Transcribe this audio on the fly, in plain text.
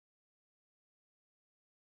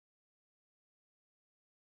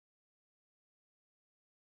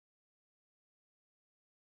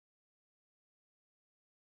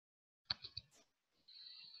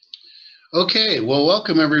Okay, well,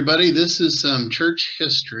 welcome everybody. This is church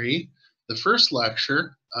history, the first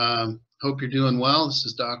lecture. Hope you're doing well. This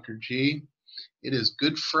is Dr. G. It is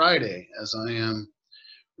Good Friday as I am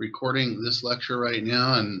recording this lecture right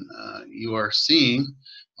now, and you are seeing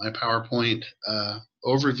my PowerPoint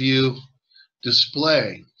overview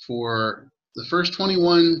display for the first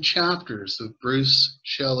 21 chapters of Bruce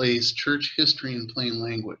Shelley's Church History in Plain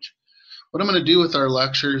Language. What I'm going to do with our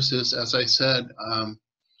lectures is, as I said,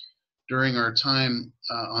 during our time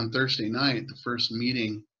on Thursday night, the first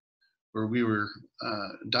meeting where we were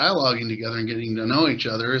dialoguing together and getting to know each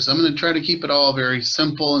other, is I'm going to try to keep it all very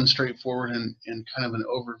simple and straightforward and in kind of an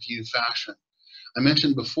overview fashion. I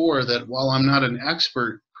mentioned before that while I'm not an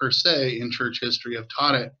expert per se in church history, I've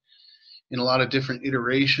taught it in a lot of different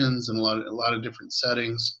iterations and a lot of different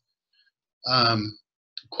settings.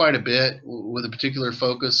 Quite a bit, with a particular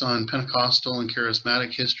focus on Pentecostal and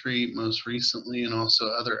charismatic history most recently, and also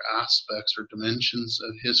other aspects or dimensions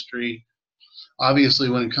of history. Obviously,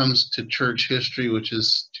 when it comes to church history, which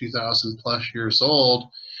is 2,000 plus years old,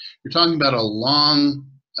 you're talking about a long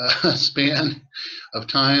span of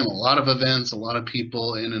time, a lot of events, a lot of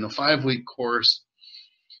people, and in a 5-week course,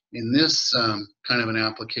 in this kind of an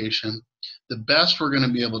application, the best we're going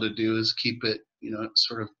to be able to do is keep it,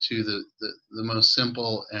 sort of to the most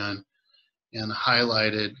simple and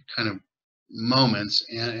highlighted kind of moments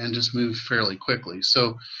and just move fairly quickly.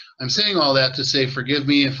 So I'm saying all that to say, forgive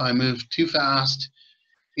me if I move too fast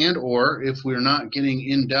and or if we're not getting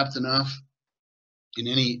in depth enough in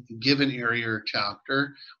any given area or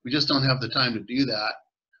chapter. We just don't have the time to do that.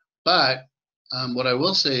 But what I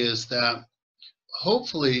will say is that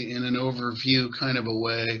hopefully in an overview kind of a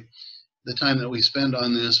way, the time that we spend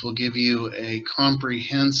on this will give you a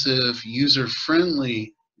comprehensive,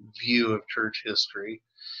 user-friendly view of church history.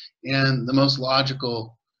 And the most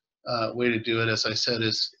logical way to do it, as I said,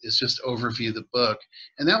 is just overview the book.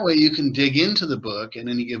 And that way you can dig into the book in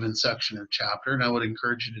any given section or chapter. And I would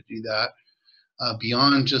encourage you to do that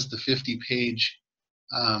beyond just the 50-page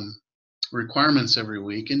requirements every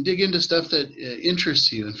week and dig into stuff that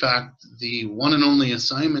interests you. In fact, the one and only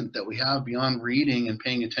assignment that we have beyond reading and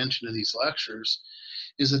paying attention to these lectures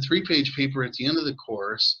is a 3-page paper at the end of the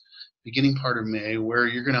course, beginning part of May, where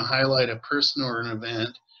you're going to highlight a person or an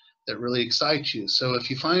event that really excites you. So if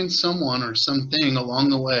you find someone or something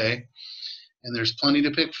along the way, and there's plenty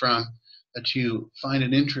to pick from, that you find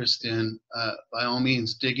an interest in, by all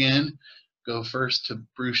means, dig in. Go first to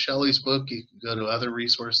Bruce Shelley's book. You can go to other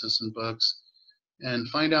resources and books and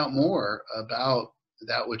find out more about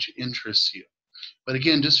that which interests you. But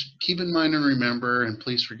again, just keep in mind and remember, and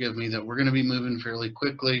please forgive me, that we're going to be moving fairly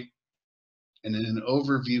quickly and in an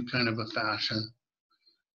overview kind of a fashion,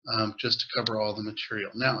 just to cover all the material.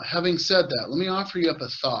 Now, having said that, let me offer you up a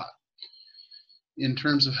thought in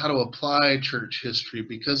terms of how to apply church history,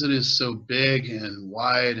 because it is so big and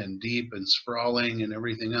wide and deep and sprawling and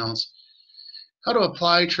everything else. How to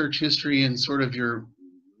apply church history in sort of your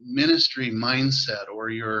ministry mindset or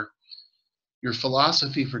your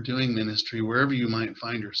philosophy for doing ministry, wherever you might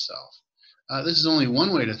find yourself. This is only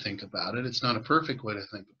one way to think about it. It's not a perfect way to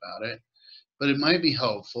think about it, but it might be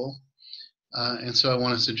helpful. And so I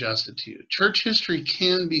want to suggest it to you. Church history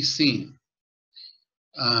can be seen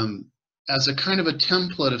as a kind of a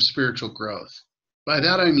template of spiritual growth. By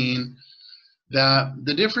that I mean that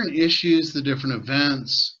the different issues, the different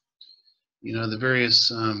events, the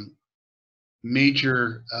various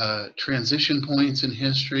major transition points in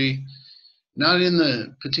history, not in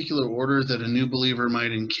the particular order that a new believer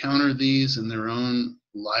might encounter these in their own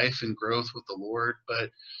life and growth with the Lord, but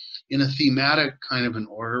in a thematic kind of an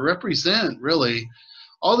order, represent really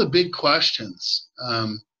all the big questions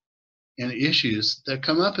and issues that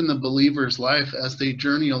come up in the believer's life as they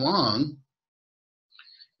journey along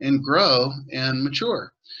and grow and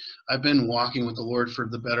mature. I've been walking with the Lord for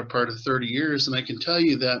the better part of 30 years, and I can tell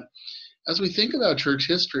you that as we think about church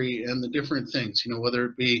history and the different things, whether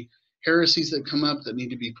it be heresies that come up that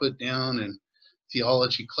need to be put down and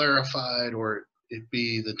theology clarified, or it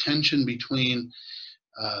be the tension between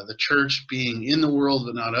the church being in the world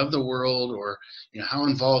but not of the world, or how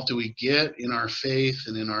involved do we get in our faith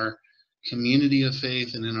and in our community of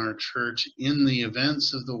faith and in our church in the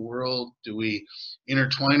events of the world? Do we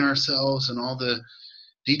intertwine ourselves in all the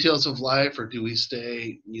details of life, or do we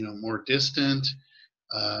stay more distant?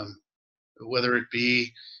 Whether it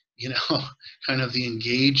be kind of the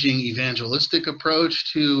engaging evangelistic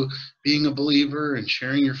approach to being a believer and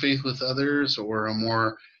sharing your faith with others, or a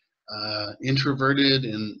more introverted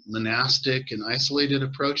and monastic and isolated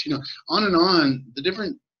approach, on and on. The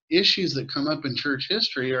different issues that come up in church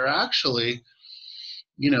history are actually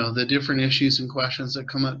the different issues and questions that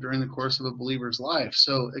come up during the course of a believer's life.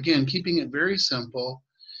 So again, keeping it very simple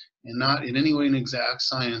and not in any way an exact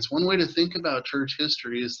science. One way to think about church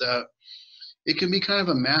history is that it can be kind of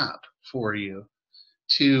a map for you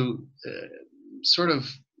to sort of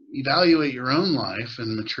evaluate your own life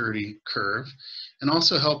and maturity curve, and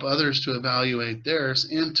also help others to evaluate theirs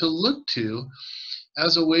and to look to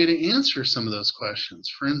as a way to answer some of those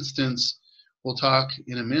questions. For instance, we'll talk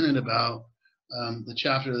in a minute about the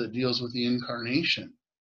chapter that deals with the incarnation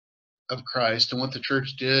of Christ and what the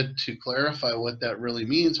church did to clarify what that really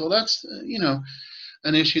means. Well, that's,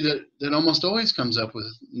 an issue that almost always comes up with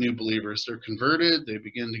new believers. They're converted, they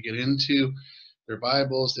begin to get into their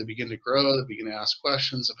Bibles, they begin to grow, they begin to ask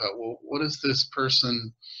questions about, well, what is this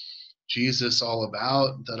person Jesus all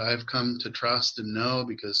about that I've come to trust and know?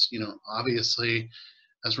 Because, obviously,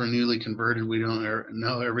 as we're newly converted, we don't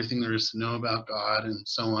know everything there is to know about God and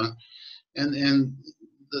so on. And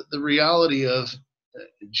the reality of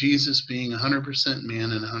Jesus being 100%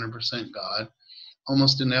 man and 100% God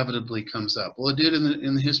almost inevitably comes up. Well, it did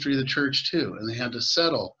in the history of the church too, and they had to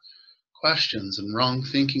settle questions and wrong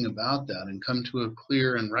thinking about that and come to a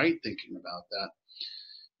clear and right thinking about that.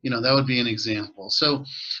 That would be an example. So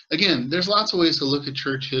again, there's lots of ways to look at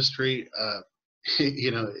church history.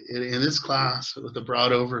 In this class with a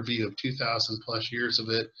broad overview of 2,000 plus years of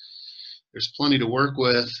it, there's plenty to work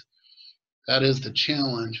with. That is the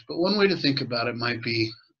challenge. But one way to think about it might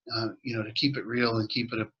be, to keep it real and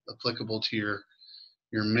keep it applicable to your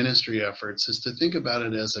ministry efforts, is to think about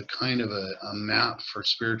it as a kind of a map for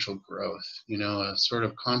spiritual growth, a sort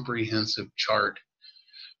of comprehensive chart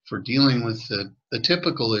for dealing with the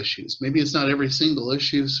typical issues. Maybe it's not every single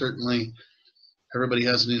issue. Certainly everybody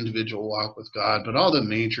has an individual walk with God, but all the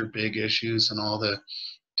major big issues and all the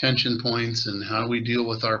tension points, and how do we deal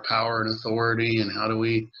with our power and authority, and how do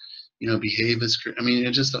we, behave as,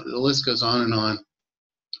 the list goes on and on.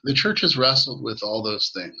 The church has wrestled with all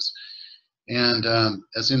those things. And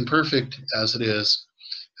as imperfect as it is,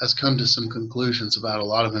 has come to some conclusions about a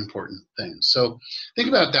lot of important things. So think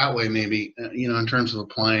about it that way, maybe, in terms of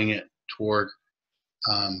applying it toward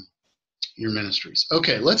your ministries.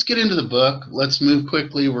 Okay, let's get into the book. Let's move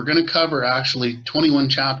quickly. We're going to cover actually 21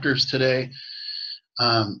 chapters today.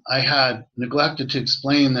 I had neglected to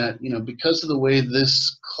explain that, because of the way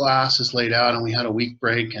this class is laid out, and we had a week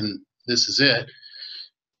break, and this is it,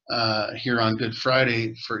 here on Good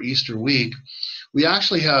Friday for Easter week, we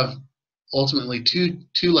actually have ultimately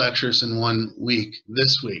two lectures in 1 week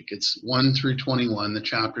this week. It's 1 through 21, the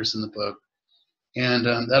chapters in the book, and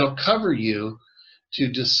that'll cover you to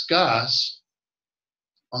discuss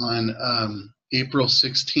on April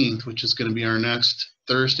 16th, which is going to be our next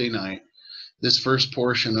Thursday night, this first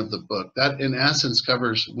portion of the book. That in essence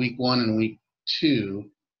covers week 1 and week 2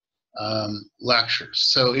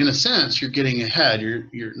 lectures. So in a sense, you're getting ahead.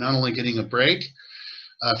 You're not only getting a break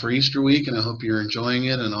for Easter week, and I hope you're enjoying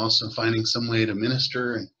it, and also finding some way to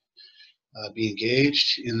minister and be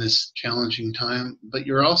engaged in this challenging time, but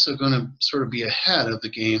you're also going to sort of be ahead of the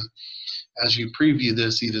game as you preview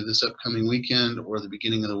this, either this upcoming weekend or the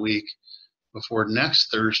beginning of the week before next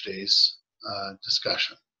Thursday's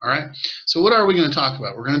discussion. All right, so what are we going to talk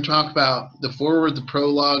about? We're going to talk about the foreword, the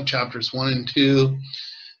prologue, chapters 1 and 2,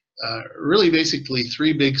 really basically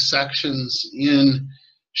 3 big sections in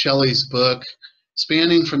Shelley's book,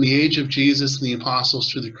 spanning from the age of Jesus and the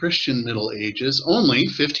apostles through the Christian Middle Ages, only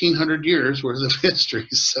 1,500 years worth of history.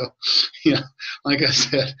 So, like I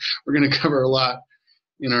said, we're going to cover a lot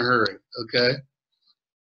in a hurry, okay?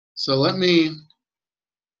 So let me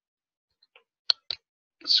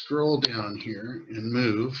scroll down here and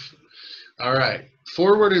move. All right,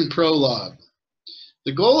 foreword and prologue.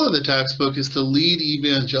 The goal of the textbook is to lead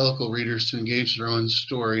evangelical readers to engage their own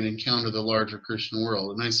story and encounter the larger Christian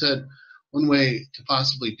world. And I said one way to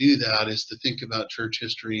possibly do that is to think about church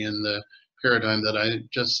history in the paradigm that I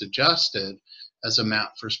just suggested as a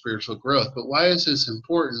map for spiritual growth. But why is this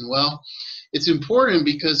important? Well, it's important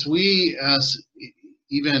because we as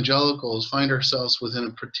evangelicals find ourselves within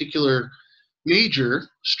a particular major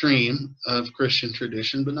stream of Christian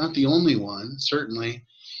tradition, but not the only one, certainly,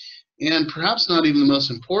 and perhaps not even the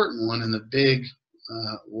most important one in the big,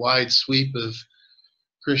 wide sweep of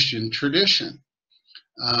Christian tradition.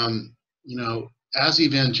 As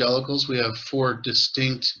evangelicals, we have 4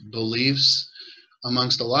 distinct beliefs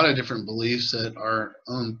amongst a lot of different beliefs that our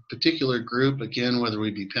own particular group, again, whether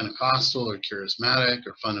we be Pentecostal or charismatic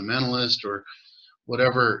or fundamentalist or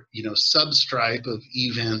whatever, substripe of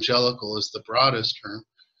evangelical is the broadest term.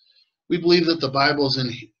 We believe that the Bible is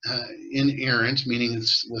inerrant, meaning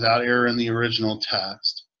it's without error in the original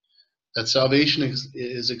text. that salvation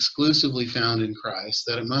is exclusively found in Christ,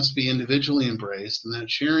 that it must be individually embraced, and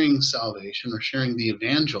that sharing salvation or sharing the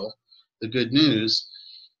evangel, the good news,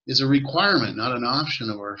 is a requirement, not an option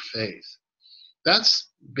of our faith. That's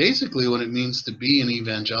basically what it means to be an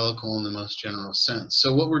evangelical in the most general sense.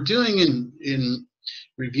 So what we're doing in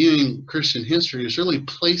reviewing Christian history is really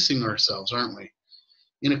placing ourselves, aren't we,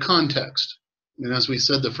 in a context. And as we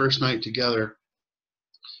said the first night together,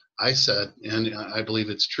 I said, and I believe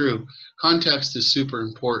it's true, context is super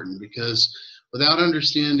important, because without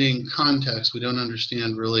understanding context, we don't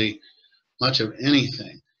understand really much of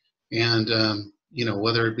anything. And, you know,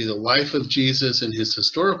 whether it be the life of Jesus in his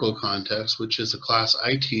historical context, which is a class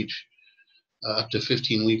I teach up to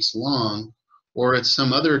 15 weeks long, or it's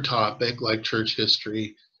some other topic like church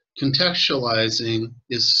history, contextualizing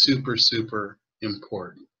is super, super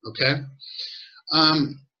important, okay?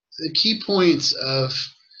 The key points of,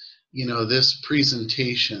 you know, this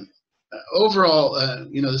presentation. Overall,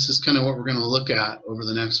 you know, this is kind of what we're going to look at over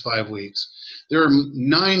the next 5 weeks. There are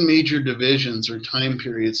 9 major divisions or time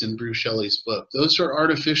periods in Bruce Shelley's book. Those are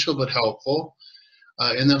artificial but helpful.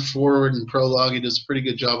 In the foreword and prologue, he does a pretty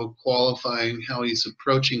good job of qualifying how he's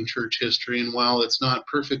approaching church history. And while it's not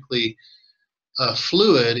perfectly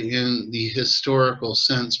fluid in the historical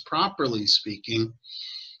sense, properly speaking,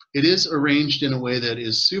 it is arranged in a way that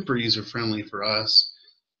is super user-friendly for us.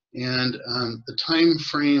 And the time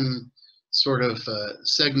frame sort of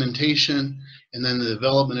segmentation and then the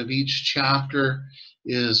development of each chapter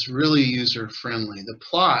is really user-friendly. The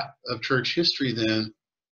plot of church history then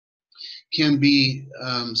can be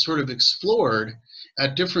sort of explored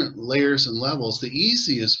at different layers and levels. The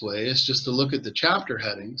easiest way is just to look at the chapter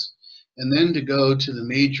headings and then to go to the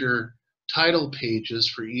major title pages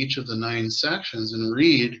for each of the 9 sections and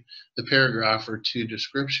read the paragraph or 2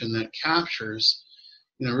 description that captures,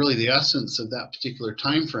 you know, really the essence of that particular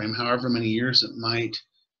time frame, however many years it might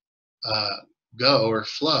go or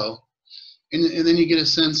flow. And then you get a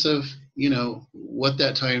sense of, you know, what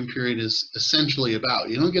that time period is essentially about.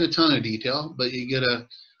 You don't get a ton of detail, but you get a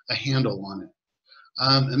handle on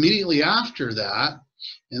it. Immediately after that,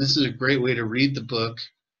 and this is a great way to read the book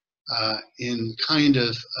in kind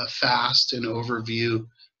of a fast and overview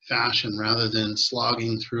fashion rather than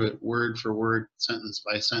slogging through it word for word, sentence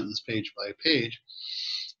by sentence, page by page,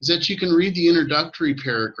 is that you can read the introductory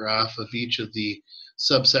paragraph of each of the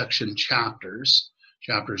subsection chapters,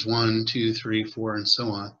 chapters 1, 2, 3, 4, and so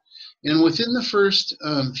on. And within the first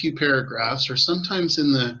few paragraphs, or sometimes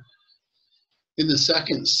in the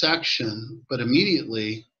second section, but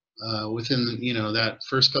immediately within, you know, that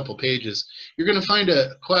first couple pages, you're going to find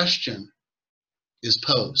a question is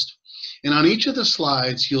posed. And on each of the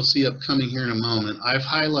slides you'll see upcoming here in a moment, I've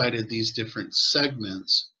highlighted these different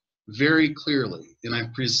segments very clearly. And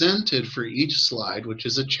I've presented for each slide, which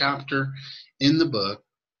is a chapter in the book,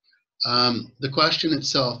 the question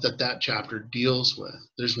itself that chapter deals with.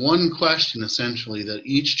 There's one question essentially that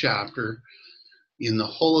each chapter in the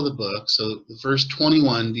whole of the book, so the first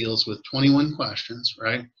 21 deals with 21 questions,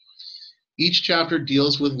 right? Each chapter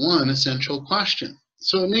deals with one essential question.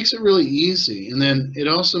 So it makes it really easy. And then it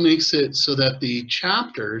also makes it so that the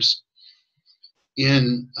chapters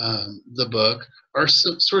in the book are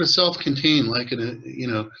sort of self-contained, like in a, you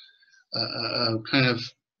know, kind of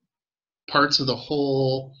parts of the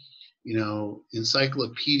whole, you know,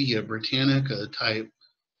 Encyclopedia Britannica type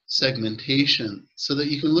segmentation, so that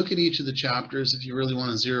you can look at each of the chapters if you really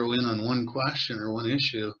want to zero in on one question or one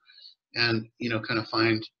issue and, you know, kind of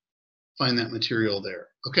find that material there.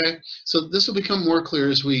 Okay, so this will become more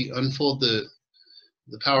clear as we unfold the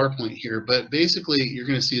PowerPoint here, but basically you're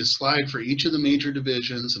going to see a slide for each of the major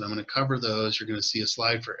divisions, and I'm going to cover those. You're going to see a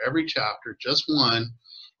slide for every chapter, just one,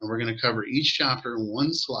 and we're going to cover each chapter in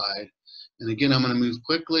one slide. And again, I'm going to move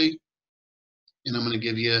quickly, and I'm going to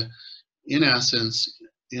give you, in essence,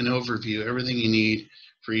 an overview, everything you need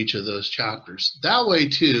for each of those chapters. That way,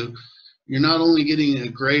 too, you're not only getting a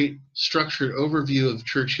great structured overview of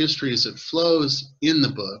church history as it flows in the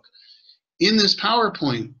book, in this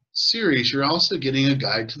PowerPoint series, you're also getting a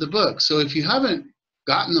guide to the book. So if you haven't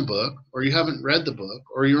gotten the book, or you haven't read the book,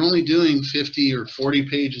 or you're only doing 50 or 40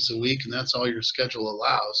 pages a week and that's all your schedule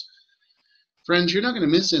allows, friends, you're not going to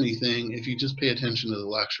miss anything if you just pay attention to the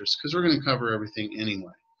lectures, because we're going to cover everything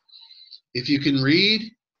anyway. If you can read,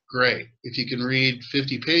 great. If you can read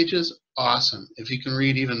 50 pages, awesome. If you can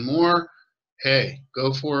read even more, hey,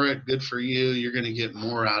 go for it. Good for you. You're going to get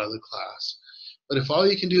more out of the class. But if all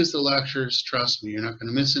you can do is the lectures, trust me, you're not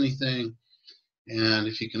going to miss anything. And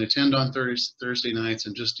if you can attend on Thursday nights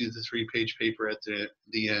and just do the 3-page paper at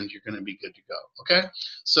the end, you're going to be good to go. Okay?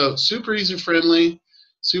 So super user friendly,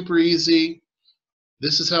 super easy.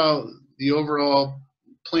 this is how the overall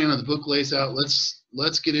plan of the book lays out.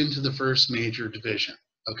 Let's get into the first major division.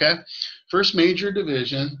 Okay, first major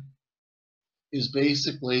division is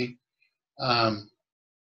basically the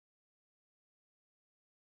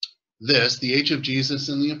age of Jesus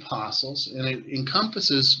and the apostles, and it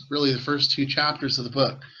encompasses really the first 2 chapters of the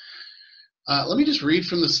book. Let me just read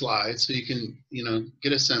from the slide so you can,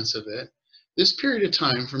 get a sense of it. This period of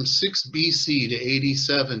time from 6 BC to AD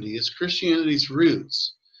 70 is Christianity's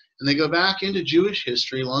roots, and they go back into Jewish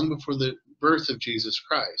history long before the birth of Jesus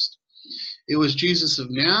Christ. It was Jesus of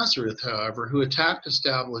Nazareth, however, who attacked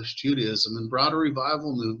established Judaism and brought a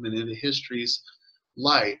revival movement into history's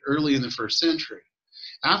light early in the 1st century.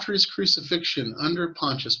 After his crucifixion under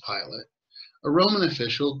Pontius Pilate, a Roman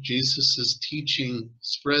official, Jesus' teaching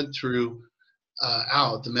spread through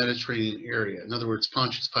out the Mediterranean area. In other words,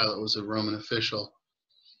 Pontius Pilate was a Roman official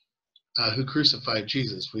who crucified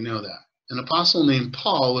Jesus. We know that. An apostle named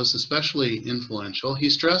Paul was especially influential. He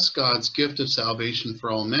stressed God's gift of salvation for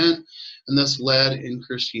all men, and thus led in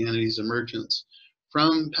Christianity's emergence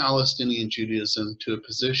from Palestinian Judaism to a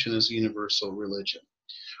position as a universal religion.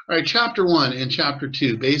 All right, chapter 1 and chapter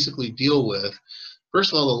 2 basically deal with,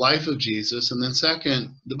 first of all, the life of Jesus, and then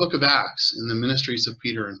second, the book of Acts and the ministries of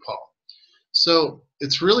Peter and Paul. So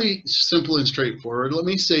it's really simple and straightforward. Let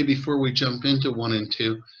me say before we jump into 1 and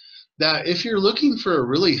 2, that if you're looking for a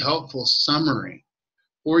really helpful summary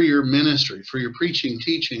for your ministry, for your preaching,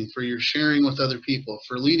 teaching, for your sharing with other people,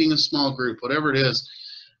 for leading a small group, whatever it is,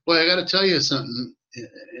 boy, I got to tell you something.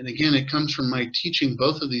 And again, it comes from my teaching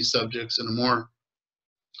both of these subjects in a more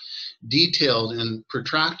detailed and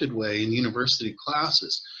protracted way in university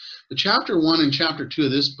classes. But chapter 1 and chapter 2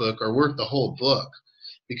 of this book are worth the whole book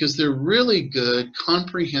because they're really good,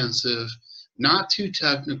 comprehensive, not too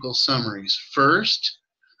technical summaries. First,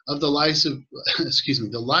 of the life of,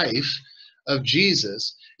 the life of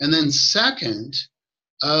Jesus, and then second,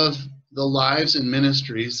 of the lives and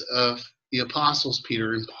ministries of the apostles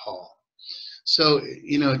Peter and Paul. So,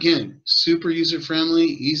 again, super user-friendly,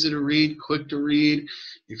 easy to read, quick to read.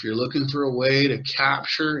 If you're looking for a way to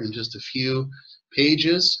capture in just a few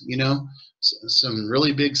pages, some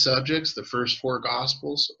really big subjects, the first 4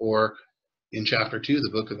 Gospels, or in chapter 2, the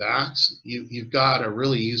book of Acts, you've got a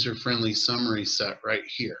really user-friendly summary set right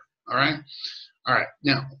here. All right? All right.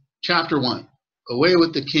 Now, chapter 1, Away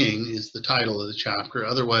with the King is the title of the chapter,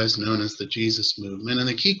 otherwise known as the Jesus movement. And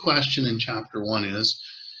the key question in chapter 1 is,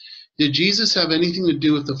 did Jesus have anything to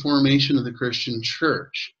do with the formation of the Christian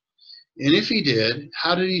church? And if he did,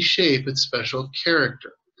 how did he shape its special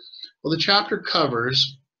character? Well, the chapter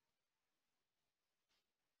covers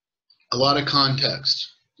a lot of context.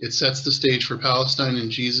 It sets the stage for Palestine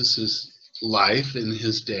and Jesus's life in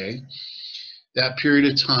his day. That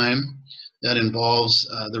period of time that involves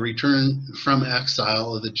the return from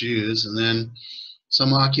exile of the Jews, and then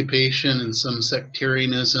some occupation and some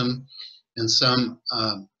sectarianism and some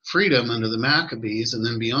freedom under the Maccabees, and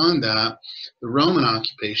then beyond that, the Roman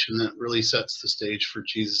occupation that really sets the stage for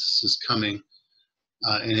Jesus' coming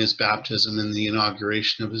and his baptism and the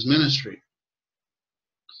inauguration of his ministry.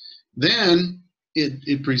 Then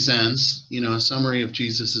it presents, a summary of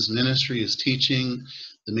Jesus' ministry, his teaching,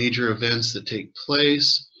 the major events that take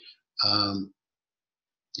place,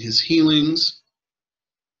 his healings,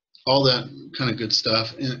 all that kind of good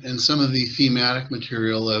stuff, and some of the thematic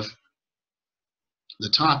material of the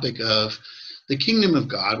topic of the kingdom of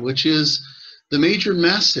God, which is the major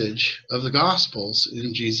message of the Gospels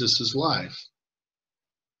in Jesus' life.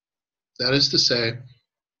 That is to say,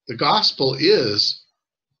 the gospel is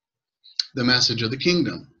the message of the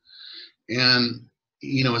kingdom. And,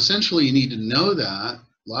 essentially you need to know that. A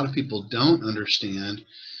lot of people don't understand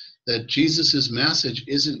that Jesus's message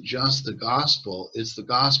isn't just the gospel, it's the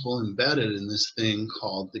gospel embedded in this thing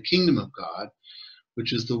called the kingdom of God,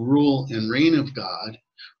 which is the rule and reign of God,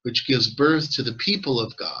 which gives birth to the people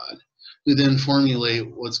of God, who then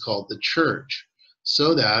formulate what's called the church.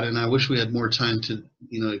 So that, and I wish we had more time to,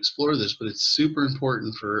 explore this, but it's super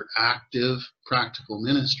important for active, practical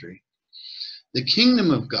ministry. The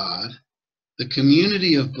kingdom of God, the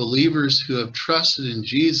community of believers who have trusted in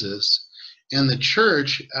Jesus, and the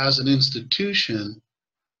church as an institution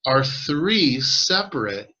are 3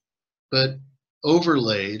 separate but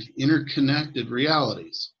overlaid, interconnected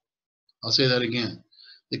realities. I'll say that again.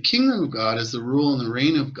 The kingdom of God is the rule and the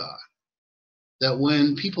reign of God. That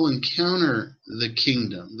when people encounter the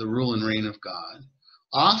kingdom, the rule and reign of God,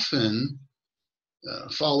 often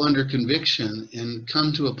fall under conviction and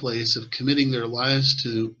come to a place of committing their lives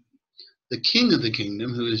to the King of the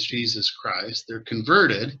kingdom, who is Jesus Christ. They're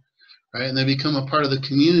converted, right? And they become a part of the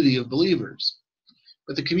community of believers.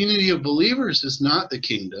 But the community of believers is not the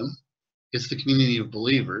kingdom, it's the community of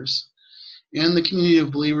believers. And the community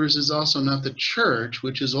of believers is also not the church,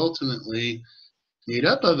 which is ultimately made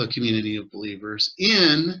up of a community of believers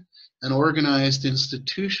in an organized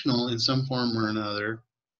institutional, in some form or another,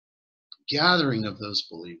 gathering of those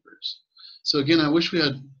believers. So again, I wish we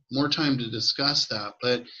had more time to discuss that,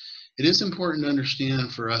 but it is important to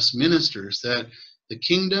understand for us ministers that the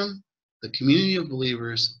kingdom, the community of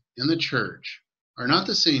believers, and the church are not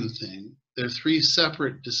the same thing. They're three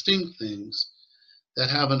separate, distinct things that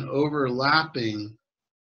have an overlapping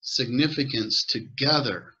significance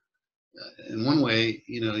together. In one way,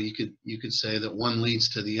 you could say that one leads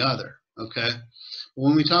to the other. Okay,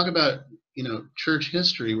 when we talk about church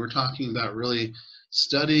history, we're talking about really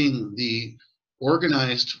studying the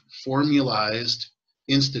organized, formalized,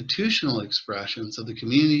 institutional expressions of the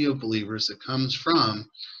community of believers that comes from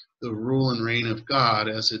the rule and reign of God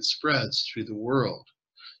as it spreads through the world.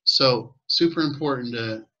 So, super important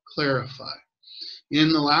to clarify.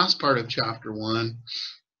 In the last part of chapter 1,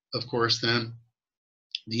 of course, then,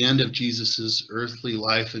 the end of Jesus's earthly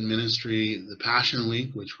life and ministry, the Passion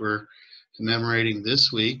Week, which we're commemorating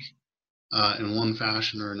this week in one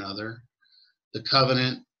fashion or another, the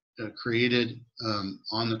covenant created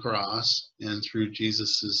on the cross and through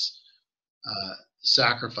Jesus's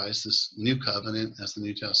sacrifice, this new covenant, as the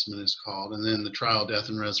New Testament is called, and then the trial, death,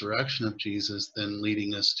 and resurrection of Jesus, then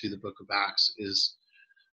leading us to the book of Acts, is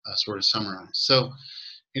sort of summarized. So,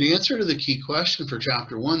 in answer to the key question for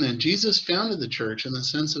chapter 1, then, Jesus founded the church in the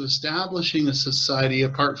sense of establishing a society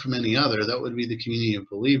apart from any other, that would be the community of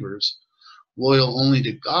believers, loyal only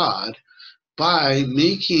to God, by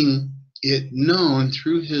making it known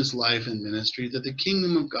through his life and ministry that the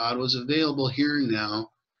kingdom of God was available here and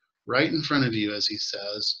now, right in front of you, as he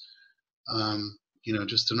says,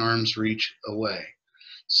 just an arm's reach away.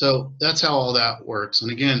 So that's how all that works.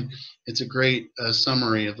 And again, it's a great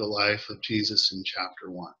summary of the life of Jesus in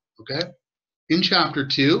chapter 1. Okay? In chapter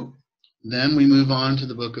 2, then we move on to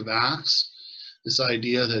the book of Acts, this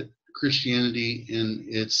idea that Christianity in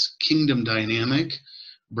its kingdom dynamic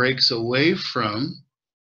breaks away from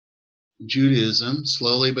Judaism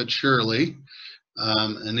slowly but surely,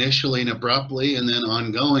 initially and abruptly, and then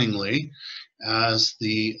ongoingly, as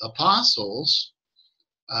the apostles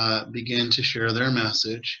begin to share their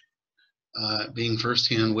message, being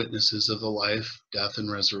firsthand witnesses of the life, death,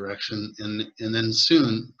 and resurrection, and then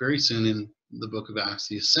soon, very soon in the book of Acts,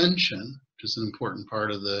 the ascension, which is an important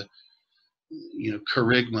part of the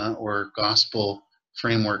charisma or gospel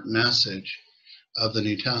framework message of the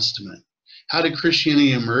New Testament. How did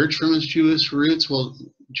Christianity emerge from its Jewish roots? Well,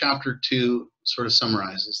 chapter 2 sort of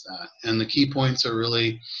summarizes that, and the key points are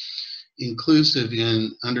really inclusive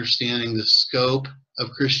in understanding the scope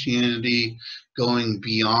of Christianity going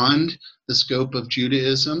beyond the scope of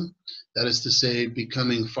Judaism, that is to say,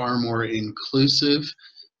 becoming far more inclusive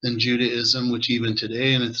than Judaism, which even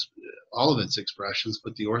today in all of its expressions,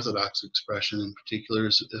 but the Orthodox expression in particular,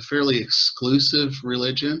 is a fairly exclusive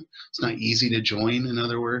religion. It's not easy to join, in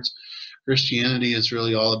other words. Christianity is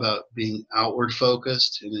really all about being outward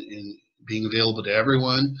focused and being available to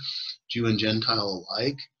everyone, Jew and Gentile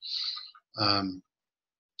alike.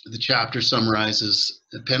 The chapter summarizes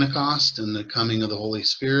Pentecost and the coming of the Holy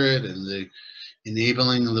Spirit and the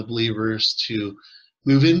enabling of the believers to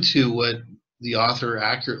move into what the author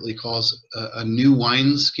accurately calls a new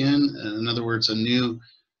wineskin, in other words, a new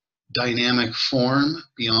dynamic form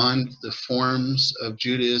beyond the forms of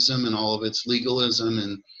Judaism and all of its legalism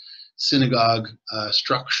and synagogue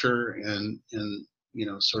structure and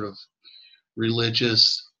sort of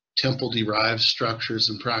religious temple-derived structures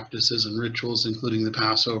and practices and rituals, including the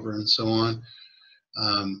Passover and so on.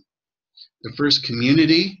 The first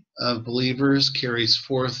community of believers carries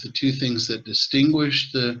forth the two things that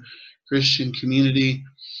distinguish the Christian community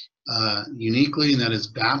uniquely, and that is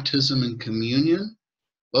baptism and communion,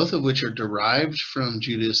 both of which are derived from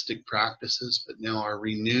Judaistic practices, but now are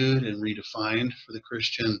renewed and redefined for the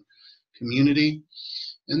Christian community.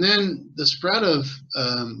 And then the spread of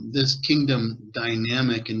this kingdom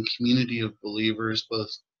dynamic and community of believers, both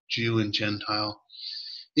Jew and Gentile,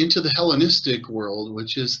 into the Hellenistic world,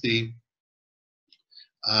 which is the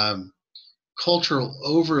cultural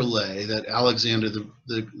overlay that Alexander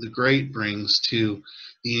the Great brings to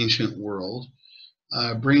the ancient world,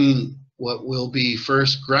 bringing what will be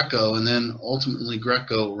first Greco and then ultimately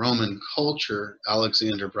Greco-Roman culture.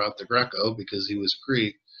 Alexander brought the Greco because he was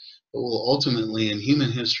Greek, but will ultimately in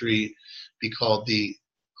human history be called the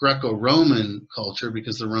Greco-Roman culture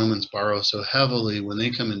because the Romans borrow so heavily when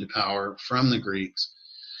they come into power from the Greeks.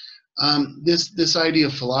 This idea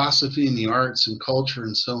of philosophy and the arts and culture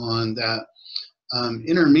and so on that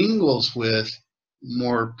intermingles with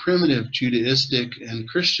more primitive Judaistic and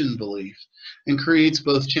Christian belief and creates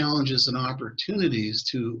both challenges and opportunities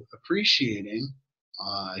to appreciating,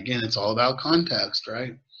 again, it's all about context,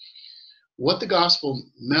 right? What the gospel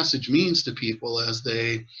message means to people as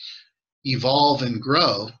they evolve and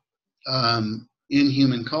grow in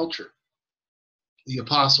human culture. The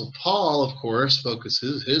Apostle Paul, of course,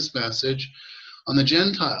 focuses his message on the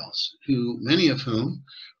Gentiles, who many of whom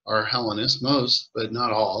are Hellenists, most, but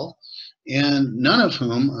not all, and none of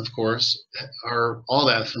whom, of course, are all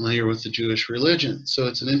that familiar with the Jewish religion. So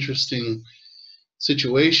it's an interesting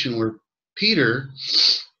situation where Peter,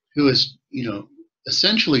 who is,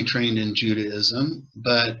 essentially trained in Judaism,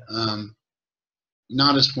 but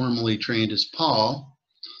not as formally trained as Paul,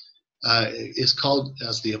 is called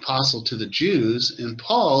as the apostle to the Jews. And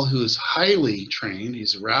Paul, who is highly trained,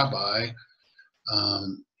 he's a rabbi,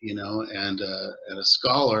 and a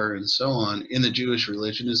scholar and so on in the Jewish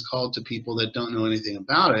religion, is called to people that don't know anything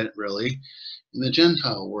about it, really, in the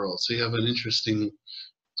Gentile world. So you have an interesting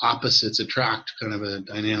opposites attract kind of a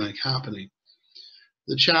dynamic happening.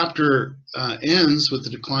 The chapter ends with the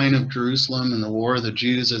decline of Jerusalem and the War of the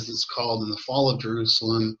Jews, as it's called, and the fall of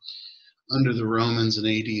Jerusalem under the Romans in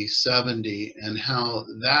AD 70, and how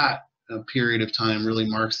that period of time really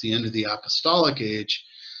marks the end of the apostolic age,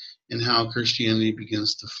 and how Christianity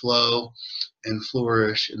begins to flow and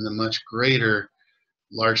flourish in the much greater,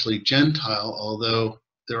 largely Gentile, although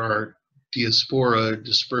there are diaspora,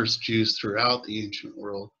 dispersed Jews throughout the ancient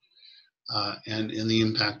world, and in the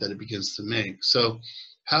impact that it begins to make. So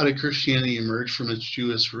how did Christianity emerge from its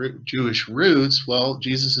Jewish roots? Well,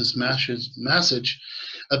 Jesus' message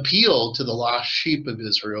appealed to the lost sheep of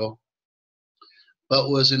Israel, but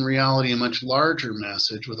was in reality a much larger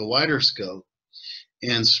message with a wider scope,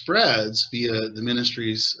 and spreads via the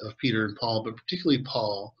ministries of Peter and Paul, but particularly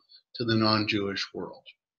Paul, to the non-Jewish world.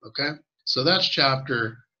 Okay, so that's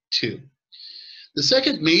chapter 2. The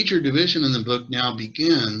second major division in the book now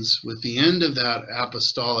begins with the end of that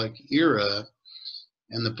apostolic era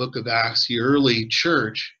and the book of Acts, the early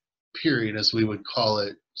church period, as we would call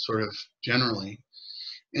it, sort of generally,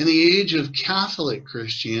 and the age of Catholic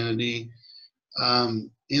Christianity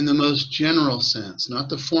in the most general sense, not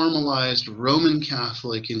the formalized Roman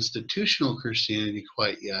Catholic institutional Christianity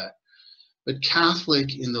quite yet, but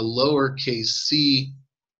Catholic in the lowercase c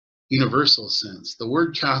universal sense. The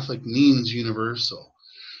word Catholic means universal.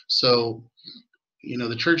 So,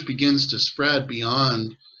 the church begins to spread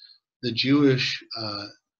beyond the Jewish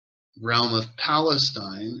realm of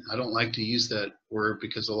Palestine. I don't like to use that word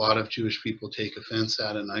because a lot of Jewish people take offense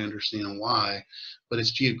at it, and I understand why, but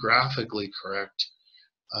it's geographically correct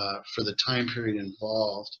for the time period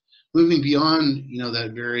involved. Moving beyond,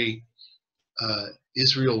 that very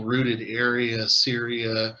Israel-rooted area,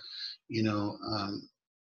 Syria,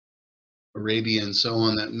 Arabia and so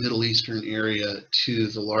on, that Middle Eastern area, to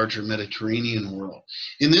the larger Mediterranean world.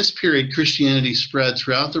 In this period, Christianity spread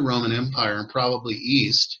throughout the Roman Empire and probably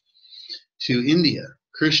east to India.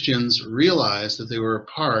 Christians realized that they were a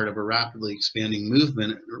part of a rapidly expanding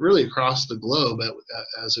movement, really across the globe,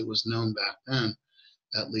 as it was known back then,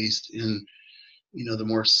 at least in the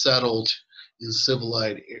more settled and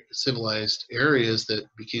civilized areas that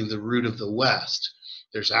became the root of the West.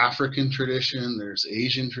 There's African tradition, there's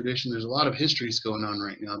Asian tradition, there's a lot of histories going on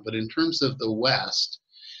right now, but in terms of the West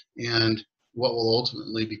and what will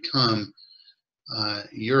ultimately become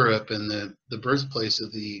Europe and the birthplace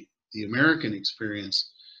of the American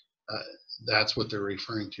experience, that's what they're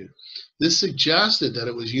referring to. This suggested that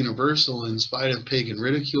it was universal in spite of pagan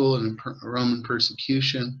ridicule and Roman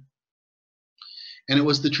persecution, and it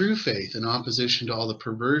was the true faith in opposition to all the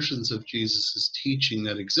perversions of Jesus' teaching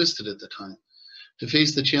that existed at the time. To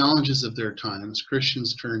face the challenges of their times,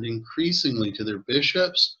 Christians turned increasingly to their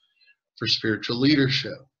bishops for spiritual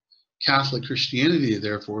leadership. Catholic Christianity,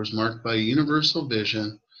 therefore, is marked by a universal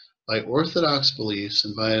vision, by orthodox beliefs,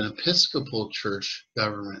 and by an episcopal church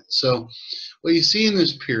government. So what you see in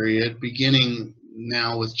this period, beginning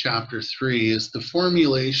now with chapter 3, is the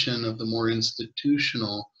formulation of the more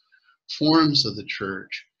institutional forms of the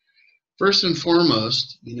church. First and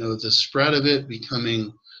foremost, the spread of it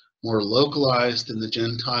becoming more localized in the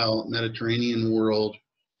Gentile Mediterranean world,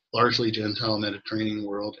 largely Gentile Mediterranean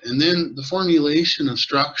world, and then the formulation of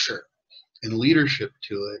structure and leadership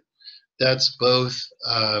to it that's both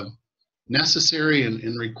necessary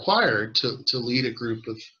and required to lead a group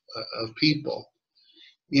of people.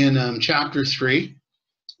 In chapter 3,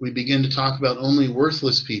 we begin to talk about only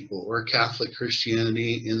worthless people, or Catholic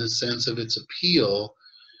Christianity, in the sense of its appeal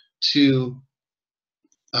to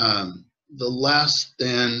the less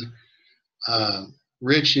than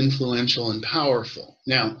rich, influential, and powerful.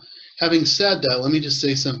 Now, having said that, let me just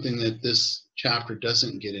say something that this chapter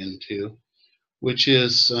doesn't get into, which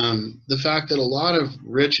is the fact that a lot of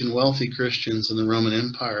rich and wealthy Christians in the Roman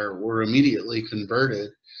Empire were immediately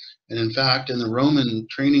converted. And in fact, in the Roman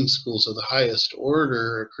training schools of the highest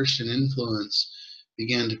order, Christian influence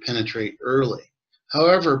began to penetrate early.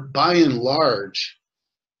 However, by and large,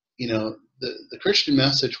 the Christian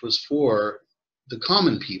message was for the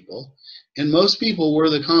common people, and most people were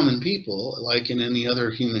the common people, like in any other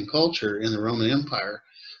human culture in the Roman Empire.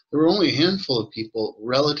 There were only a handful of people,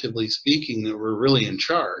 relatively speaking, that were really in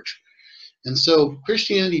charge. And so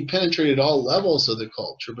Christianity penetrated all levels of the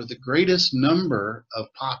culture, but the greatest number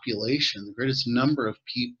of population, the greatest number of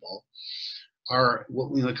people are what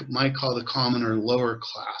we might call the common or lower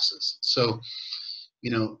classes. So,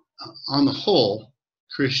 on the whole,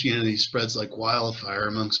 Christianity spreads like wildfire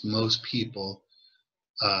amongst most people,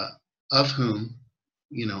 of whom,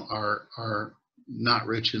 are not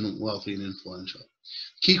rich and wealthy and influential.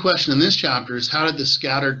 Key question in this chapter is, how did the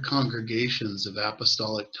scattered congregations of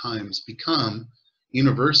apostolic times become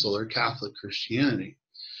universal or Catholic Christianity?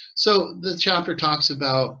 So the chapter talks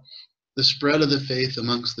about the spread of the faith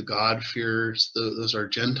amongst the God-fearers. Those are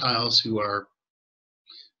Gentiles who are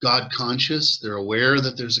God conscious. They're aware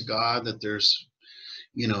that there's a God, that there's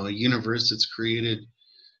a universe that's created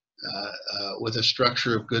with a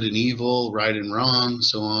structure of good and evil, right and wrong,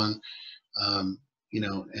 so on. And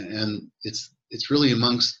it's really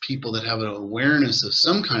amongst people that have an awareness of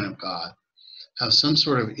some kind of God, have some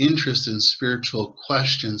sort of interest in spiritual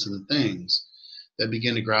questions and things, that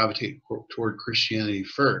begin to gravitate toward Christianity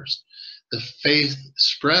first. The faith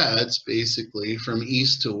spreads basically from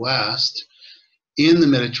east to west in the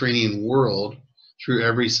Mediterranean world through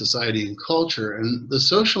every society and culture. And the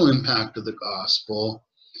social impact of the gospel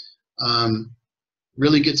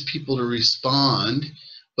really gets people to respond,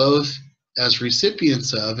 both as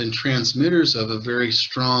recipients of and transmitters of a very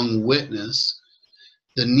strong witness,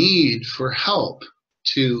 the need for help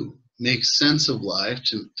to make sense of life,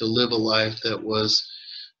 to live a life that was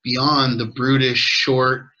beyond the brutish,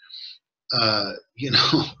 short,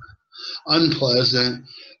 unpleasant,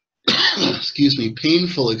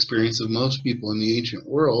 painful experience of most people in the ancient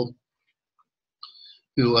world,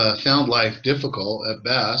 who found life difficult at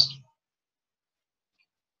best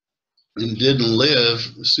and didn't live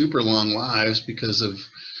super long lives because of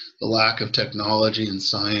the lack of technology and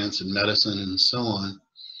science and medicine and so on.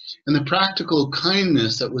 And the practical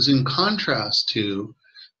kindness that was in contrast to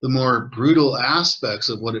the more brutal aspects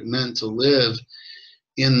of what it meant to live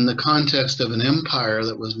in the context of an empire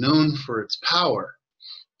that was known for its power.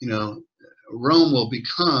 Rome will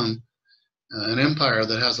become an empire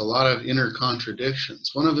that has a lot of inner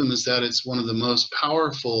contradictions. One of them is that it's one of the most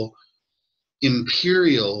powerful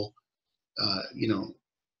imperial,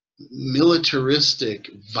 militaristic,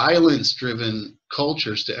 violence-driven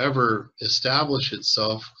cultures to ever establish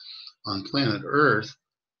itself on planet Earth.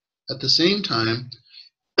 At the same time,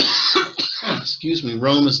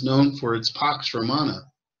 Rome is known for its Pax Romana.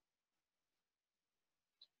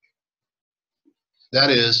 That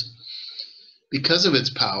is, because of its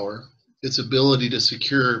power, its ability to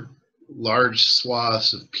secure large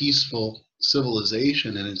swaths of peaceful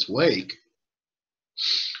civilization in its wake,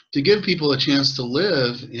 to give people a chance to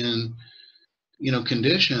live in,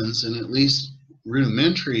 conditions and at least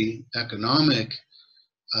rudimentary economic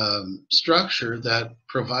structure that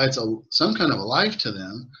provides some kind of a life to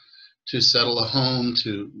them, to settle a home,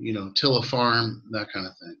 to till a farm, that kind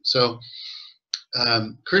of thing. So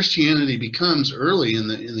Christianity becomes early in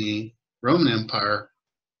the Roman Empire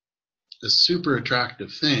a super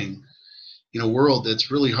attractive thing in a world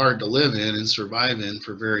that's really hard to live in and survive in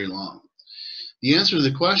for very long. The answer to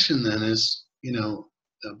the question then is,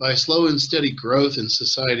 by slow and steady growth in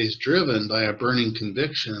societies driven by a burning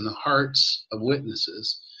conviction in the hearts of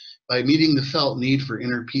witnesses, by meeting the felt need for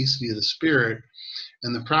inner peace via the Spirit,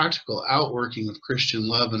 and the practical outworking of Christian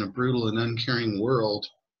love in a brutal and uncaring world,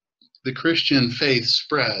 the Christian faith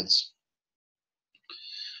spreads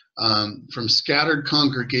from scattered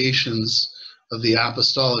congregations of the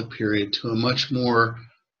apostolic period to a much more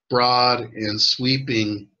broad and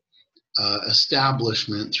sweeping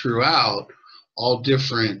establishment throughout all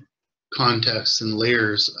different contexts and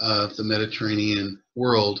layers of the Mediterranean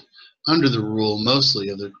world, under the rule mostly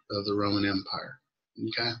of the Roman Empire.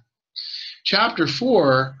 Okay, chapter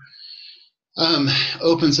 4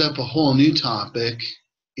 opens up a whole new topic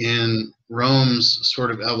in Rome's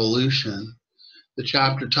sort of evolution. The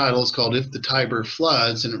chapter title is called "If the Tiber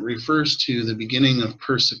Floods," and it refers to the beginning of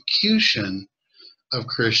persecution of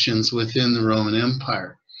Christians within the Roman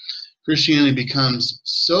Empire. Christianity becomes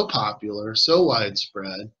so popular, so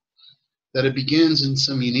widespread, that it begins in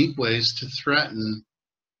some unique ways to threaten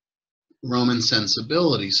Roman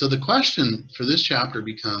sensibility. So the question for this chapter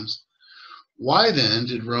becomes, why then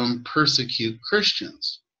did Rome persecute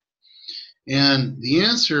Christians? And the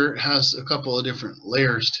answer has a couple of different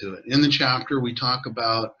layers to it. In the chapter, we talk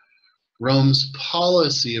about Rome's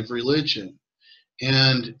policy of religion.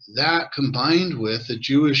 And that combined with the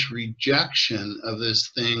Jewish rejection of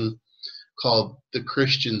this thing called the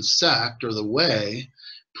Christian sect or the way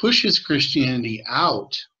pushes Christianity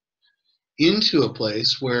out into a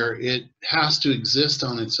place where it has to exist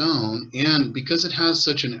on its own. And because it has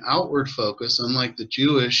such an outward focus, unlike the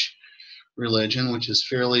Jewish religion, which is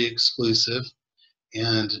fairly exclusive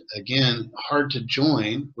and again hard to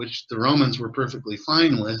join, which the Romans were perfectly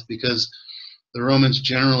fine with because the Romans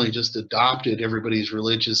generally just adopted everybody's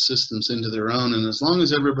religious systems into their own, and as long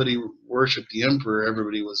as everybody worshiped the emperor,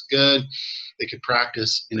 everybody was good. They could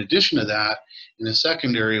practice, in addition to that, in a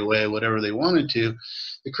secondary way, whatever they wanted to.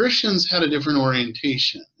 The Christians had a different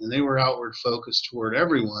orientation, and they were outward focused toward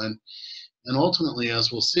everyone, and ultimately, as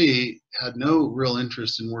we'll see, had no real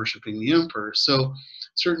interest in worshiping the emperor. So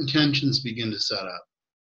certain tensions begin to set up.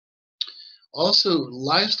 Also,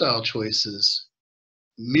 lifestyle choices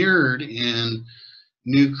mirrored in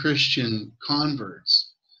new Christian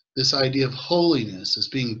converts. This idea of holiness as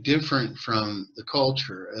being different from the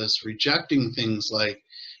culture, as rejecting things like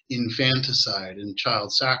infanticide and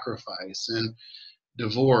child sacrifice and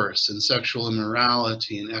divorce and sexual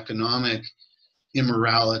immorality and economic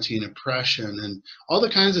immorality and oppression and all the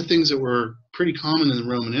kinds of things that were pretty common in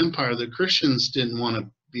the Roman Empire that Christians didn't want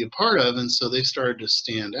to be a part of, and so they started to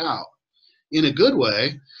stand out in a good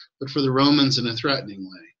way, but for the Romans in a threatening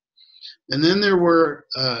way. And then there were,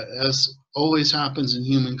 as always happens in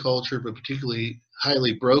human culture, but particularly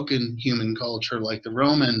highly broken human culture like the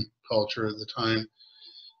Roman culture of the time,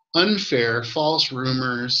 unfair, false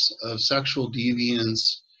rumors of sexual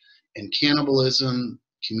deviance and cannibalism.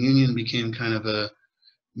 Communion became kind of a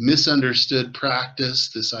misunderstood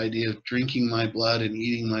practice, this idea of drinking my blood and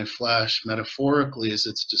eating my flesh, metaphorically as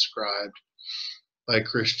it's described by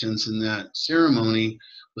Christians in that ceremony,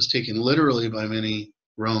 was taken literally by many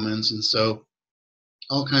Romans. And so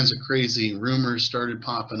all kinds of crazy rumors started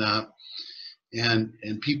popping up, and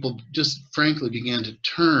people just frankly began to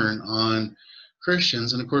turn on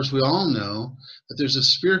Christians. And of course, we all know that there's a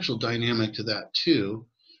spiritual dynamic to that too,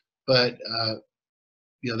 but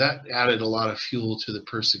that added a lot of fuel to the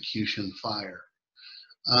persecution fire.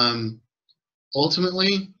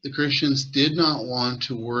 Ultimately, the Christians did not want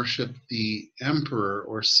to worship the emperor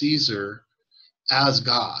or Caesar as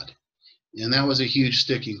God. And that was a huge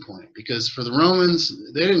sticking point because for the Romans,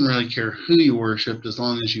 they didn't really care who you worshiped as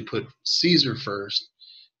long as you put Caesar first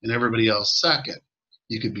and everybody else second.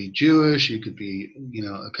 You could be Jewish, you could be,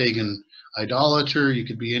 a pagan idolater, you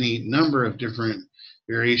could be any number of different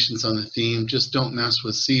variations on the theme. Just don't mess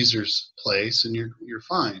with Caesar's place and you're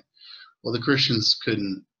fine. Well, the Christians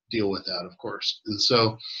couldn't deal with that, of course. And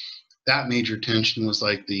so that major tension was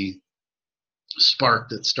like the spark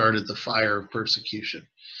that started the fire of persecution.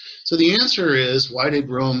 So the answer is, why did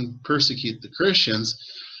Rome persecute the Christians?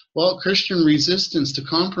 Well, Christian resistance to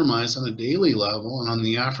compromise on a daily level and on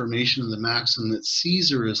the affirmation of the maxim that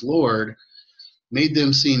Caesar is Lord made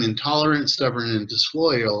them seem intolerant, stubborn, and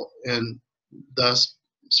disloyal, and thus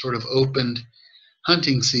sort of opened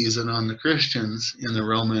hunting season on the Christians in the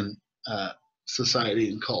Roman society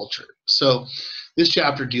and culture. So this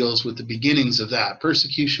chapter deals with the beginnings of that.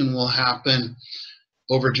 Persecution will happen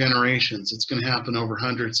over generations. It's going to happen over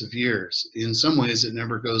hundreds of years. In some ways, it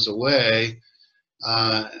never goes away.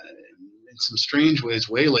 In some strange ways,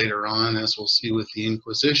 way later on, as we'll see with the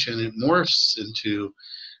Inquisition, it morphs into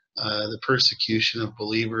the persecution of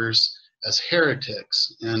believers as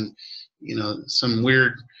heretics. And, some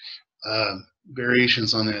weird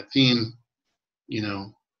variations on that theme,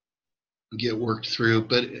 get worked through.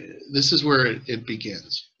 But this is where it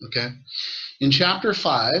begins, okay? In chapter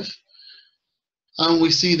 5,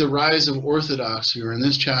 we see the rise of orthodoxy, or in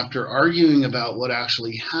this chapter, arguing about what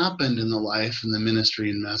actually happened in the life and the ministry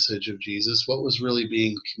and message of Jesus. What was really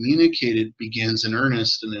being communicated begins in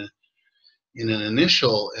earnest in an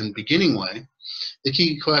initial and beginning way. The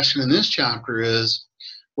key question in this chapter is,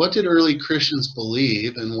 what did early Christians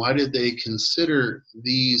believe, and why did they consider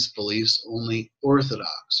these beliefs only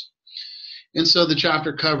orthodox? And so the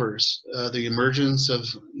chapter covers the emergence of,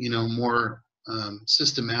 more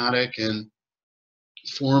systematic and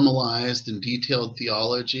formalized and detailed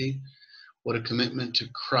theology, what a commitment to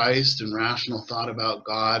Christ and rational thought about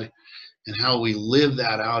God, and how we live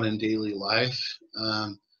that out in daily life.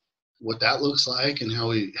 what that looks like and how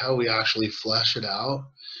we actually flesh it out.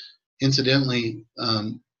 Incidentally,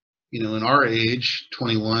 in our age,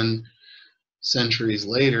 21 centuries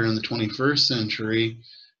later, in the 21st century,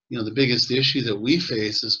 the biggest issue that we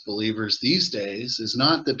face as believers these days is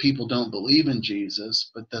not that people don't believe in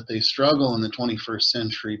Jesus, but that they struggle in the 21st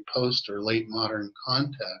century post or late modern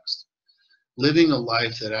context, living a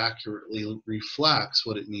life that accurately reflects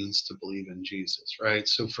what it means to believe in Jesus, right?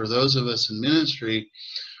 So for those of us in ministry,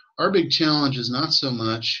 our big challenge is not so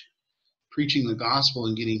much preaching the gospel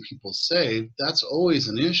and getting people saved. That's always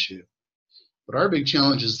an issue. But our big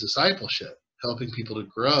challenge is discipleship, helping people to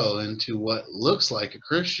grow into what looks like a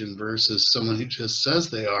Christian versus someone who just says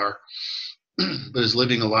they are, but is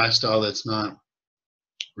living a lifestyle that's not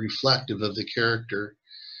reflective of the character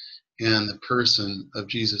and the person of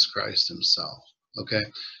Jesus Christ himself. Okay,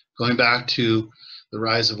 going back to the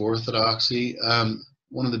rise of orthodoxy,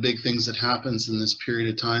 one of the big things that happens in this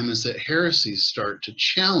period of time is that heresies start to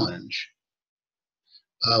challenge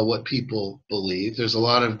what people believe. There's a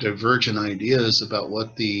lot of divergent ideas about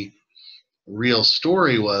what the real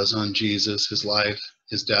story was on Jesus, his life,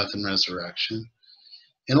 his death, and resurrection.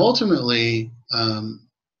 And ultimately,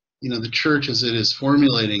 the church, as it is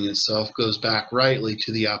formulating itself, goes back rightly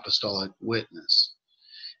to the apostolic witness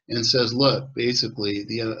and says, look, basically,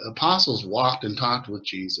 the apostles walked and talked with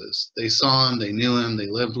Jesus. They saw him, they knew him, they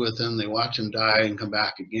lived with him, they watched him die and come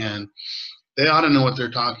back again. They ought to know what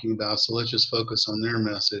they're talking about, so let's just focus on their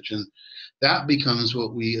message. And that becomes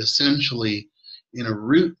what we essentially, in a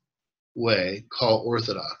root way, call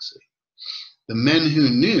orthodoxy. The men who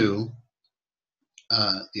knew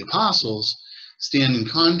the apostles stand in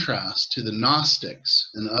contrast to the Gnostics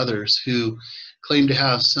and others who claim to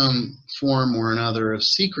have some form or another of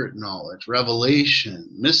secret knowledge, revelation,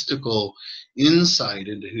 mystical insight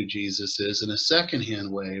into who Jesus is in a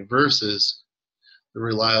secondhand way versus the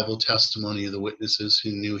reliable testimony of the witnesses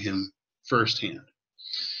who knew him firsthand.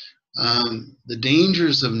 The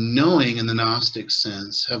dangers of knowing in the Gnostic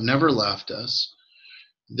sense have never left us.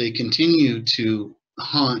 They continue to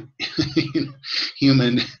haunt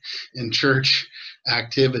human and church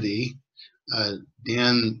activity.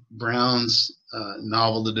 Dan Brown's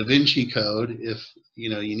novel, The Da Vinci Code, if you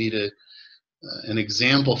need an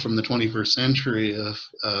example from the 21st century of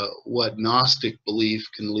what Gnostic belief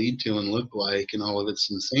can lead to and look like and all of its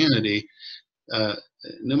insanity,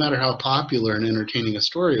 no matter how popular and entertaining a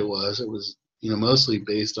story it was mostly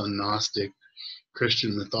based on Gnostic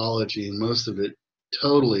Christian mythology, and most of it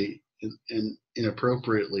totally and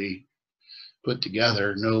inappropriately put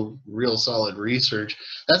together, no real solid research.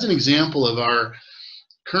 That's an example of our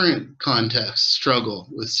current context struggle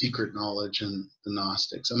with secret knowledge and the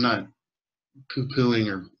Gnostics. I'm not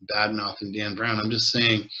poo-pooing or bad-mouthing Dan Brown. I'm just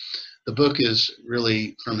saying the book is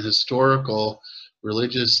really, from a historical,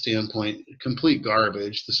 religious standpoint, complete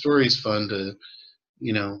garbage. The story is fun to,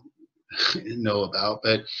 know about,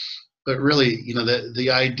 but really,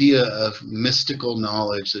 the idea of mystical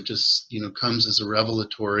knowledge that just, comes as a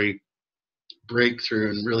revelatory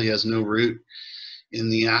breakthrough and really has no root in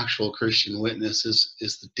the actual Christian witness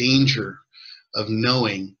is the danger of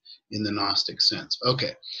knowing in the Gnostic sense.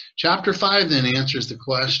 Okay, chapter 5 then answers the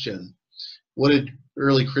question, what did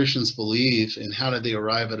early Christians believe and how did they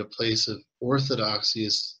arrive at a place of orthodoxy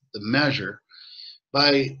as the measure?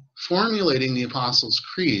 By formulating the Apostles'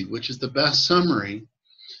 Creed, which is the best summary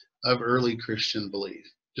of early Christian belief,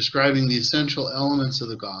 describing the essential elements of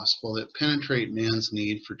the gospel that penetrate man's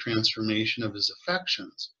need for transformation of his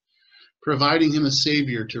affections, providing him a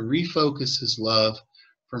savior to refocus his love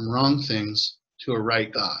from wrong things to a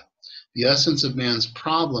right God. The essence of man's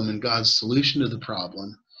problem and God's solution to the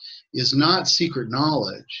problem is not secret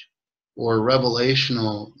knowledge or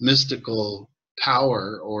revelational mystical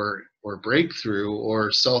power or breakthrough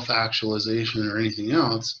or self-actualization or anything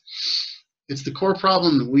else. It's the core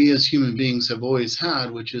problem that we as human beings have always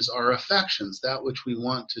had, which is our affections, that which we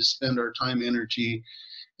want to spend our time, energy,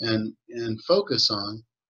 and focus on,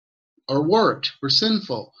 are warped. We're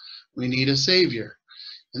sinful. We need a savior.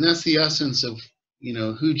 And that's the essence of,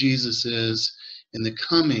 who Jesus is and the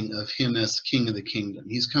coming of him as King of the kingdom.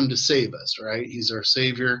 He's come to save us, right? He's our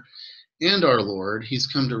savior and our Lord. He's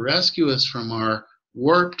come to rescue us from our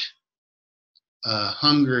warped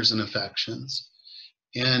hungers and affections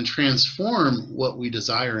and transform what we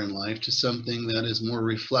desire in life to something that is more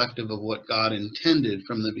reflective of what God intended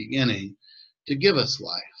from the beginning to give us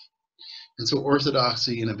life. And so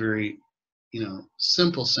orthodoxy, in a very,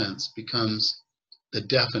 simple sense, becomes the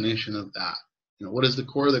definition of that. What is the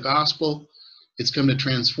core of the gospel? It's come to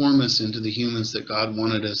transform us into the humans that God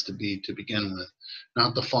wanted us to be to begin with,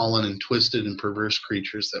 not the fallen and twisted and perverse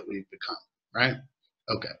creatures that we've become, right?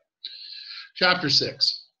 Okay. Chapter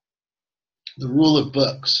 6, the rule of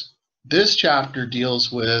books. This chapter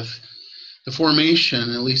deals with the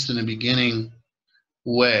formation, at least in a beginning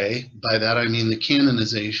way. By that I mean the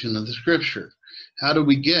canonization of the scripture. How do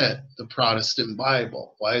we get the Protestant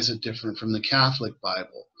Bible? Why is it different from the Catholic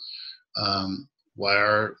Bible? Why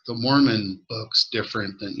are the Mormon books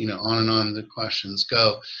different than, on and on the questions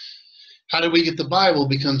go. How do we get the Bible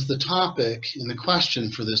becomes the topic and the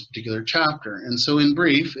question for this particular chapter. And so in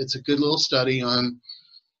brief, it's a good little study on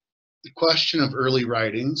the question of early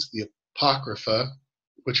writings, the Apocrypha,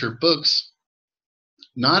 which are books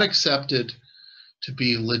not accepted to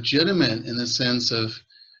be legitimate in the sense of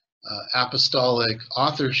apostolic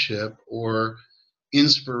authorship or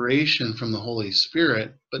inspiration from the Holy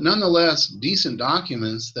Spirit, but nonetheless decent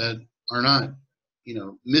documents that are not,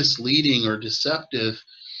 misleading or deceptive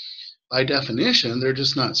by definition. They're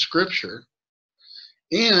just not scripture.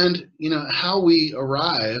 And, how we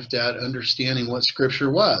arrived at understanding what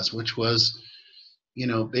scripture was, which was,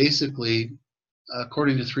 basically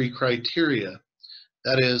according to three criteria.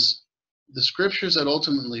 That is, the scriptures that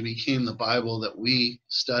ultimately became the Bible that we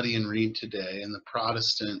study and read today, and the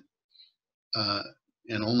Protestant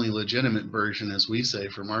and only legitimate version, as we say,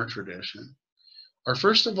 from our tradition, are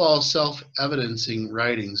first of all self-evidencing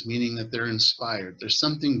writings, meaning that they're inspired. There's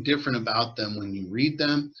something different about them when you read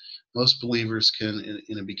them. Most believers can,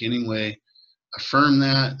 in a beginning way, affirm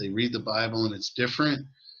that. They read the Bible and it's different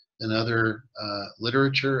than other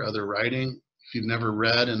literature, other writing. If you've never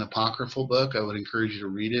read an apocryphal book, I would encourage you to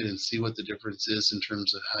read it and see what the difference is in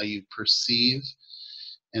terms of how you perceive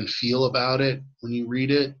and feel about it when you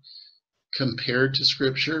read it compared to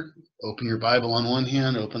scripture. Open your Bible on one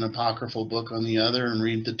hand, open an apocryphal book on the other, and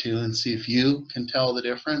read the two and see if you can tell the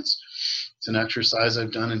difference. It's an exercise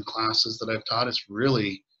I've done in classes that I've taught. It's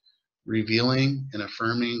really revealing and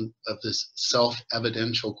affirming of this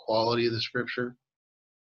self-evidential quality of the scripture.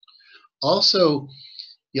 Also,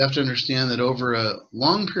 you have to understand that over a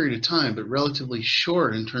long period of time, but relatively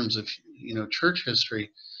short in terms of church history,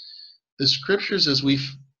 the scriptures, as we've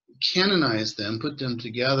canonized them, put them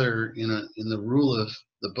together in the rule of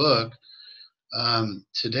the book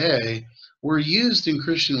today, were used in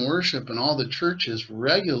Christian worship in all the churches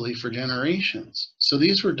regularly for generations. So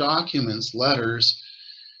these were documents, letters,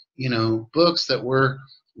 books that were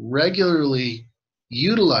regularly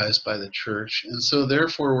utilized by the church, and so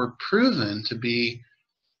therefore were proven to be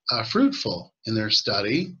fruitful in their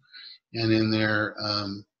study and in their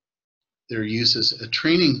use as a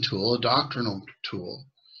training tool, a doctrinal tool.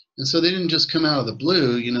 And so they didn't just come out of the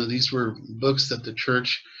blue. These were books that the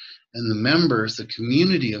church and the members, the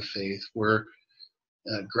community of faith, were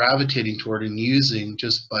gravitating toward and using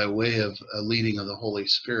just by way of a leading of the Holy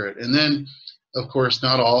Spirit. And then, of course,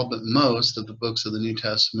 not all, but most of the books of the New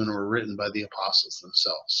Testament were written by the apostles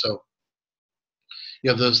themselves. So you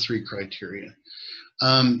have those three criteria.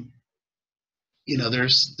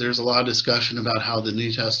 There's a lot of discussion about how the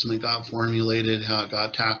New Testament got formulated, how it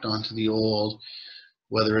got tacked onto the Old,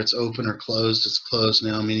 whether it's open or closed. It's closed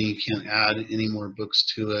now, meaning you can't add any more books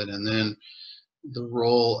to it. And then the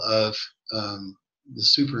role of the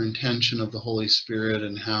superintention of the Holy Spirit,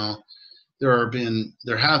 and how there have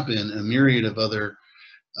been a myriad of other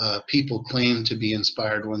people claim to be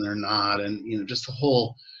inspired when they're not, and just the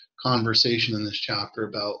whole conversation in this chapter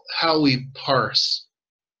about how we parse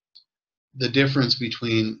the difference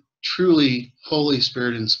between truly Holy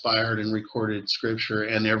Spirit inspired and recorded scripture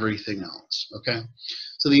and everything else. Okay,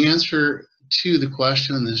 so the answer to the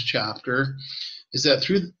question in this chapter is that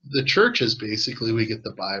through the churches, basically, we get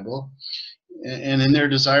the Bible, and in their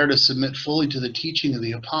desire to submit fully to the teaching of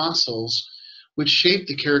the apostles, which shaped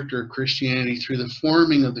the character of Christianity through the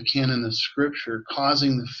forming of the canon of scripture,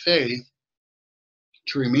 causing the faith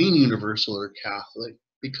to remain universal or Catholic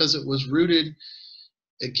because it was rooted,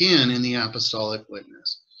 again, in the apostolic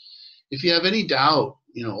witness. If you have any doubt,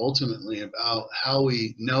 ultimately about how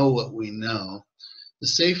we know what we know, the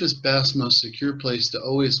safest, best, most secure place to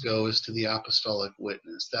always go is to the apostolic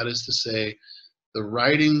witness. That is to say, the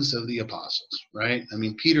writings of the apostles, right? I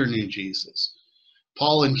mean, Peter knew Jesus.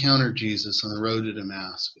 Paul encountered Jesus on the road to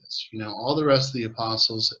Damascus. All the rest of the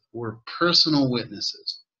apostles were personal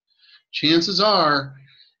witnesses. Chances are,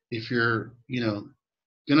 if you're, going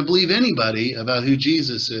to believe anybody about who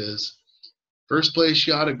Jesus is, first place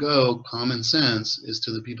you ought to go, common sense, is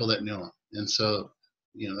to the people that know him. And so,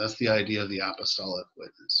 that's the idea of the apostolic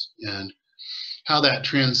witness. And how that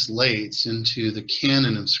translates into the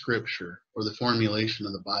canon of Scripture, or the formulation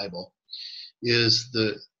of the Bible, is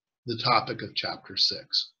the topic of chapter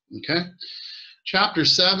 6. Okay? Chapter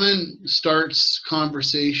 7 starts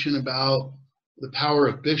conversation about the power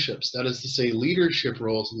of bishops, that is to say, leadership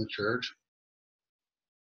roles in the church,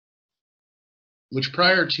 which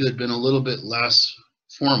prior to had been a little bit less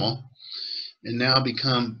formal and now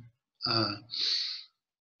become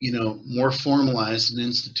more formalized and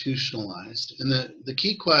institutionalized. And the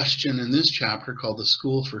key question in this chapter, called The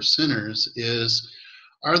School for Sinners, is,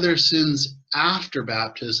 are there sins after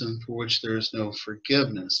baptism for which there is no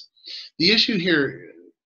forgiveness? The issue here,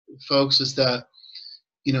 folks, is that,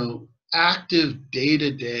 active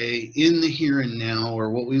day-to-day, in the here and now,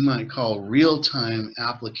 or what we might call real-time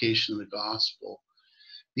application of the gospel,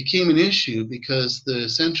 became an issue because the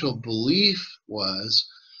essential belief was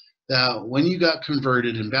that when you got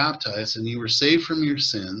converted and baptized and you were saved from your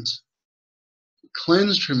sins,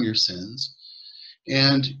 cleansed from your sins,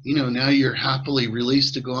 and now you're happily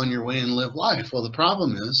released to go on your way and live life. Well, the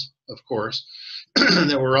problem is, of course,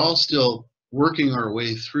 that we're all still working our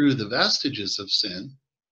way through the vestiges of sin.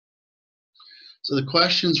 So the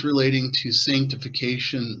questions relating to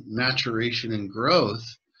sanctification, maturation, and growth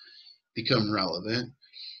become relevant.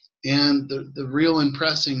 And the real and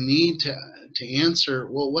pressing need to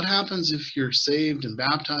answer, well, what happens if you're saved and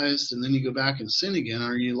baptized and then you go back and sin again?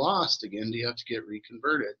 Are you lost again? Do you have to get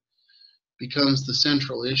reconverted? Becomes the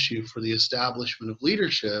central issue for the establishment of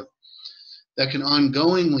leadership that can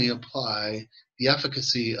ongoingly apply the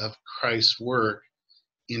efficacy of Christ's work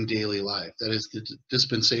in daily life. That is the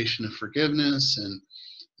dispensation of forgiveness and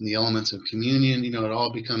the elements of communion. It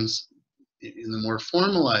all becomes, in the more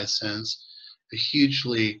formalized sense, a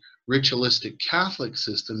hugely ritualistic Catholic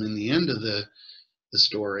system in the end of the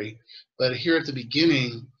story. But here at the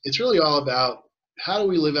beginning, it's really all about, how do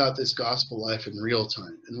we live out this gospel life in real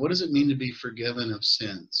time? And what does it mean to be forgiven of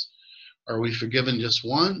sins? Are we forgiven just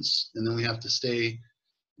once and then we have to stay,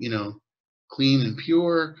 clean and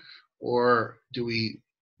pure? Or do we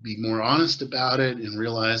be more honest about it and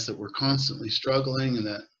realize that we're constantly struggling and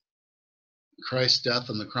that Christ's death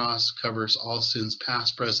on the cross covers all sins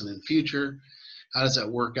past, present, and future? How does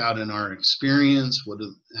that work out in our experience? How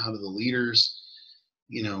do the leaders,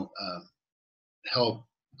 help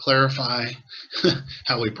clarify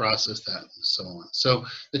how we process that, and so on. So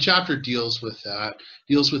the chapter deals with that,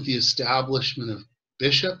 deals with the establishment of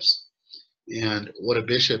bishops and what a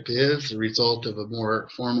bishop is, the result of a more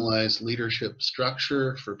formalized leadership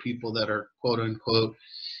structure for people that are, quote unquote,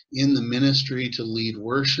 in the ministry to lead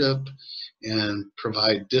worship and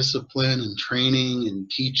provide discipline and training and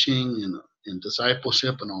teaching and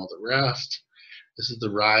discipleship and all the rest. This is the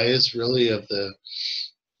rise, really, of the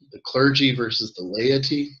clergy versus the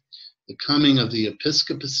laity. The coming of the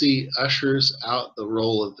episcopacy ushers out the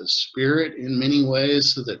role of the Spirit in many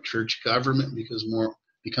ways, so that church government becomes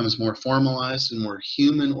more formalized and more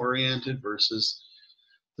human-oriented versus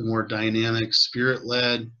the more dynamic,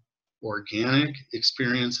 Spirit-led, organic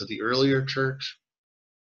experience of the earlier church.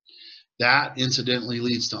 That, incidentally,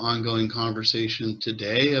 leads to ongoing conversation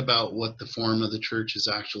today about what the form of the church is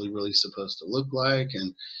actually really supposed to look like.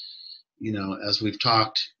 And as we've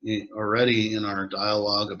talked already in our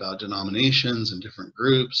dialogue about denominations and different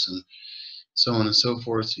groups and so on and so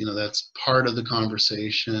forth, that's part of the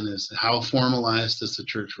conversation, is how formalized does the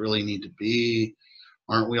church really need to be?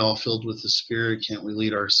 Aren't we all filled with the Spirit? Can't we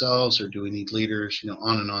lead ourselves, or do we need leaders?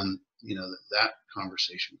 On and on, that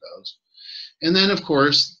conversation goes. And then, of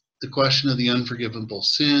course, the question of the unforgivable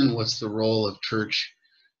sin. What's the role of church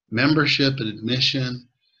membership and admission?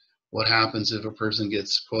 What happens if a person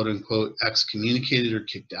gets, quote unquote, excommunicated or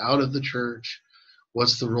kicked out of the church?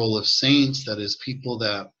 What's the role of saints, that is, people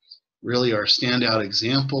that really are standout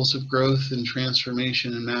examples of growth and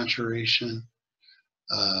transformation and maturation?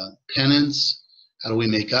 Penance, how do we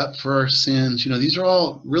make up for our sins? These are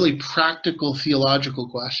all really practical theological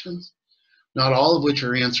questions, not all of which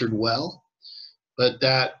are answered well, but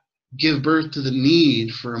that give birth to the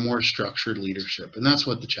need for a more structured leadership. And that's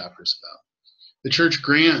what the chapter is about. The church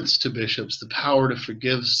grants to bishops the power to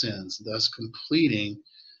forgive sins, thus completing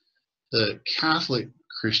the Catholic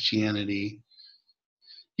Christianity,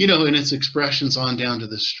 in its expressions on down to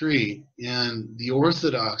the street, and the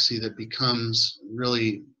orthodoxy that becomes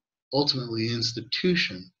really ultimately the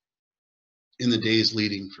institution in the days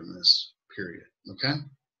leading from this period. Okay?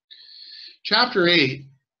 Chapter 8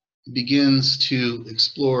 begins to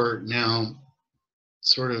explore now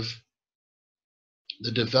sort of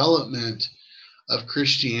the development of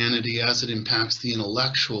Christianity as it impacts the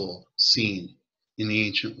intellectual scene in the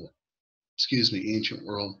ancient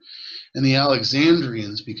world. And the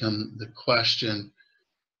Alexandrians become the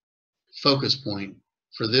focus point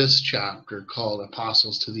for this chapter, called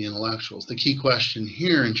Apostles to the Intellectuals. The key question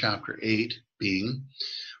here in chapter 8 being,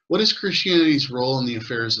 what is Christianity's role in the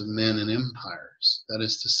affairs of men and empires? That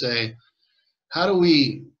is to say, how do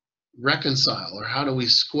we reconcile, or how do we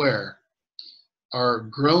square our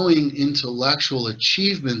growing intellectual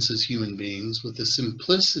achievements as human beings with the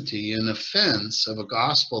simplicity and offense of a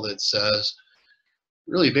gospel that says,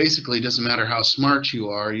 really, basically, it doesn't matter how smart you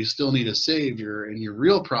are, you still need a savior, and your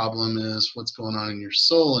real problem is what's going on in your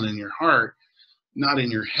soul and in your heart, not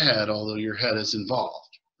in your head, although your head is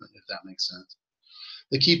involved, if that makes sense.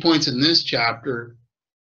 The key points in this chapter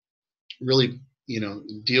really,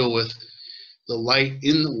 deal with the light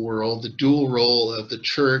in the world, the dual role of the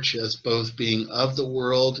church as both being of the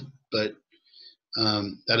world, but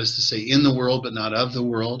that is to say, in the world but not of the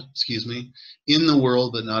world, in the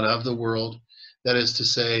world but not of the world. That is to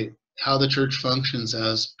say, how the church functions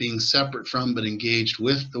as being separate from but engaged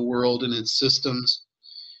with the world and its systems.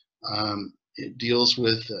 It deals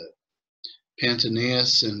with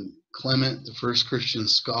Pantanaeus and Clement, the first Christian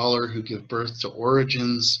scholar who give birth to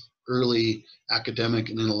Origen's early academic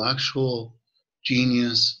and intellectual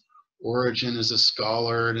genius. Origen is a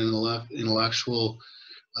scholar and intellectual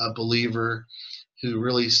believer who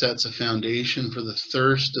really sets a foundation for the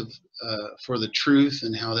thirst for the truth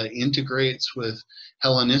and how that integrates with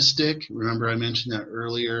Hellenistic. Remember, I mentioned that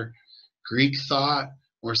earlier. Greek thought,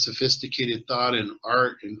 more sophisticated thought in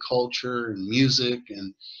art and culture and music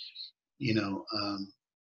and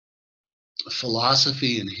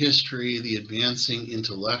philosophy and history, the advancing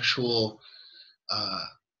intellectual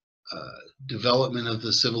development of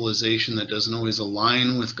the civilization that doesn't always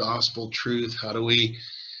align with gospel truth. How do we,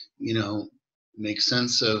 make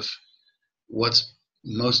sense of what's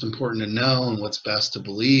most important to know and what's best to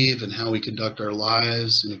believe, and how we conduct our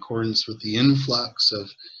lives in accordance with the influx of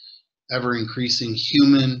ever-increasing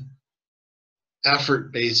human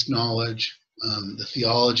effort-based knowledge, the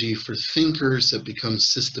theology for thinkers that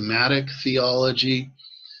becomes systematic theology.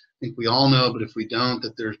 I think we all know, but if we don't,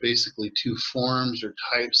 that there's basically two forms or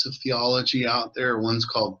types of theology out there. One's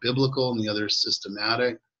called biblical and the other is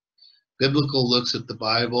systematic. Biblical looks at the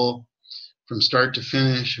Bible from start to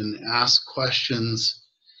finish and asks questions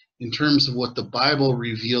in terms of what the Bible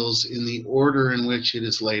reveals in the order in which it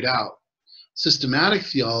is laid out. Systematic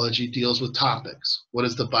theology deals with topics. What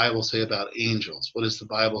does the Bible say about angels? What does the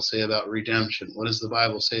Bible say about redemption? What does the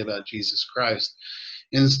Bible say about Jesus Christ?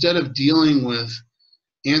 And instead of dealing with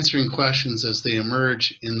answering questions as they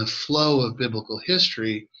emerge in the flow of biblical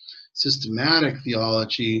history, systematic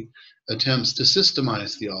theology attempts to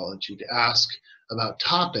systemize theology, to ask about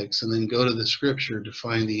topics and then go to the scripture to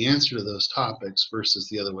find the answer to those topics versus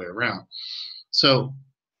the other way around. So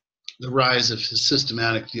the rise of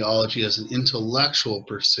systematic theology as an intellectual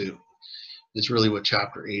pursuit is really what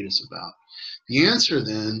chapter 8 is about. The answer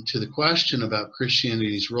then to the question about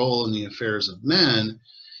Christianity's role in the affairs of men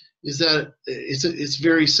is that it's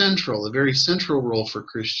very central. A very central role for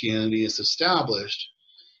Christianity is established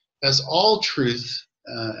as all truth,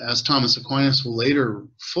 as Thomas Aquinas will later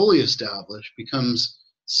fully establish, becomes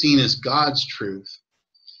seen as God's truth,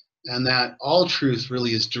 and that all truth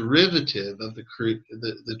really is derivative of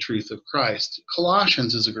the truth of Christ.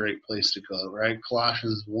 Colossians is a great place to go, right?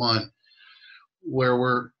 Colossians 1, where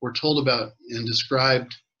we're told about and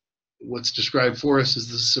described, what's described for us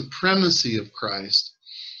is the supremacy of Christ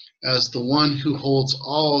as the one who holds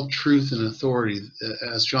all truth and authority.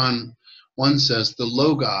 As John 1 says, the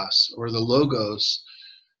Logos, or the Logos,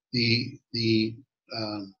 the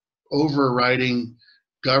overriding,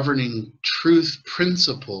 governing truth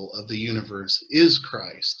principle of the universe is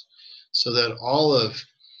Christ, so that all of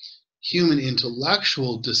human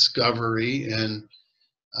intellectual discovery and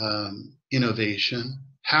innovation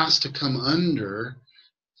has to come under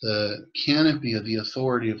the canopy of the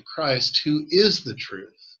authority of Christ, who is the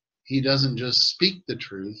truth. He doesn't just speak the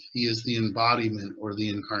truth, he is the embodiment or the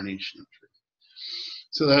incarnation of truth.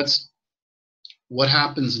 So that's what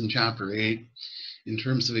happens in chapter 8 in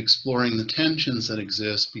terms of exploring the tensions that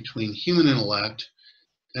exist between human intellect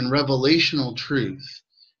and revelational truth,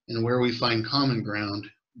 and where we find common ground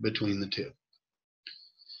between the two.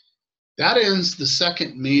 That ends the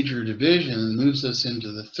second major division and moves us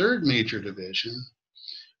into the third major division,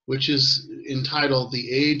 which is entitled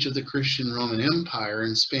The Age of the Christian Roman Empire,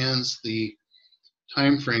 and spans the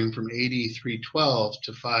time frame from AD 312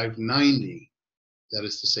 to 590, that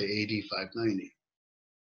is to say AD 590.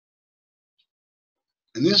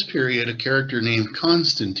 In this period, a character named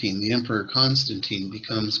Constantine, the Emperor Constantine,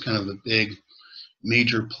 becomes kind of a big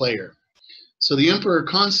major player. So the Emperor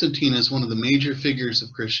Constantine is one of the major figures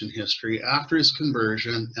of Christian history. After his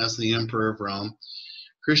conversion as the Emperor of Rome,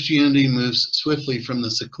 Christianity moves swiftly from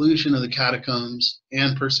the seclusion of the catacombs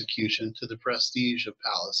and persecution to the prestige of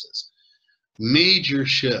palaces. Major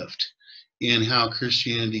shift in how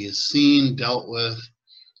Christianity is seen, dealt with,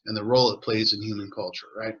 and the role it plays in human culture,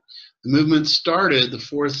 right? The movement started the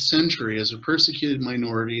 4th century as a persecuted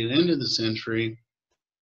minority and ended the century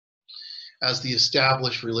as the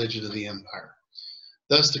established religion of the empire.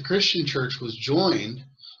 Thus, the Christian church was joined,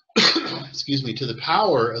 excuse me, to the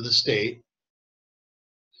power of the state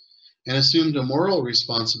and assumed a moral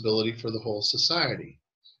responsibility for the whole society.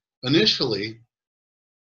 Initially,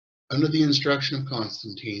 under the instruction of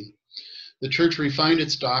Constantine, the church refined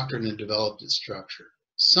its doctrine and developed its structure.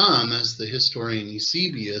 Some, as the historian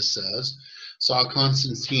Eusebius says, saw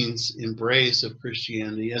Constantine's embrace of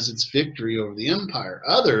Christianity as its victory over the empire.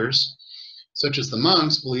 Others, such as the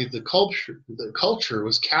monks, believed the culture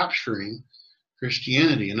was capturing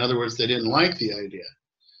Christianity. In other words, they didn't like the idea.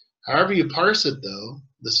 However you parse it, though,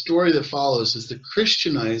 the story that follows is the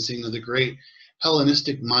Christianizing of the great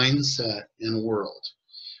Hellenistic mindset and world.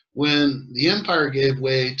 When the empire gave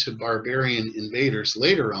way to barbarian invaders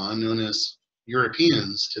later on, known as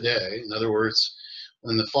Europeans today, in other words,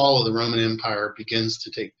 when the fall of the Roman Empire begins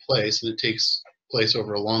to take place, and it takes place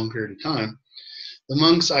over a long period of time, the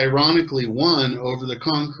monks ironically won over the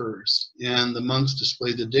conquerors, and the monks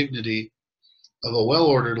displayed the dignity of a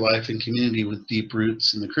well-ordered life and community with deep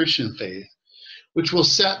roots in the Christian faith, which will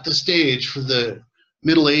set the stage for the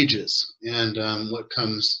Middle Ages and what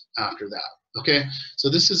comes after that. Okay, so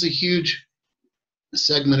this is a huge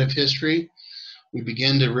segment of history. We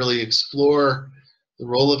begin to really explore the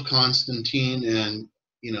role of Constantine and,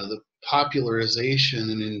 the popularization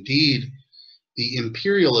and indeed the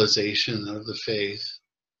imperialization of the faith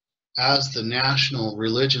as the national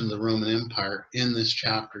religion of the Roman Empire in this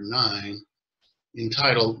chapter 9,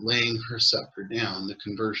 entitled Laying Her Scepter Down, the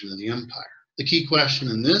Conversion of the Empire. The key question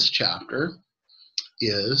in this chapter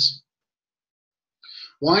is,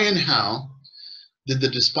 why and how did the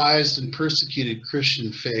despised and persecuted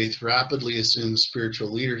Christian faith rapidly assume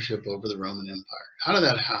spiritual leadership over the Roman Empire? How did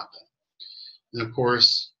that happen? And of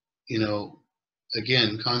course,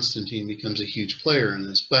 again, Constantine becomes a huge player in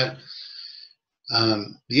this, but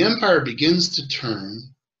the empire begins to turn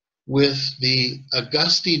with the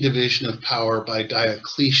Augusti division of power by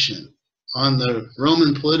Diocletian. On the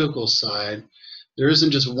Roman political side, there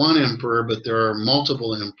isn't just one emperor, but there are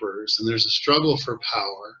multiple emperors, and there's a struggle for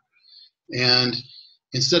power. And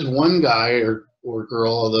instead of one guy or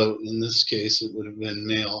girl, although in this case it would have been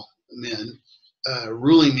men,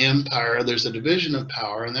 ruling the empire, there's a division of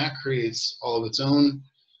power, and that creates all of its own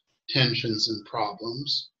tensions and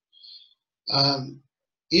problems.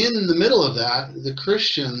 In the middle of that, the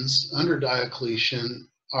Christians under Diocletian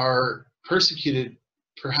are persecuted,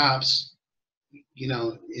 perhaps, in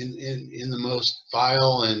the most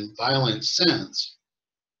vile and violent sense.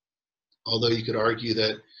 Although you could argue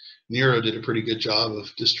that Nero did a pretty good job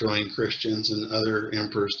of destroying Christians, and other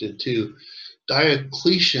emperors did too.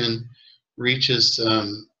 Diocletian reaches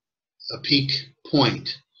a peak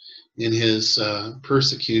point in his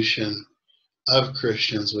persecution of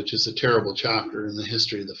Christians, which is a terrible chapter in the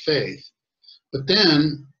history of the faith. But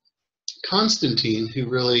then Constantine, who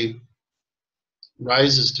really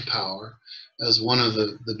rises to power as one of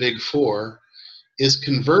the big four, is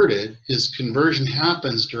converted. His conversion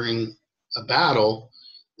happens during a battle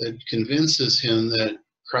that convinces him that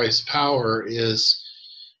Christ's power is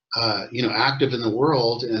active in the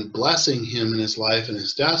world and blessing him in his life and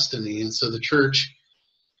his destiny. And so the church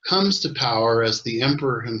comes to power as the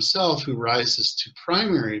emperor himself, who rises to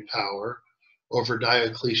primary power over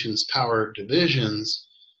Diocletian's power divisions,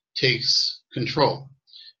 takes control.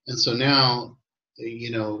 And so now,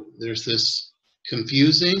 there's this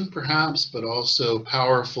confusing, perhaps, but also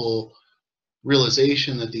powerful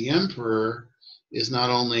realization that the emperor is not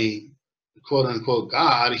only quote unquote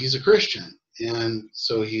God, he's a Christian. And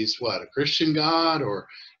so he's what, a Christian God? Or,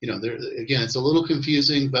 there, again, it's a little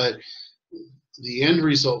confusing, but the end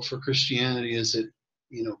result for Christianity is it,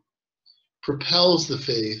 propels the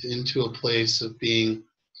faith into a place of being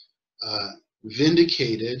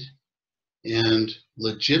vindicated and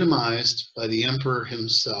legitimized by the emperor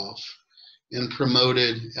himself and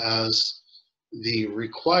promoted as the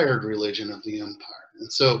required religion of the empire.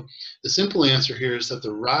 And so the simple answer here is that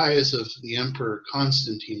the rise of the Emperor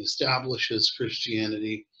Constantine establishes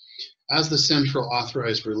Christianity as the central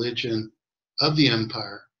authorized religion of the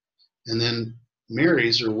empire, and then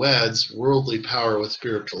marries or weds worldly power with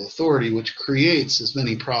spiritual authority, which creates as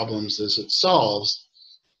many problems as it solves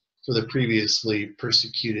for the previously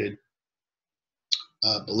persecuted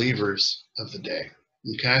believers of the day.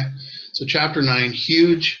 Okay, so chapter 9,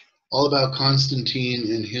 huge, all about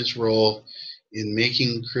Constantine and his role in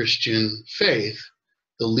making Christian faith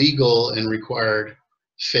the legal and required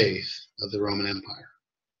faith of the Roman Empire.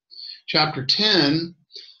 Chapter 10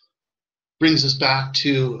 brings us back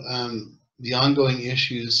to the ongoing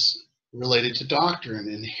issues related to doctrine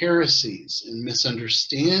and heresies and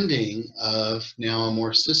misunderstanding of now a more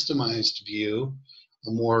systemized view,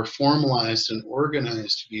 a more formalized and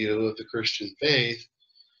organized view of the Christian faith,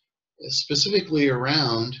 specifically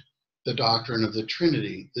around the doctrine of the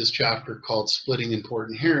Trinity. This chapter, called Splitting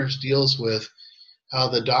Important Hairs, deals with how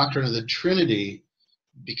the doctrine of the Trinity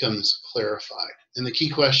becomes clarified. And the key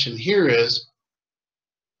question here is,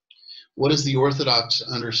 what is the Orthodox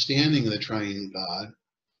understanding of the triune God?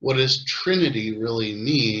 What does Trinity really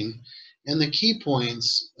mean? And the key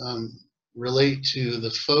points relate to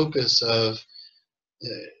the focus of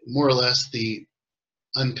more or less the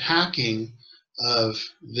unpacking of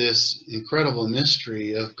this incredible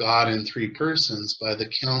mystery of God in three persons by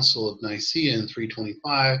the Council of Nicaea in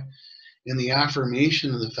 325, and the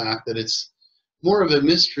affirmation of the fact that it's more of a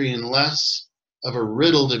mystery and less of a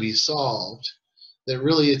riddle to be solved, that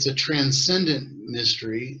really it's a transcendent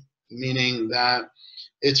mystery, meaning that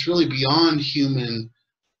it's really beyond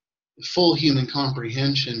full human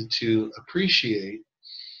comprehension to appreciate.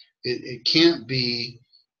 It can't be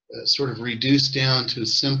sort of reduced down to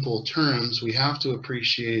simple terms. We have to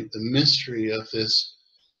appreciate the mystery of this,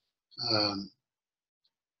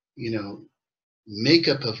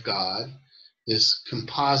 makeup of God, this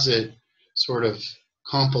composite sort of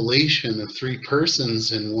compilation of three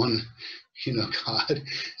persons in one, God,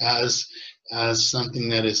 as something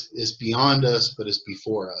that is beyond us but is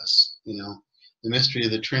before us. The mystery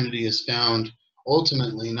of the Trinity is found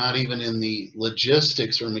ultimately not even in the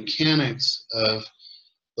logistics or mechanics of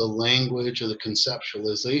the language or the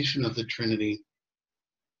conceptualization of the Trinity,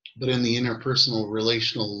 but in the interpersonal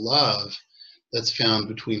relational love that's found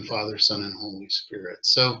between Father, Son, and Holy Spirit.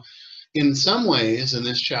 So in some ways, in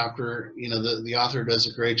this chapter, the author does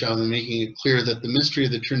a great job of making it clear that the mystery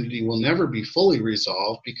of the Trinity will never be fully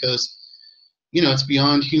resolved because, it's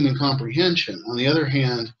beyond human comprehension. On the other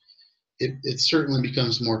hand, it certainly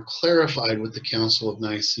becomes more clarified with the Council of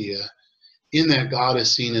Nicaea, in that God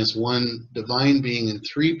is seen as one divine being in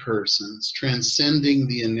three persons, transcending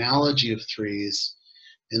the analogy of threes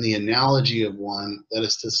and the analogy of one, that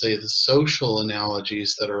is to say, the social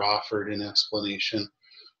analogies that are offered in explanation,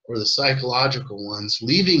 or the psychological ones,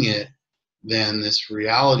 leaving it then, this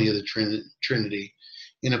reality of the Trinity,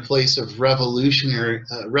 in a place of revelational,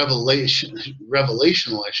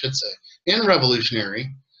 I should say, and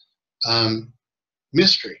revolutionary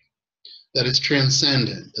mystery. That is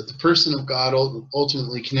transcendent, that the person of God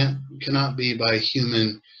ultimately cannot be by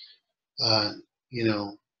human,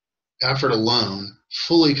 effort alone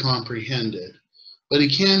fully comprehended, but he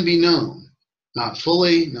can be known, not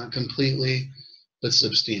fully, not completely, but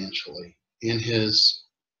substantially in his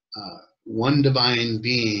one divine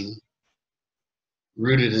being,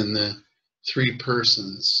 rooted in the three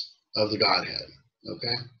persons of the Godhead.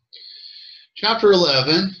 Okay, chapter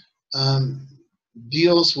 11.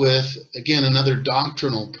 Deals with, again, another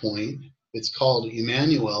doctrinal point. It's called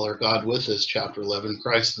Emmanuel, or God with us, chapter 11,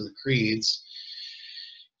 Christ and the Creeds.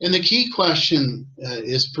 And the key question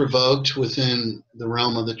is provoked within the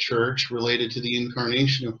realm of the church related to the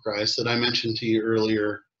incarnation of Christ that I mentioned to you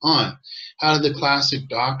earlier on. How did the classic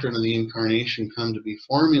doctrine of the incarnation come to be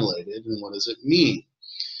formulated, and what does it mean?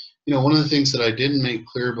 One of the things that I didn't make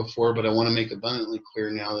clear before, but I want to make abundantly clear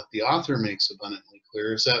now that the author makes abundantly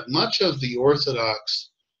clear, is that much of the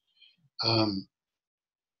Orthodox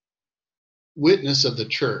witness of the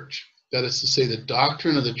church, that is to say, the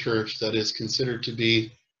doctrine of the church that is considered to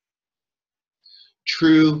be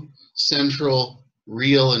true, central,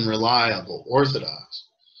 real, and reliable, orthodox,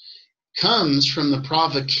 comes from the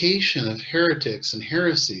provocation of heretics and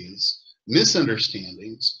heresies,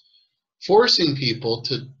 misunderstandings, forcing people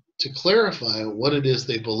to clarify what it is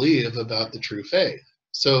they believe about the true faith.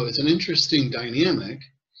 So it's an interesting dynamic,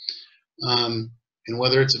 and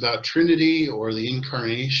whether it's about Trinity or the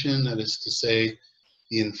incarnation, that is to say,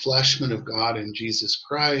 the enfleshment of God in Jesus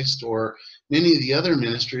Christ, or many of the other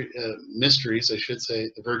mysteries, I should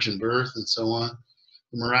say, the virgin birth and so on,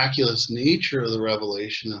 the miraculous nature of the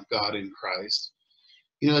revelation of God in Christ.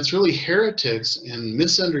 It's really heretics and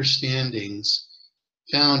misunderstandings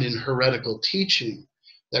found in heretical teaching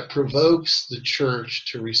that provokes the church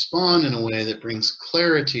to respond in a way that brings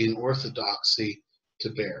clarity and orthodoxy to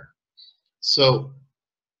bear. So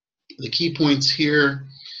the key points here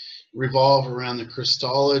revolve around the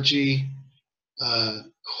Christology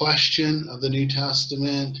question of the New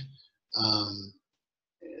Testament,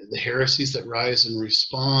 the heresies that rise in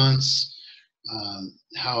response,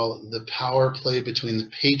 how the power play between the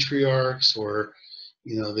patriarchs, or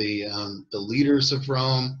the leaders of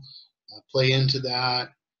Rome play into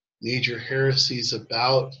that, major heresies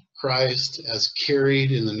about Christ as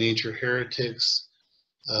carried in the major heretics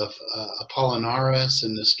of Apollinaris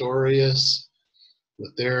and Nestorius,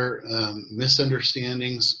 with their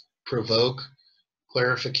misunderstandings, provoke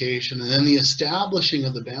clarification, and then the establishing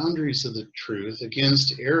of the boundaries of the truth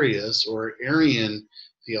against Arius or Arian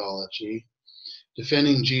theology,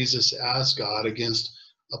 defending Jesus as God, against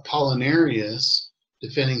Apollinarius,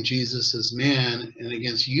 defending Jesus as man, and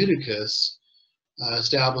against Eutychus,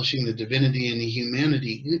 establishing the divinity and the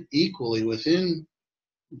humanity equally within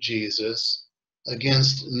Jesus,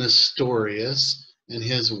 against Nestorius and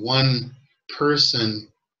his one-person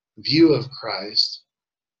view of Christ,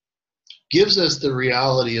 gives us the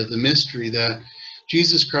reality of the mystery that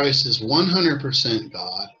Jesus Christ is 100%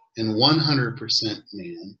 God and 100%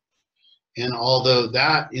 man. And although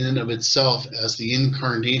that in and of itself as the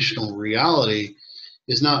incarnational reality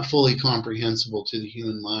is not fully comprehensible to the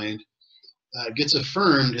human mind, gets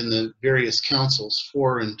affirmed in the various councils,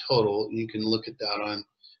 4 in total. You can look at that on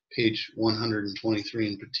page 123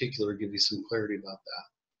 in particular, give you some clarity about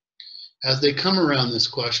that. As they come around this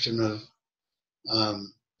question of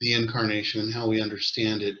the incarnation and how we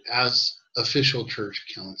understand it as official church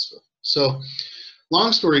council. So,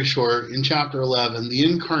 long story short, in chapter 11, the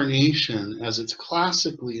incarnation, as it's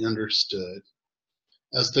classically understood,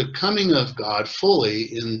 as the coming of God fully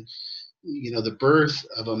in, the birth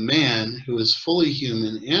of a man who is fully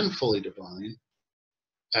human and fully divine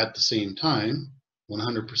at the same time,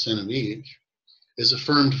 100% of each, is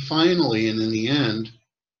affirmed finally and in the end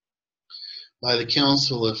by the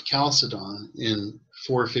Council of Chalcedon in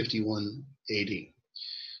 451 AD.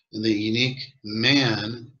 And the unique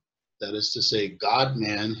man, that is to say,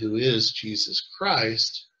 God-man, who is Jesus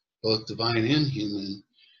Christ, both divine and human,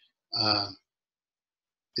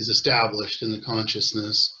 is established in the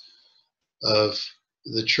consciousness of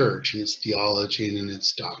the church in its theology and in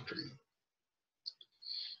its doctrine.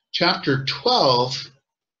 Chapter 12,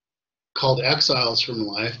 called Exiles from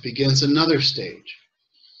Life, begins another stage.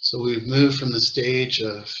 So we've moved from the stage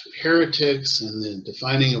of heretics and the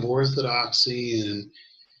defining of orthodoxy and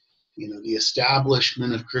the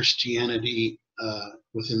establishment of Christianity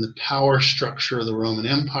within the power structure of the Roman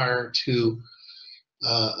Empire to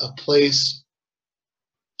a place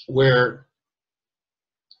where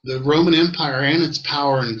the Roman Empire and its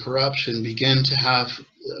power and corruption begin to have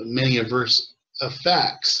many adverse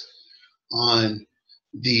effects on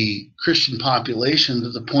the Christian population, to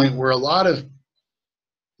the point where a lot of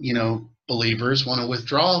believers want to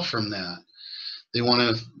withdraw from that. They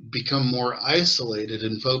want to become more isolated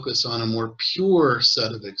and focus on a more pure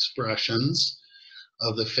set of expressions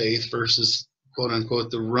of the faith versus, quote unquote,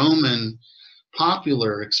 the Roman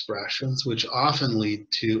popular expressions, which often lead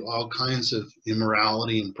to all kinds of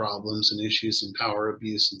immorality and problems and issues and power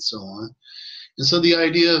abuse and so on. And so the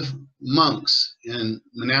idea of monks and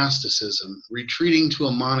monasticism, retreating to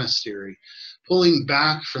a monastery, pulling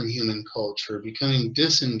back from human culture, becoming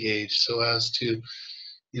disengaged so as to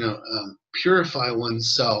purify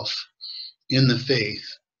oneself in the faith,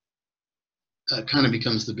 kind of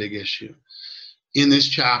becomes the big issue. In this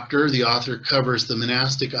chapter, the author covers the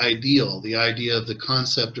monastic ideal, the idea of the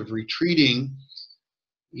concept of retreating,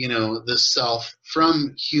 the self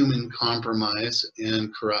from human compromise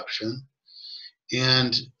and corruption,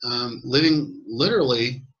 and living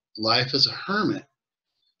literally life as a hermit.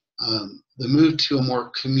 The move to a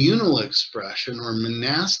more communal expression or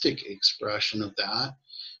monastic expression of that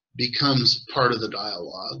becomes part of the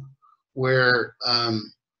dialogue, where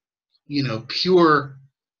pure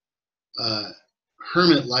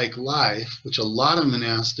hermit-like life, which a lot of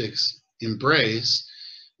monastics embrace,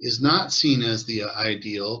 is not seen as the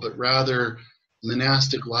ideal, but rather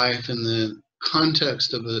monastic life in the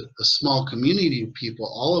context of a small community of people,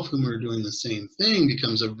 all of whom are doing the same thing,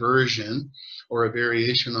 becomes a version or a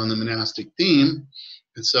variation on the monastic theme.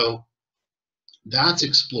 And so that's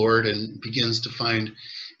explored and begins to find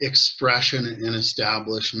expression and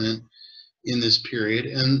establishment in this period.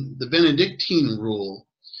 And the Benedictine rule,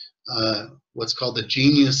 what's called the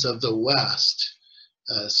genius of the West,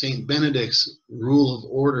 Saint Benedict's rule of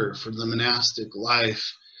order for the monastic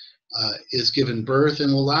life, is given birth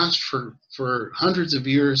and will last for hundreds of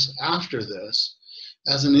years after this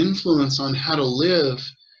as an influence on how to live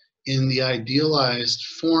in the idealized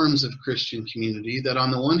forms of Christian community that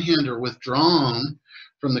on the one hand are withdrawn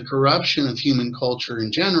from the corruption of human culture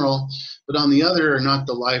in general, but on the other are not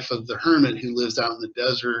the life of the hermit who lives out in the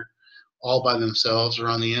desert all by themselves or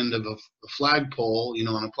on the end of a flagpole,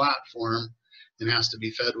 on a platform, and has to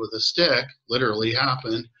be fed with a stick. Literally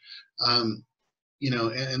happened. And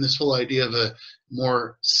this whole idea of a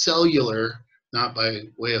more cellular, not by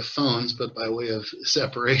way of phones, but by way of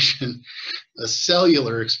separation, a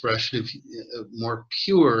cellular expression of a more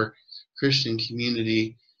pure Christian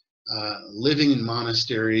community. Living in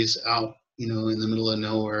monasteries out, in the middle of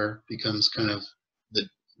nowhere becomes kind of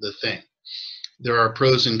the thing. There are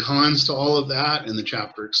pros and cons to all of that, and the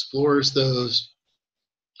chapter explores those.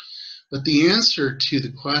 But the answer to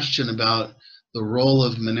the question about the role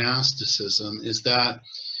of monasticism is that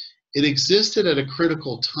it existed at a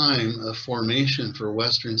critical time of formation for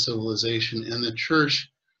Western civilization, and the church,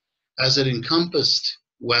 as it encompassed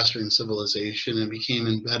Western civilization and became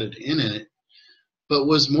embedded in it, but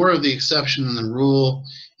was more of the exception than the rule,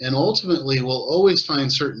 and ultimately will always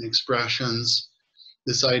find certain expressions,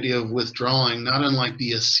 this idea of withdrawing, not unlike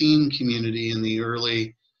the Essene community in the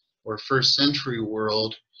early or first century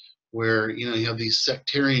world, where you have these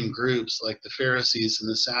sectarian groups like the Pharisees and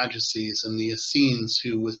the Sadducees and the Essenes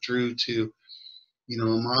who withdrew to a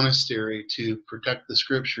monastery to protect the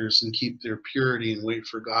scriptures and keep their purity and wait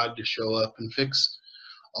for God to show up and fix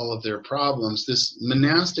all of their problems. This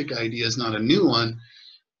monastic idea is not a new one,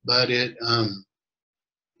 but it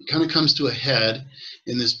kind of comes to a head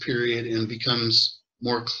in this period and becomes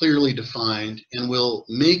more clearly defined, and will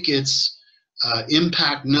make its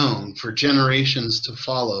impact known for generations to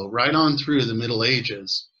follow, right on through the Middle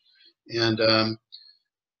Ages. And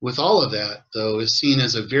with all of that, though, is seen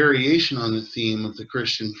as a variation on the theme of the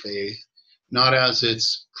Christian faith, not as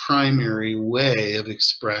its primary way of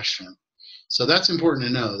expression. So that's important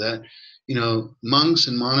to know, that monks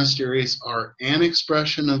and monasteries are an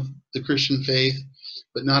expression of the Christian faith,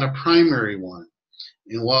 but not a primary one.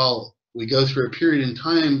 And while we go through a period in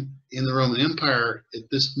time in the Roman Empire at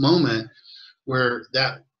this moment where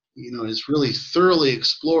that is really thoroughly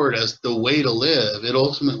explored as the way to live, it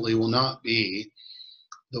ultimately will not be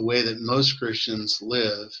the way that most Christians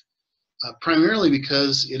live, primarily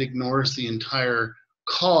because it ignores the entire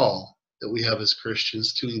call that we have as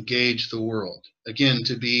Christians to engage the world. Again,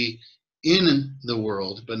 to be in the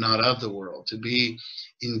world, but not of the world, to be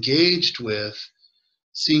engaged with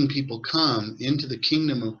seeing people come into the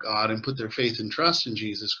kingdom of God and put their faith and trust in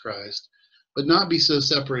Jesus Christ, but not be so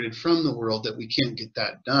separated from the world that we can't get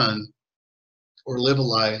that done, or live a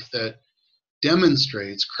life that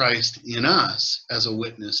demonstrates Christ in us as a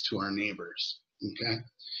witness to our neighbors. Okay,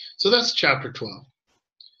 so that's chapter 12.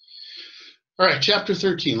 All right, chapter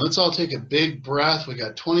 13. Let's all take a big breath. We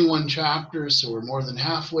got 21 chapters, so we're more than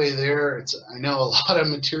halfway there. I know a lot of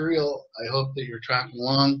material. I hope that you're tracking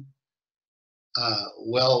along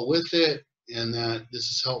well with it, and that this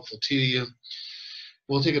is helpful to you.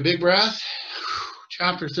 We'll take a big breath.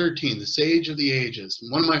 Chapter 13, the Sage of the Ages.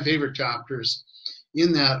 One of my favorite chapters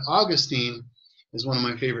in that. Augustine is one of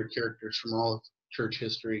my favorite characters from all of church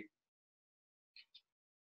history.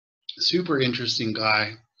 Super interesting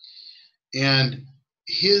guy. And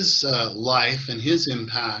his life and his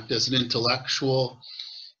impact as an intellectual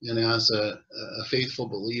and as a faithful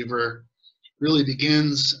believer really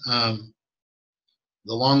begins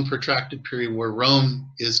the long protracted period where Rome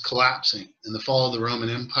is collapsing, and the fall of the Roman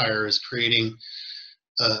Empire is creating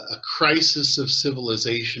a crisis of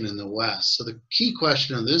civilization in the West. So the key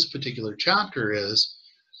question of this particular chapter is,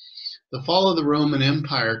 the fall of the Roman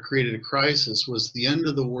Empire created a crisis. Was the end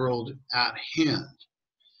of the world at hand?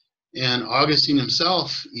 And Augustine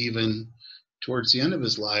himself, even towards the end of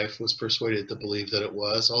his life, was persuaded to believe that it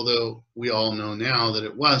was, although we all know now that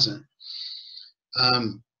it wasn't.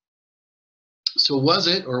 So was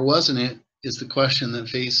it or wasn't it, is the question that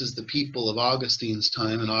faces the people of Augustine's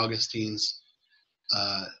time and Augustine's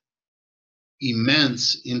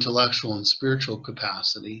immense intellectual and spiritual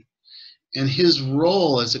capacity, and his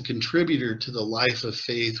role as a contributor to the life of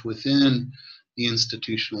faith within the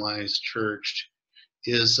institutionalized church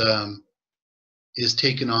is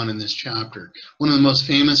taken on in this chapter. One of the most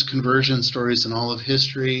famous conversion stories in all of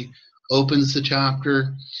history opens the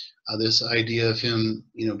chapter. This idea of him,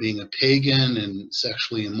 being a pagan and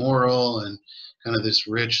sexually immoral, and kind of this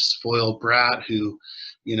rich, spoiled brat who,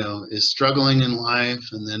 is struggling in life,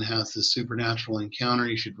 and then has this supernatural encounter.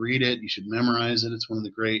 You should read it. You should memorize it. It's one of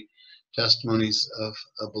the great testimonies of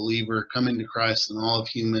a believer coming to Christ in all of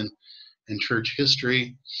human and church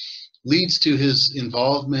history. Leads to his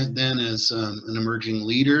involvement then as an emerging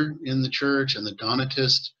leader in the church, and the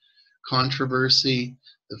Donatist controversy,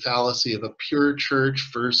 the fallacy of a pure church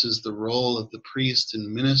versus the role of the priest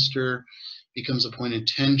and minister becomes a point of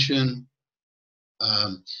tension.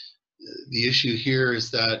 The issue here is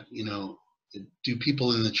that, do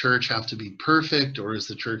people in the church have to be perfect, or is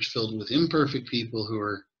the church filled with imperfect people who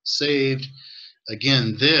are saved?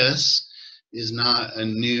 Again, this is not a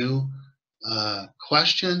new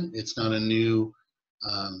question. It's not a new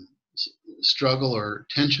struggle or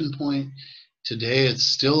tension point. Today, it's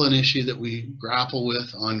still an issue that we grapple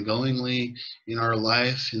with ongoingly in our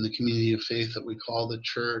life, in the community of faith that we call the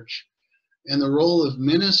church. And the role of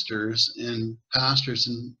ministers and pastors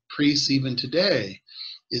and priests, even today,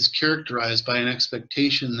 is characterized by an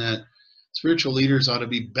expectation that spiritual leaders ought to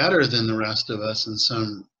be better than the rest of us in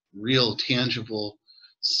some real, tangible,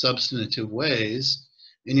 substantive ways.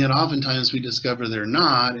 And yet, oftentimes, we discover they're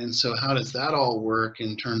not. And so, how does that all work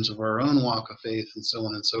in terms of our own walk of faith and so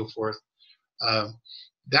on and so forth?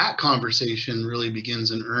 That conversation really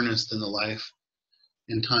begins in earnest in the life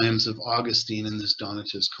and times of Augustine in this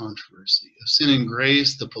Donatist controversy. Of sin and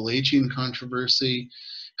grace, the Pelagian controversy,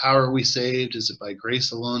 how are we saved? Is it by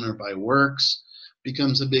grace alone or by works?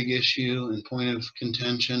 Becomes a big issue and point of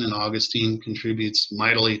contention, and Augustine contributes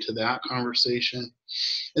mightily to that conversation.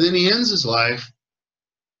 And then he ends his life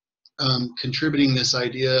contributing this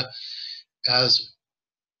idea, as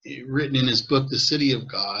written in his book, The City of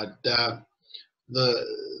God, that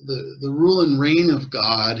the rule and reign of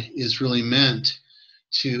God is really meant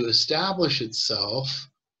to establish itself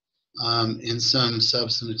in some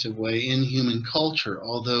substantive way in human culture,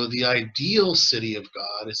 although the ideal city of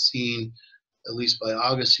God is seen, at least by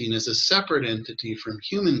Augustine, as a separate entity from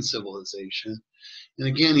human civilization. And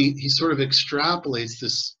again, he sort of extrapolates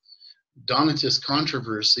this Donatist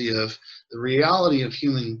controversy of the reality of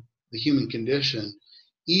the human condition,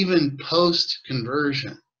 even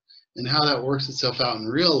post-conversion, and how that works itself out in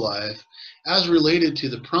real life as related to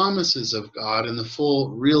the promises of God and the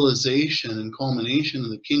full realization and culmination of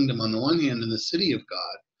the kingdom on the one hand and the city of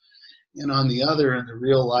God, and on the other, the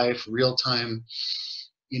real life, real-time,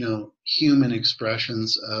 human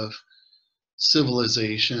expressions of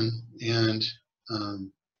civilization and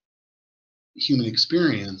human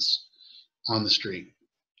experience on the street.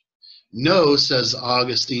 No, says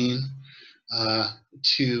Augustine,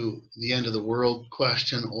 to the end of the world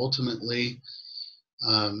question ultimately,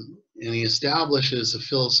 and he establishes the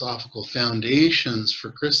philosophical foundations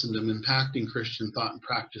for Christendom impacting Christian thought and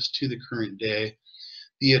practice to the current day.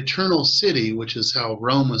 The eternal city, which is how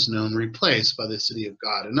Rome was known, replaced by the city of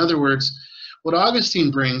God. In other words, what Augustine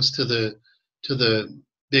brings to the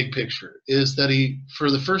big picture is that he, for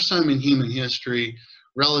the first time in human history,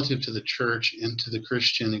 relative to the church and to the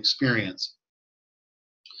Christian experience,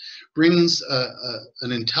 brings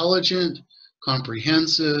an intelligent,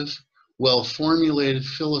 comprehensive, well-formulated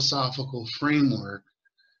philosophical framework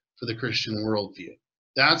for the Christian worldview.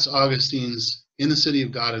 That's Augustine's In the City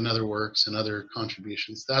of God and Other Works and Other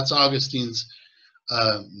Contributions. That's Augustine's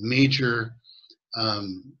major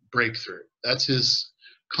breakthrough. That's his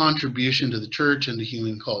contribution to the church and to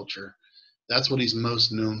human culture. That's what he's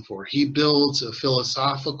most known for. He builds a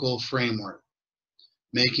philosophical framework,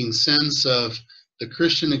 making sense of the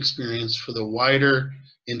Christian experience for the wider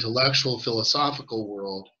intellectual philosophical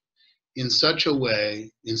world in such a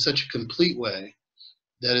way, in such a complete way,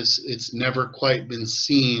 that it's never quite been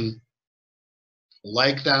seen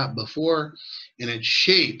like that before, and it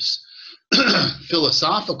shapes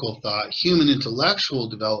philosophical thought, human intellectual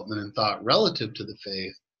development and thought relative to the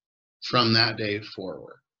faith from that day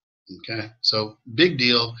forward. Okay, so big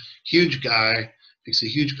deal, huge guy, makes a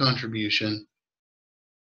huge contribution,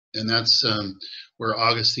 and that's where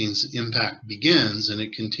Augustine's impact begins, and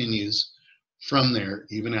it continues from there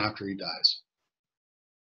even after he dies.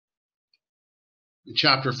 In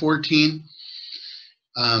chapter 14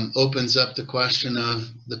 opens up the question of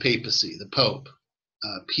the papacy, the Pope.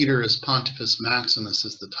 Peter as Pontifex Maximus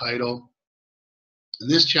is the title. And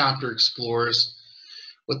this chapter explores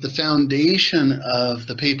what the foundation of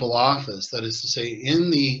the papal office, that is to say,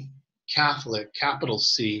 in the Catholic, capital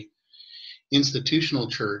C, institutional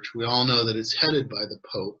church, we all know that it's headed by the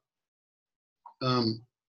Pope.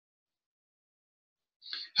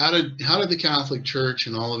 How did the Catholic Church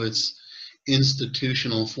and all of its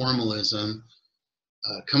institutional formalism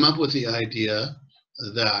come up with the idea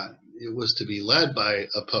that it was to be led by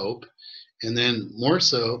a Pope? And then more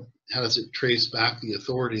so, how does it trace back the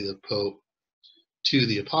authority of the Pope to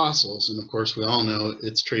the apostles? And of course, we all know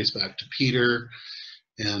it's traced back to Peter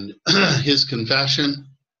and his confession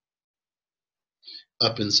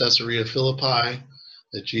up in Caesarea Philippi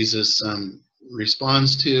that Jesus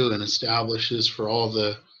responds to and establishes for all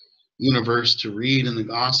the universe to read in the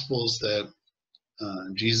Gospels, that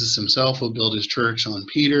Jesus himself will build his church on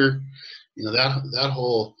Peter. That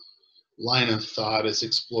whole line of thought is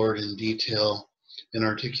explored in detail and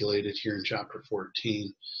articulated here in chapter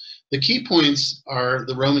 14. The key points are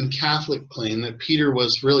the Roman Catholic claim that Peter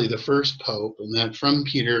was really the first pope, and that from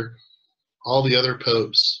Peter all the other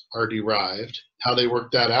popes are derived. How they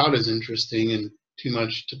work that out is interesting and too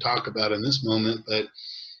much to talk about in this moment, but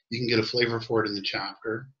you can get a flavor for it in the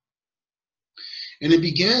chapter. And it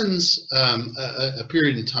begins a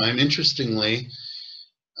period in time, interestingly,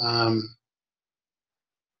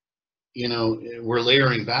 you know, we're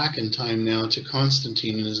layering back in time now to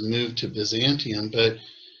Constantine and his move to Byzantium, but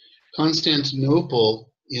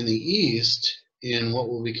Constantinople in the east, in what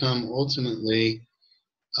will become ultimately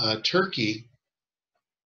Turkey,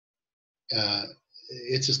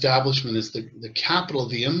 its establishment as the capital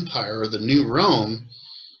of the empire, or the new Rome,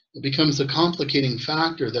 it becomes a complicating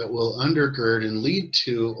factor that will undergird and lead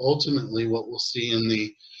to ultimately what we'll see in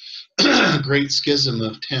the Great Schism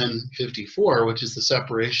of 1054, which is the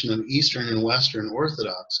separation of Eastern and Western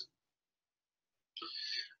Orthodoxy.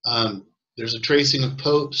 There's a tracing of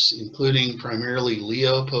popes, including primarily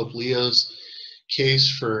Leo, Pope Leo's case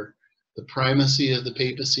for the primacy of the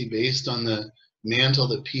papacy based on the mantle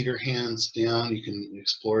that Peter hands down. You can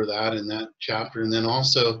explore that in that chapter. And then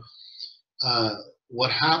also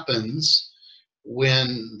what happens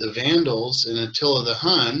when the Vandals and Attila the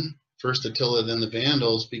Hun, first Attila, then the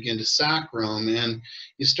Vandals, begin to sack Rome, and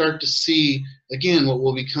you start to see, again, what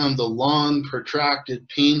will become the long, protracted,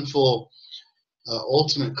 painful,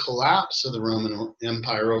 ultimate collapse of the Roman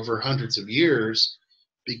Empire over hundreds of years,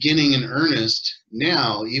 beginning in earnest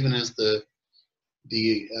now, even as the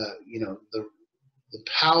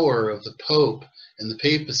power of the Pope and the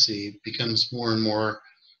papacy becomes more and more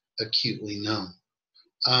acutely known.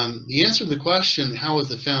 The answer to the question, how is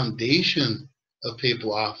the foundation of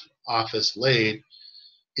papal office laid,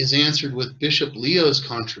 is answered with Bishop Leo's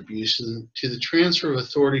contribution to the transfer of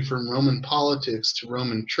authority from Roman politics to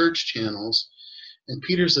Roman church channels, and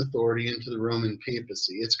Peter's authority into the Roman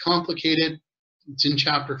papacy. It's complicated. It's in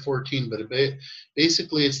chapter 14, but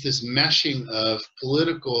basically it's this meshing of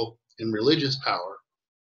political and religious power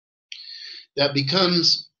that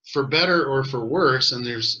becomes, for better or for worse, and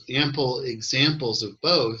there's ample examples of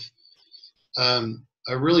both,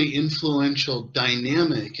 a really influential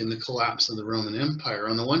dynamic in the collapse of the Roman Empire.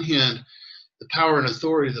 On the one hand, the power and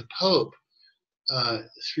authority of the Pope,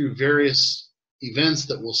 through various events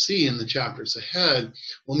that we'll see in the chapters ahead,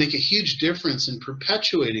 will make a huge difference in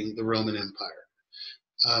perpetuating the Roman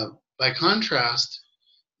Empire. By contrast,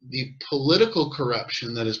 the political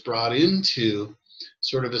corruption that is brought into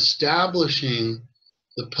sort of establishing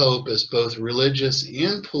the Pope as both religious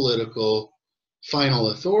and political final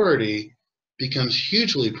authority becomes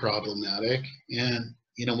hugely problematic, and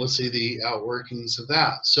we'll see the outworkings of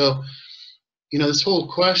that. So this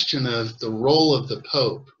whole question of the role of the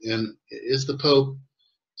Pope, and is the Pope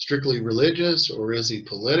strictly religious or is he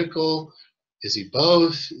political? Is he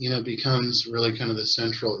both? Becomes really kind of the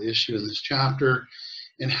central issue in this chapter,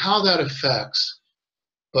 and how that affects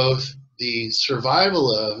both the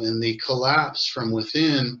survival of and the collapse from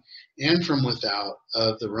within and from without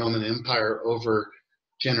of the Roman Empire over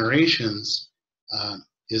generations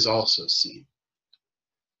is also seen.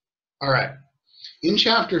 All right. In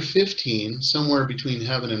chapter 15, somewhere between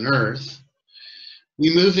heaven and earth,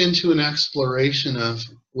 we move into an exploration of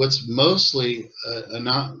what's mostly a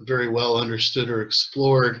not very well understood or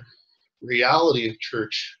explored reality of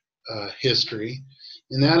church history,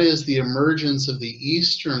 and that is the emergence of the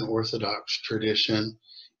Eastern Orthodox tradition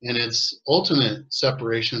and its ultimate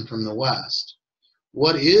separation from the West.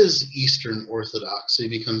 What is Eastern Orthodoxy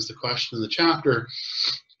becomes the question of the chapter,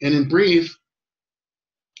 and in brief,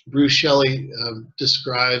 Bruce Shelley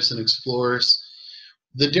describes and explores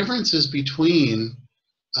the differences between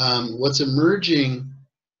what's emerging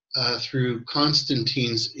through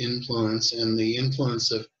Constantine's influence and the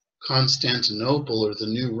influence of Constantinople, or the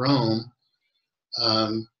New Rome,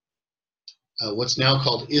 what's now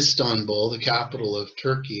called Istanbul, the capital of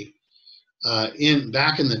Turkey,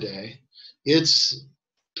 back in the day, its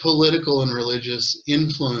political and religious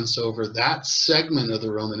influence over that segment of the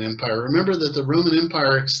Roman Empire. Remember that the Roman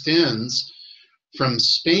Empire extends from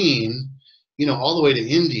Spain, all the way to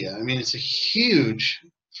India. I mean, it's a huge,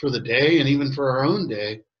 for the day and even for our own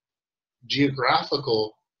day,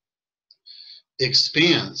 geographical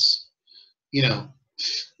expanse,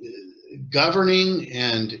 governing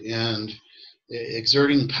and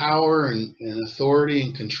exerting power and authority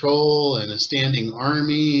and control, and a standing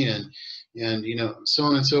army, and so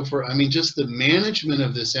on and so forth. I mean, just the management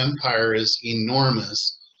of this empire is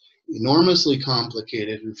enormous, enormously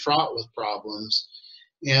complicated and fraught with problems.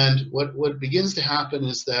 And what begins to happen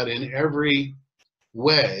is that in every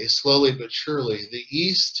way, slowly but surely, the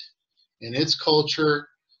East and its culture,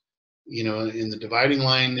 in the dividing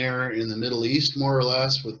line there in the Middle East, more or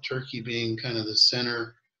less, with Turkey being kind of the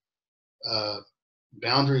center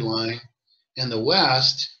boundary line, and the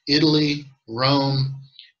West, Italy, Rome,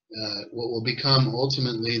 what will become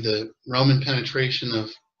ultimately the Roman penetration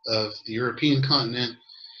of the European continent,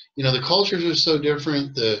 The cultures are so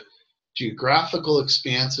different, the geographical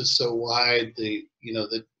expanse is so wide, the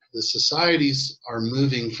societies are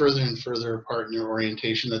moving further and further apart in their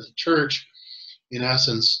orientation, that the church, in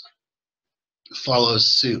essence,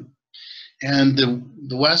 follows suit. And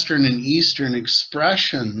the Western and Eastern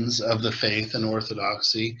expressions of the faith and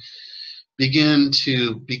orthodoxy begin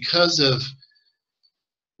to, because of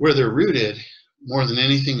where they're rooted more than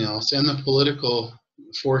anything else, and the political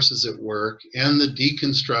forces at work, and the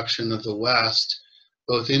deconstruction of the West,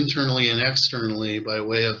 both internally and externally, by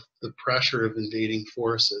way of the pressure of invading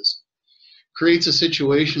forces, creates a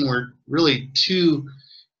situation where really two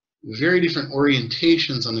very different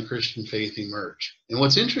orientations on the Christian faith emerge. And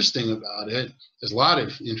what's interesting about it, there's a lot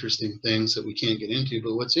of interesting things that we can't get into,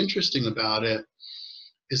 but what's interesting about it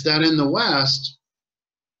is that in the West,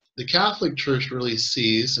 the Catholic Church really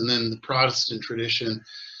sees, and then the Protestant tradition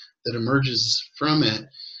that emerges from it,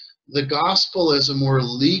 the gospel as a more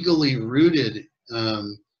legally rooted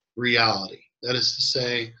reality. That is to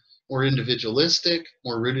say, more individualistic,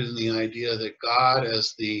 more rooted in the idea that God,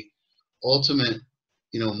 as the ultimate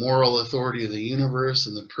moral authority of the universe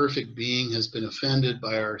and the perfect being, has been offended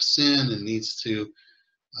by our sin and needs to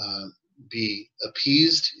be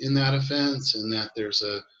appeased in that offense, and that there's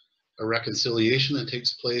a reconciliation that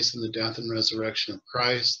takes place in the death and resurrection of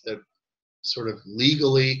Christ that sort of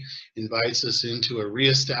legally invites us into a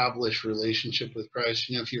reestablished relationship with Christ.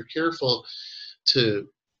 If you're careful to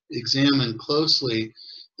examine closely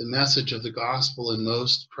the message of the gospel in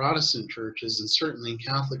most Protestant churches, and certainly in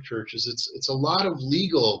Catholic churches, it's a lot of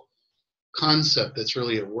legal concept that's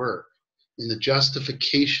really at work in the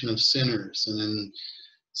justification of sinners and in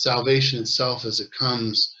salvation itself as it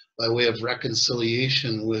comes by way of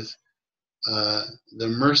reconciliation with the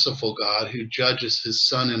merciful God who judges his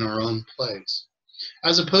Son in our own place.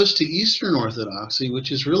 As opposed to Eastern Orthodoxy,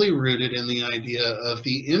 which is really rooted in the idea of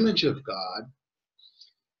the image of God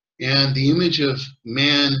and the image of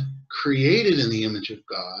man created in the image of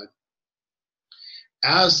God,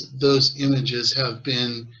 as those images have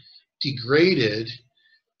been degraded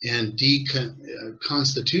and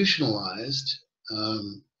deconstitutionalized,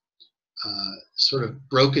 sort of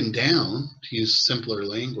broken down, to use simpler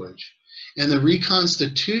language, and the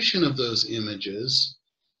reconstitution of those images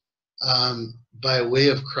by way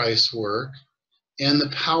of Christ's work and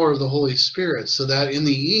the power of the Holy Spirit, so that in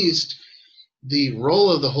the East, the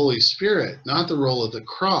role of the Holy Spirit, not the role of the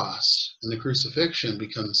cross and the crucifixion,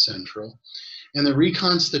 becomes central, and the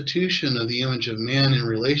reconstitution of the image of man in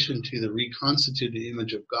relation to the reconstituted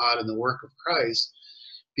image of God and the work of Christ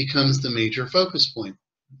becomes the major focus point.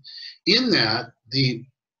 In that, the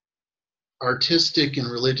artistic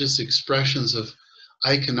and religious expressions of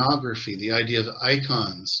iconography, the idea of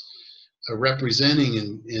icons, representing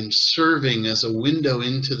and serving as a window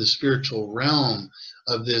into the spiritual realm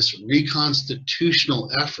of this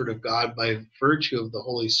reconstitutional effort of God by virtue of the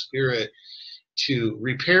Holy Spirit to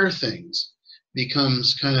repair things,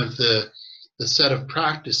 becomes kind of the set of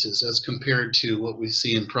practices as compared to what we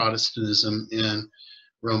see in Protestantism and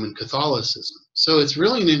Roman Catholicism. So it's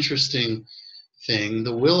really an interesting thing.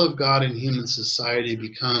 The will of God in human society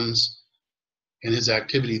becomes, and his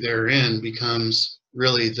activity therein becomes,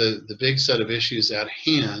 really the big set of issues at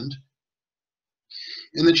hand.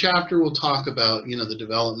 And the chapter will talk about, the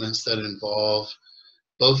developments that involve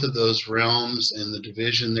both of those realms and the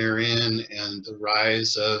division therein, and the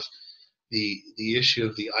rise of the issue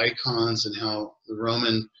of the icons and how the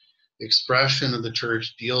Roman expression of the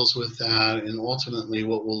church deals with that, and ultimately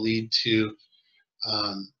what will lead to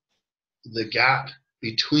the gap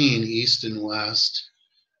between East and West,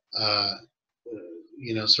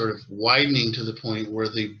 sort of widening to the point where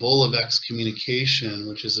the Bull of Excommunication,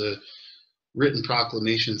 which is a written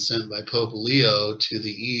proclamation sent by Pope Leo to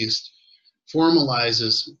the East,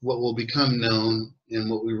 formalizes what will become known in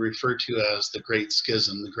what we refer to as the Great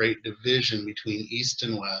Schism, the great division between East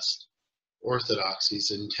and West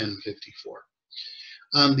orthodoxies in 1054.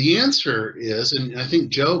 The answer is, and I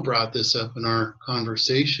think Joe brought this up in our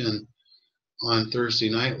conversation on Thursday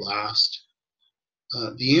night last,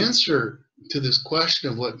 the answer to this question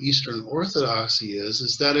of what Eastern Orthodoxy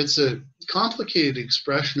is that it's a complicated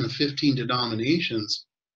expression of 15 denominations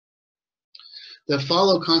that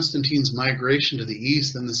follow Constantine's migration to the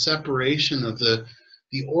East and the separation of the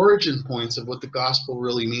origin points of what the gospel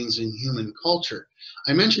really means in human culture.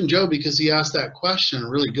 I mentioned Joe because he asked that question, a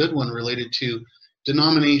really good one related to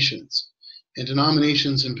denominations, and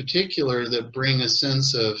denominations in particular that bring a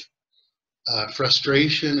sense of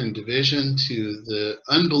frustration and division to the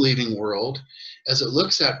unbelieving world as it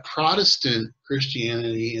looks at Protestant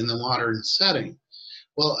Christianity in the modern setting.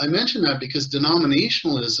 Well, I mention that because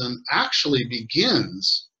denominationalism actually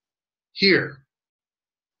begins here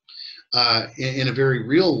in a very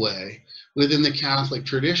real way within the Catholic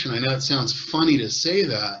tradition. I know it sounds funny to say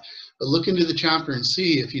that, but look into the chapter and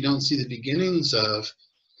see if you don't see the beginnings of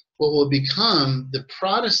what will become the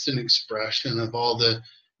Protestant expression of all the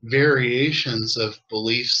variations of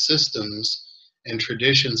belief systems and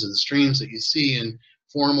traditions and streams that you see in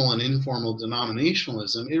formal and informal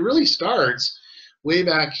denominationalism. It really starts way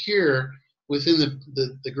back here within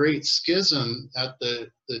the Great Schism at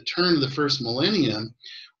the turn of the first millennium,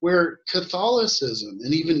 where Catholicism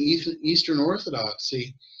and even Eastern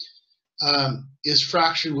Orthodoxy is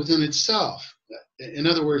fractured within itself. In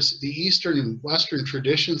other words, the Eastern and Western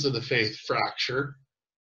traditions of the faith fracture,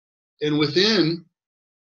 and within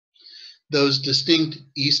those distinct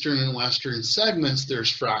Eastern and Western segments,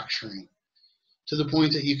 there's fracturing, to the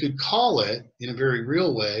point that you could call it, in a very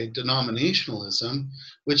real way, denominationalism,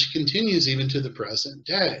 which continues even to the present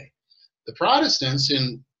day. The Protestants,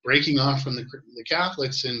 in breaking off from the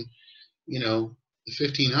Catholics in, the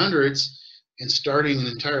 1500s and starting an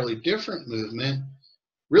entirely different movement,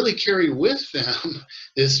 really carry with them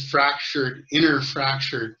this fractured, inner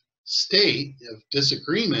fractured state of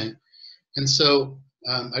disagreement. And so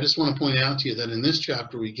I just want to point out to you that in this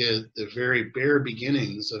chapter we get the very bare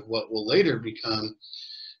beginnings of what will later become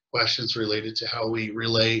questions related to how we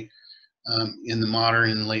relate in the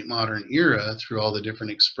modern and late modern era through all the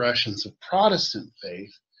different expressions of Protestant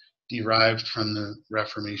faith derived from the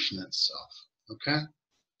Reformation itself. Okay?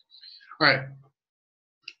 All right.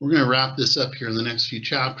 We're going to wrap this up here in the next few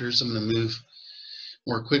chapters. I'm going to move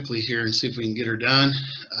more quickly here and see if we can get her done.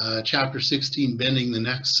 Chapter 16, Bending the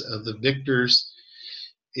Necks of the Victors,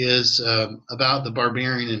 is about the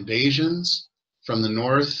barbarian invasions from the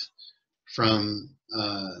north, from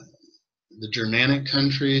the Germanic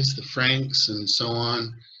countries, the Franks, and so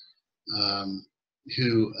on,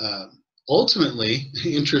 who ultimately,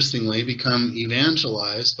 interestingly, become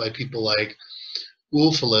evangelized by people like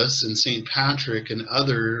Ulfilas and St. Patrick and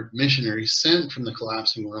other missionaries sent from the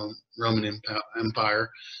collapsing Roman Empire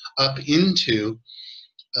up into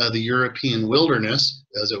the European wilderness,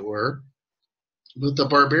 as it were. But the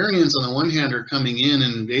barbarians, on the one hand, are coming in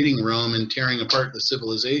and invading Rome and tearing apart the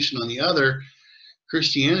civilization. On the other,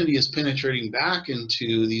 Christianity is penetrating back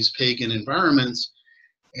into these pagan environments,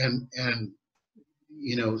 and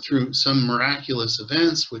through some miraculous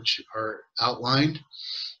events which are outlined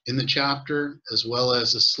in the chapter, as well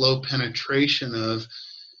as a slow penetration of,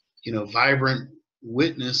 vibrant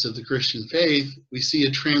witness of the Christian faith, we see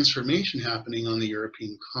a transformation happening on the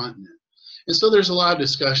European continent. And so there's a lot of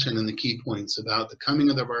discussion in the key points about the coming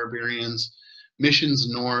of the barbarians, missions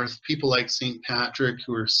north, people like St. Patrick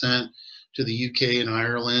who are sent to the UK and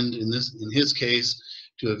Ireland, in his case,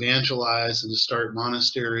 to evangelize and to start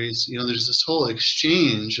monasteries. There's this whole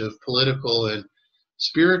exchange of political and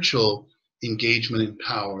spiritual engagement in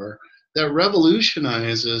power that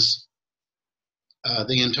revolutionizes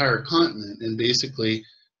the entire continent and basically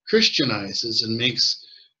Christianizes and makes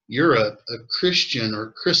Europe a Christian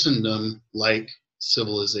or Christendom-like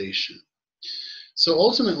civilization. So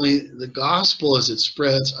ultimately, the gospel, as it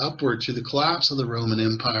spreads upward to the collapse of the Roman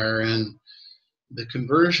Empire and the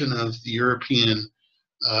conversion of the European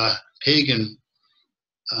pagan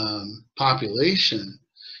population,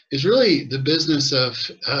 is really the business of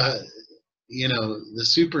the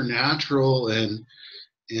supernatural and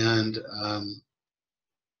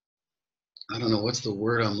I don't know what's the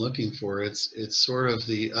word I'm looking for. It's sort of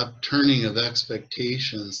the upturning of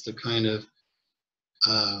expectations, the kind of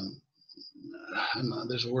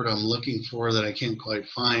there's a word I'm looking for that I can't quite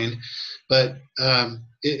find, but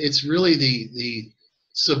it's really the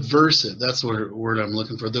subversive. That's the word I'm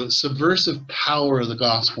looking for. The subversive power of the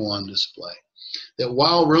gospel on display. That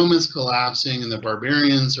while Rome is collapsing and the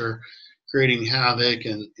barbarians are creating havoc,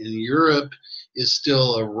 and Europe is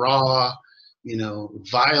still a raw,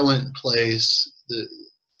 violent place, the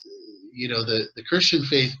Christian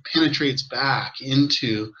faith penetrates back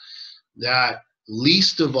into that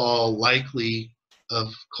least of all likely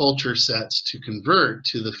of culture sets to convert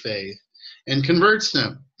to the faith, and converts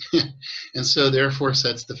them. And so therefore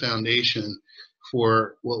sets the foundation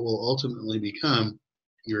for what will ultimately become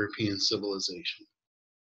European civilization.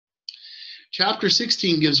 Chapter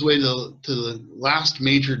 16 gives way to the last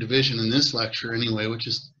major division in this lecture anyway, which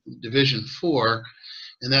is Division 4,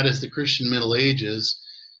 and that is the Christian Middle Ages,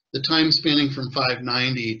 the time spanning from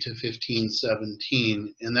 590 to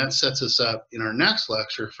 1517, and that sets us up in our next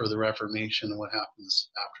lecture for the Reformation and what happens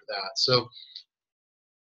after that. So,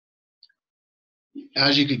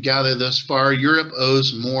 as you could gather thus far, Europe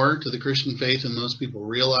owes more to the Christian faith than most people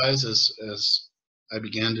realize, as I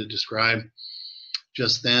began to describe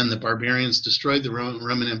just then. The barbarians destroyed the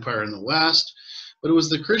Roman Empire in the West, but it was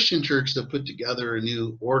the Christian church that put together a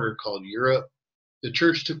new order called Europe. The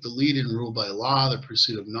church took the lead in rule by law, the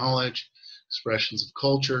pursuit of knowledge, expressions of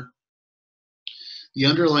culture. The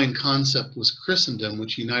underlying concept was Christendom,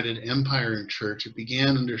 which united empire and church. It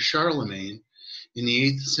began under Charlemagne in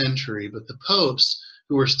the 8th century, but the popes,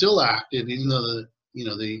 who were still active, even though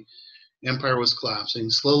the empire was collapsing,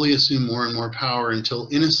 slowly assumed more and more power until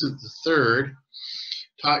Innocent III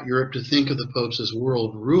taught Europe to think of the popes as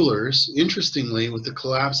world rulers. Interestingly, with the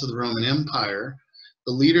collapse of the Roman Empire,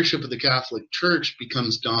 the leadership of the Catholic Church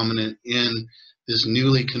becomes dominant in this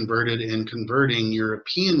newly converted and converting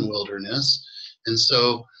European wilderness. And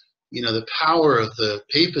so, the power of the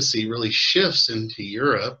papacy really shifts into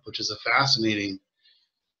Europe, which is a fascinating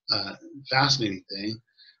thing.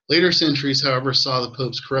 Later centuries, however, saw the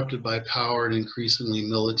popes corrupted by power and increasingly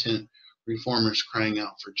militant reformers crying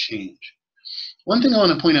out for change. One thing I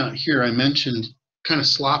want to point out here, I mentioned kind of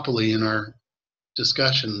sloppily in our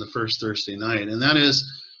discussion the first Thursday night, and that is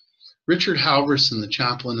Richard Halverson, the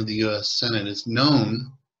chaplain of the U.S. Senate, is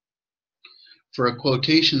known for a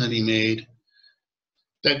quotation that he made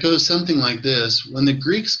that goes something like this: when the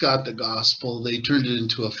Greeks got the gospel, they turned it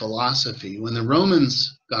into a philosophy. When the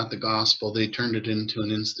Romans got the gospel, they turned it into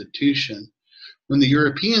an institution. When the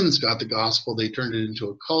Europeans got the gospel, they turned it into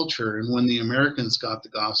a culture. And when the Americans got the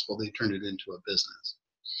gospel, they turned it into a business.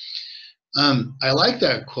 I like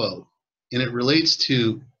that quote, and it relates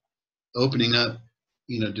to opening up,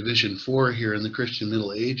 Division 4 here in the Christian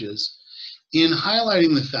Middle Ages, in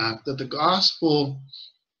highlighting the fact that the gospel,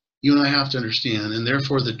 you and I have to understand, and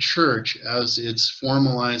therefore the church as its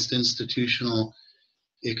formalized institutional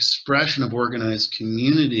expression of organized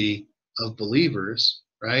community of believers,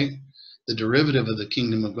 right? The derivative of the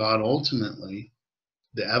kingdom of God ultimately,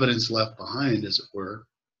 the evidence left behind, as it were,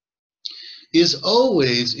 is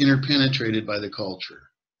always interpenetrated by the culture,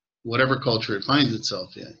 whatever culture it finds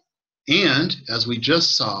itself in. And as we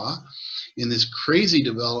just saw in this crazy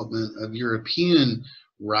development of European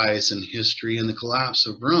rise in history and the collapse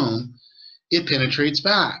of Rome, it penetrates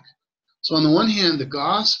back. So on the one hand, the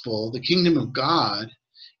gospel, the kingdom of God,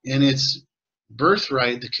 and its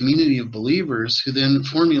birthright, the community of believers who then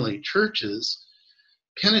formulate churches,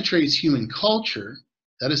 penetrates human culture.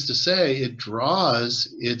 That is to say, it draws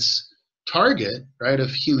its target, right, of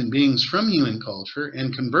human beings from human culture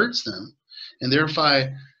and converts them, and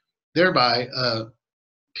thereby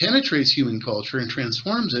penetrates human culture and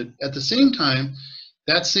transforms it. At the same time,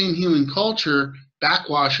 that same human culture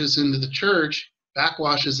backwashes into the church,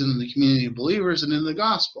 backwashes into the community of believers and into the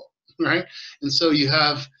gospel, right? And so you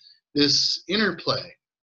have this interplay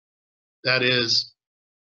that is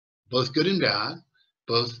both good and bad,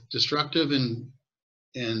 both destructive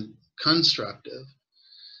and constructive,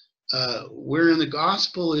 wherein the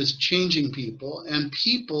gospel is changing people, and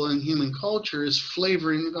people in human culture is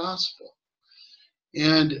flavoring the gospel.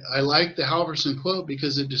 And I like the Halverson quote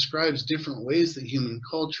because it describes different ways that human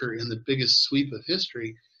culture in the biggest sweep of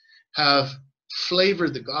history have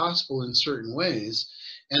flavored the gospel in certain ways,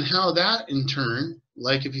 and how that in turn,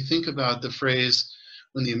 like if you think about the phrase,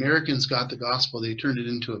 when the Americans got the gospel, they turned it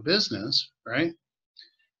into a business, right?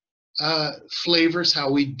 Flavors how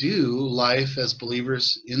we do life as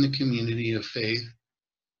believers in the community of faith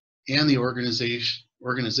and the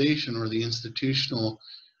organization or the institutional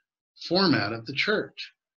format of the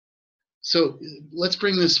church. So let's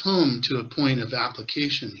bring this home to a point of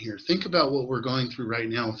application here. Think about what we're going through right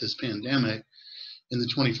now with this pandemic in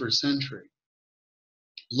the 21st century.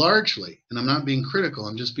 Largely, and I'm not being critical,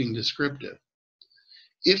 I'm just being descriptive.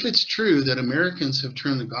 If it's true that Americans have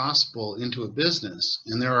turned the gospel into a business,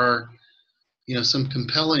 and there are, some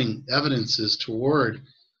compelling evidences toward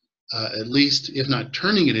at least, if not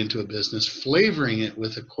turning it into a business, flavoring it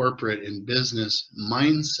with a corporate and business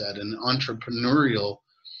mindset and entrepreneurial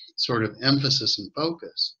sort of emphasis and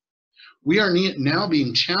focus. We are now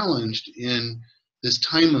being challenged in this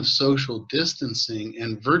time of social distancing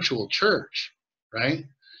and virtual church, right?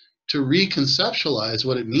 To reconceptualize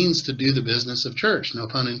what it means to do the business of church, no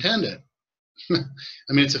pun intended.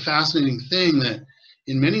 I mean, it's a fascinating thing that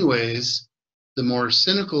in many ways, the more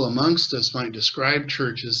cynical amongst us might describe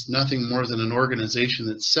church as nothing more than an organization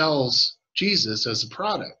that sells Jesus as a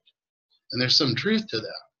product. And there's some truth to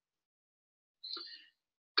that.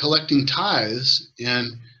 Collecting tithes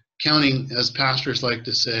and counting, as pastors like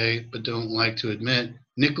to say, but don't like to admit,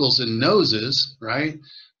 nickels and noses, right,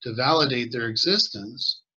 to validate their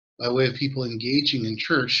existence by way of people engaging in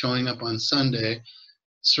church, showing up on Sunday,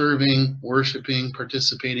 serving, worshiping,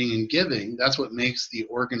 participating, and giving. That's what makes the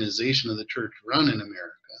organization of the church run in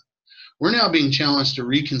America. We're now being challenged to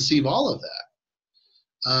reconceive all of that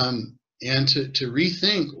and to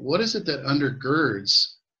rethink what is it that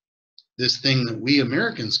undergirds this thing that we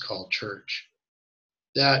Americans call church,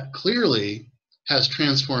 that clearly has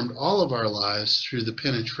transformed all of our lives through the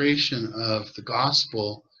penetration of the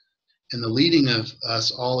gospel and the leading of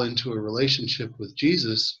us all into a relationship with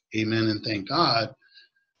Jesus. Amen and thank God.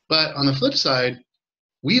 But on the flip side,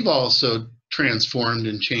 we've also transformed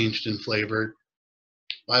and changed and flavored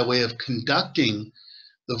by way of conducting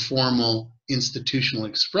the formal institutional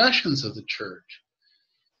expressions of the church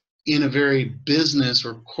in a very business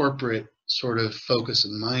or corporate sort of focus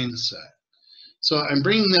and mindset. So I'm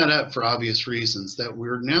bringing that up for obvious reasons, that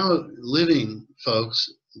we're now living,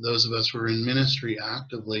 folks, those of us who are in ministry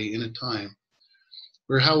actively, in a time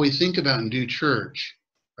where how we think about and do church,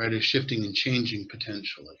 right, is shifting and changing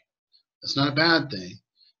potentially. That's not a bad thing.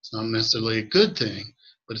 It's not necessarily a good thing,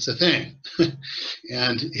 but it's a thing.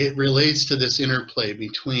 And it relates to this interplay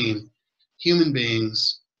between human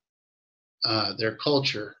beings, their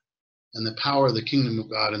culture, and the power of the kingdom of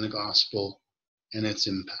God and the gospel and its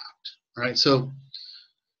impact. All right, so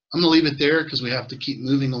I'm going to leave it there because we have to keep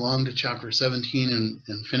moving along to chapter 17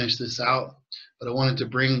 and finish this out. But I wanted to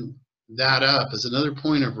bring that up as another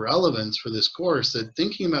point of relevance for this course, that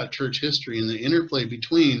thinking about church history and the interplay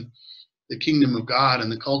between the kingdom of God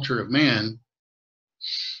and the culture of man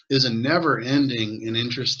is a never-ending and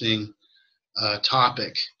interesting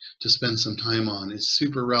topic to spend some time on. It's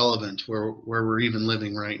super relevant where we're even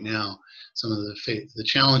living right now. Some of the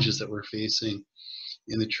challenges that we're facing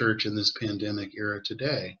in the church in this pandemic era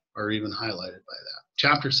today are even highlighted by that.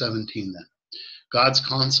 Chapter 17 then, God's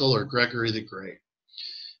Consul or Gregory the Great.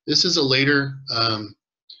 This is a later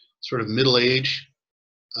sort of Middle Ages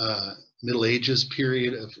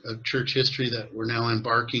period of church history that we're now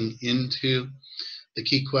embarking into. The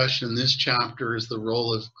key question in this chapter is the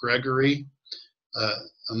role of Gregory, a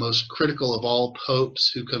most critical of all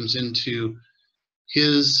popes, who comes into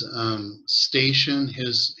his station,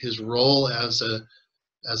 his role as a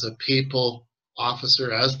papal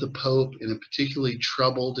officer, as the Pope, in a particularly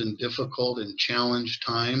troubled and difficult and challenged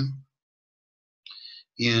time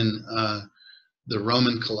in the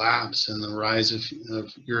Roman collapse and the rise of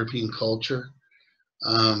European culture.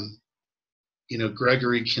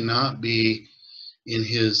 Gregory cannot be, in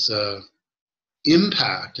his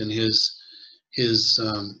impact and his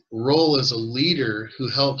role as a leader who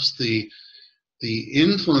helps the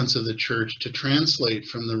influence of the church to translate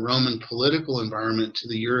from the Roman political environment to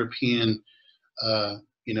the European,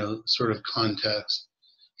 sort of context.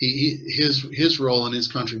 His role and his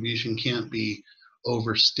contribution can't be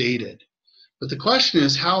overstated. But the question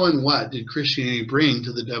is, how and what did Christianity bring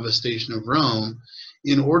to the devastation of Rome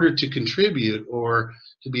in order to contribute or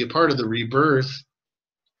to be a part of the rebirth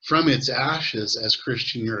from its ashes as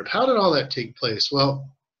Christian Europe? How did all that take place? Well,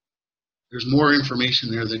 there's more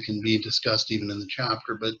information there that can be discussed even in the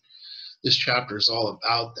chapter, but this chapter is all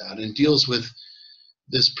about that and deals with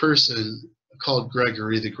this person called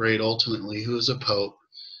Gregory the Great, ultimately, who is a pope.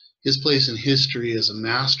 His place in history as a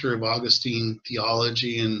master of Augustine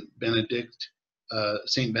theology and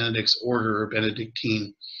St. Benedict's order, or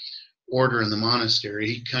Benedictine order in the monastery.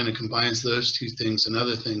 He kind of combines those two things and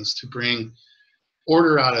other things to bring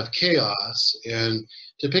order out of chaos and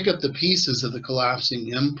to pick up the pieces of the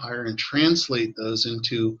collapsing empire and translate those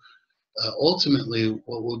into ultimately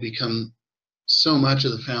what will become so much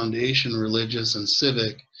of the foundation, religious and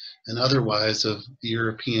civic and otherwise, of the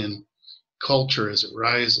European culture as it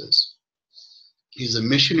rises. He's a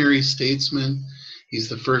missionary statesman. He's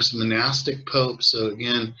the first monastic pope. So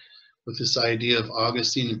again, with this idea of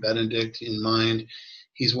Augustine and Benedict in mind,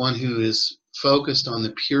 he's one who is focused on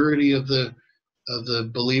the purity of the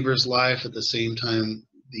believer's life, at the same time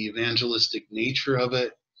the evangelistic nature of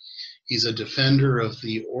it. He's a defender of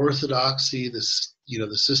the orthodoxy, the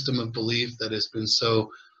system of belief that has been so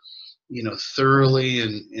thoroughly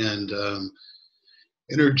and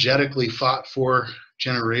energetically fought for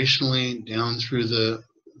generationally down through the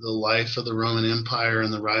life of the Roman Empire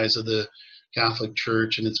and the rise of the Catholic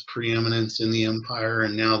Church and its preeminence in the empire,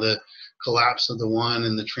 and now the collapse of the one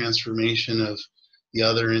and the transformation of the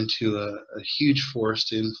other into a huge force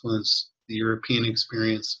to influence the European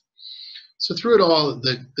experience. So through it all,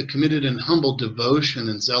 the committed and humble devotion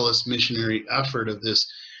and zealous missionary effort of this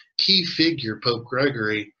key figure, Pope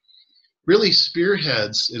Gregory, really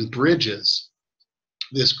spearheads and bridges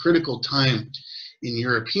this critical time in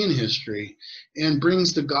European history and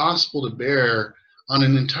brings the gospel to bear on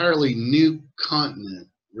an entirely new continent,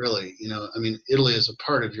 really. Italy is a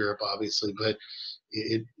part of Europe, obviously, but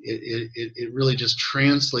it really just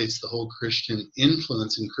translates the whole Christian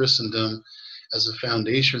influence in Christendom as a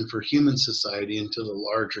foundation for human society into the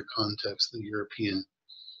larger context of the European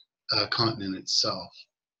continent itself.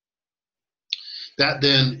 That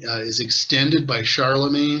then is extended by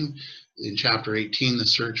Charlemagne. In chapter 18, the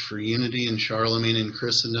search for unity in Charlemagne and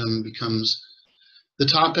Christendom becomes the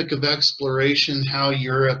topic of exploration, how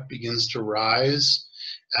Europe begins to rise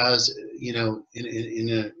as, in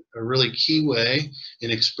a really key way,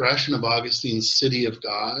 an expression of Augustine's city of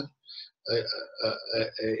God,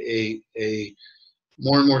 a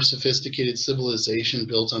more and more sophisticated civilization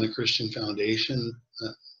built on a Christian foundation,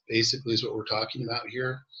 basically is what we're talking about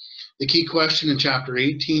here. The key question in chapter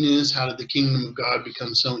 18 is, how did the kingdom of God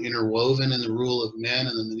become so interwoven in the rule of men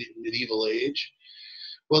in the medieval age?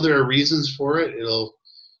 Well, there are reasons for it. It'll,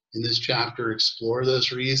 in this chapter, explore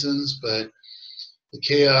those reasons, but the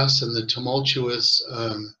chaos and the tumultuous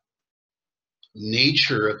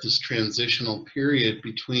nature of this transitional period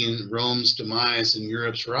between Rome's demise and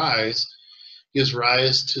Europe's rise gives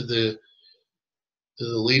rise to the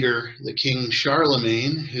leader, the King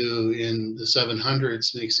Charlemagne, who in the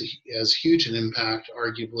 700s makes as huge an impact,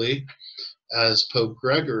 arguably, as Pope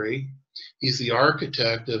Gregory. He's the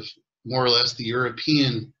architect of more or less the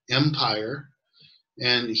European empire,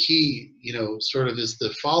 and he, sort of is the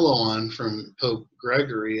follow-on from Pope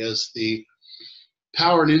Gregory as the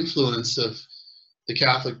power and influence of the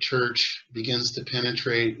Catholic Church begins to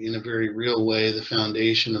penetrate in a very real way the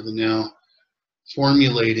foundation of the now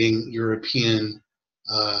formulating European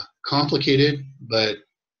complicated but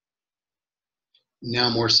now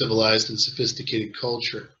more civilized and sophisticated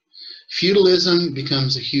culture. Feudalism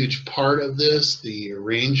becomes a huge part of this, the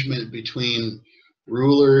arrangement between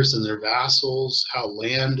rulers and their vassals, how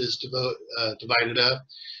land is divided up,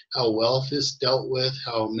 how wealth is dealt with,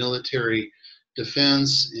 how military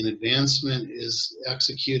defense and advancement is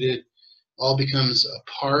executed, all becomes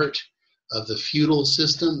a part of the feudal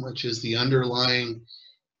system, which is the underlying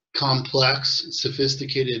complex,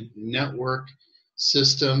 sophisticated network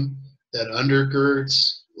system that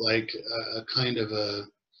undergirds like a kind of a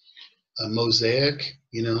mosaic,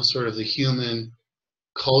 sort of the human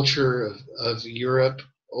culture of Europe.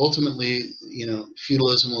 Ultimately,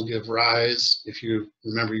 feudalism will give rise, if you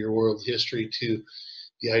remember your world history, to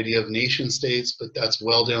the idea of nation states, but that's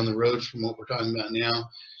well down the road from what we're talking about now.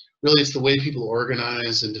 Really, it's the way people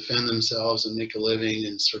organize and defend themselves and make a living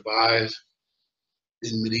and survive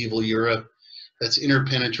in medieval Europe that's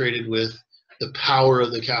interpenetrated with the power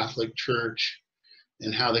of the Catholic Church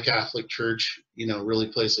and how the Catholic Church, really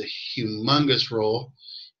plays a humongous role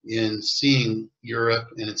in seeing Europe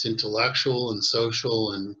and its intellectual and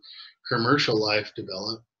social and commercial life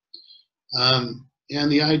develop.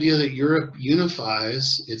 And the idea that Europe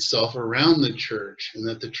unifies itself around the church and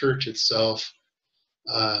that the church itself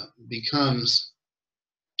becomes,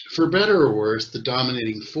 for better or worse, the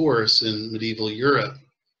dominating force in medieval Europe.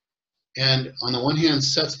 And on the one hand,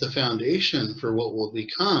 sets the foundation for what will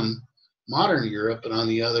become modern Europe, but on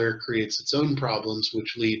the other, creates its own problems,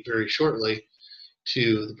 which lead very shortly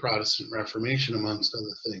to the Protestant Reformation, amongst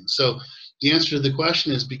other things. So the answer to the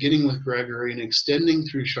question is, beginning with Gregory and extending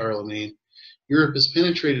through Charlemagne, Europe is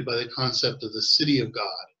penetrated by the concept of the city of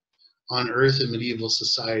God on earth in medieval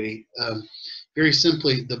society. Very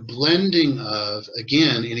simply, the blending of,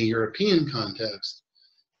 again, in a European context,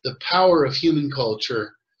 the power of human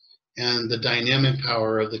culture and the dynamic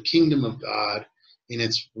power of the kingdom of God in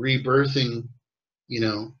its rebirthing,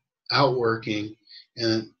 outworking,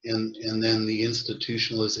 and then the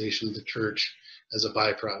institutionalization of the church as a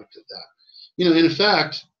byproduct of that. In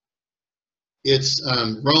effect, it's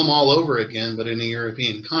Rome all over again, but in a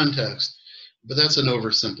European context. But that's an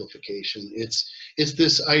oversimplification. It's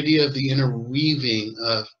this idea of the interweaving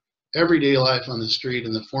of everyday life on the street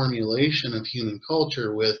and the formulation of human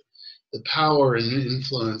culture with the power and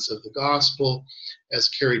influence of the gospel as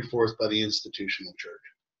carried forth by the institutional church.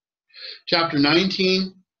 Chapter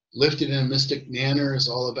 19, Lifted in a Mystic Manner, is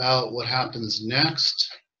all about what happens next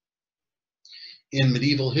in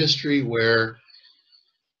medieval history, where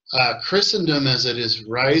Christendom, as it is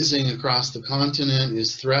rising across the continent,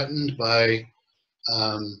 is threatened by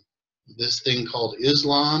this thing called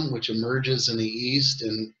Islam, which emerges in the East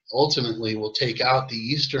and ultimately will take out the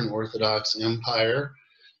Eastern Orthodox Empire.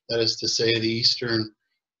 That is to say, the Eastern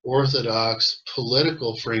Orthodox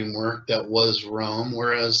political framework that was Rome,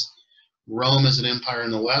 whereas Rome as an empire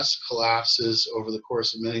in the West collapses over the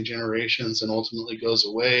course of many generations and ultimately goes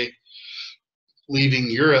away,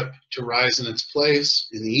 leaving Europe to rise in its place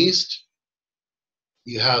in the East.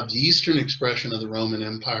 You have the Eastern expression of the Roman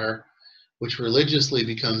Empire, which religiously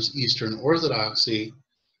becomes Eastern Orthodoxy,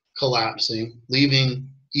 collapsing, leaving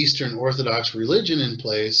Eastern Orthodox religion in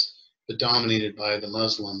place, but dominated by the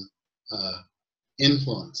Muslim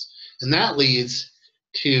influence. And that leads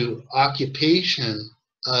to occupation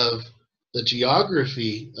of the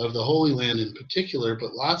geography of the Holy Land in particular,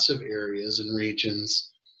 but lots of areas and regions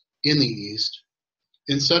in the East,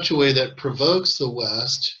 in such a way that provokes the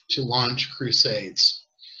West to launch crusades.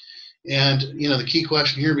 And, you know, the key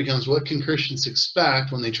question here becomes, what can Christians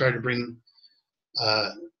expect when they try to bring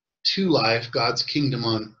to life God's kingdom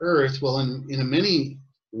on earth? Well, in many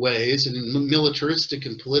ways, and in militaristic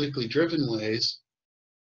and politically driven ways,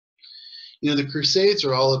 you know, the Crusades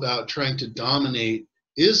are all about trying to dominate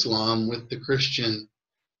Islam with the Christian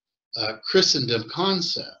Christendom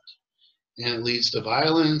concept. And it leads to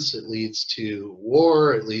violence, it leads to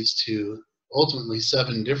war, it leads to ultimately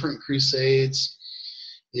 7 different crusades.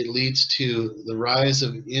 It leads to the rise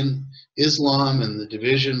of Islam and the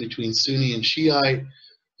division between Sunni and Shiite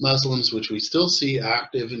Muslims, which we still see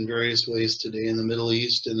active in various ways today in the Middle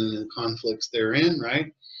East and in the conflicts therein,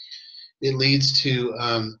 right? It leads to,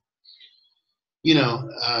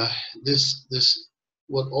 this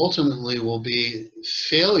what ultimately will be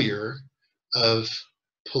failure of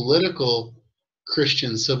political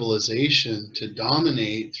Christian civilization to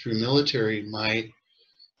dominate through military might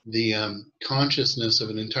the consciousness of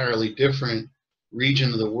an entirely different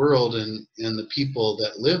region of the world and the people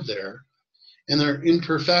that live there. And there are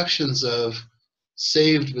imperfections of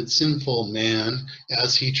saved but sinful man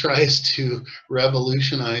as he tries to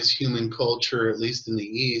revolutionize human culture, at least in the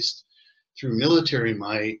East, through military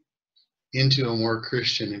might into a more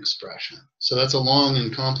Christian expression. So that's a long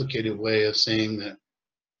and complicated way of saying that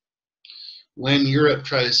when Europe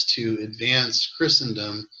tries to advance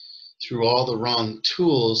Christendom through all the wrong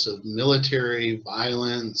tools of military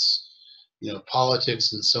violence, you know,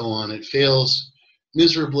 politics and so on, it fails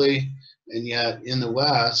miserably. And yet in the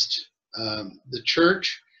West, the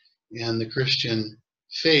church and the Christian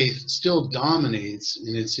faith still dominates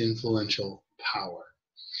in its influential power.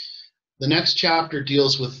 The next chapter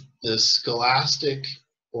deals with the scholastic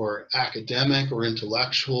or academic or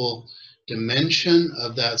intellectual dimension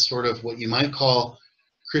of that sort of what you might call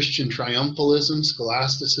Christian triumphalism.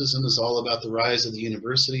 Scholasticism is all about the rise of the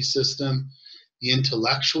university system. The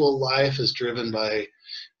intellectual life is driven by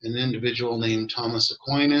an individual named Thomas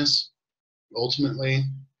Aquinas, ultimately.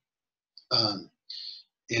 The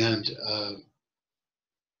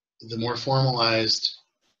more formalized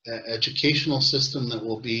educational system that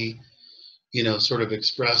will be, you know, sort of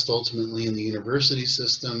expressed ultimately in the university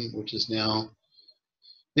system, which is now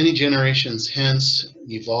many generations hence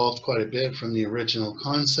evolved quite a bit from the original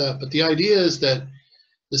concept. But the idea is that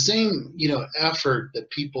the same, you know, effort that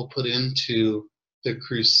people put into the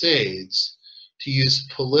Crusades to use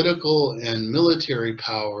political and military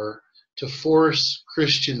power to force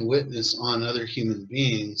Christian witness on other human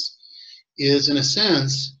beings is, in a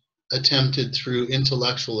sense, attempted through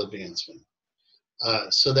intellectual advancement.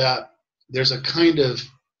 So that there's a kind of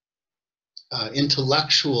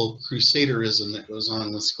intellectual crusaderism that goes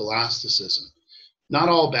on with scholasticism. Not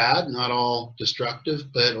all bad, not all destructive,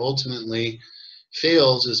 but ultimately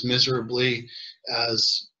fails as miserably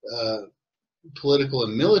as political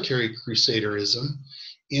and military crusaderism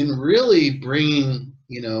in really bringing,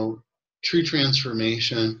 you know, true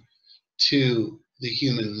transformation to the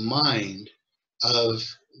human mind of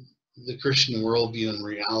the Christian worldview and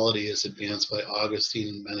reality as advanced by Augustine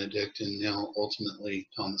and Benedict and now ultimately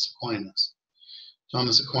Thomas Aquinas.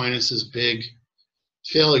 Thomas Aquinas' big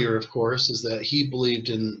failure, of course, is that he believed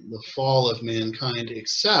in the fall of mankind,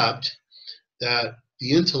 except that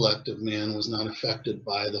the intellect of man was not affected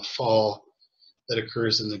by the fall that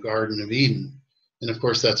occurs in the Garden of Eden. And of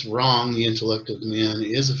course, that's wrong. The intellect of man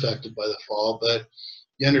is affected by the fall, but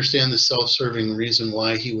you understand the self-serving reason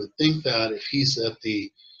why he would think that if he's at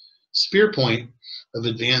the spear point of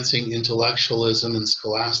advancing intellectualism and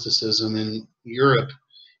scholasticism in Europe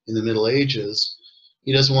in the Middle Ages.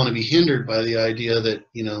 He doesn't want to be hindered by the idea that,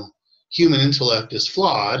 you know, human intellect is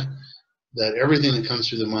flawed, that everything that comes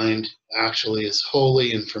through the mind actually is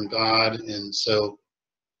holy and from God. And so,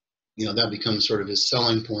 you know, that becomes sort of his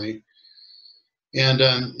selling point.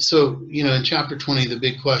 And so, you know, in chapter 20, the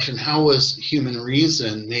big question, how was human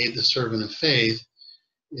reason made the servant of faith,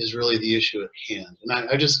 is really the issue at hand. And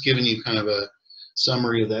I've just given you kind of a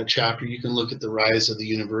summary of that chapter. You can look at the rise of the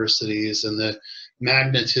universities and the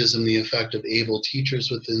magnetism, the effect of able teachers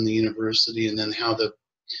within the university, and then how the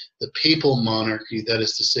papal monarchy, that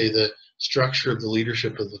is to say the structure of the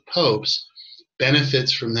leadership of the popes,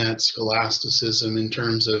 benefits from that scholasticism in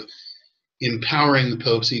terms of empowering the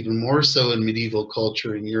popes even more so in medieval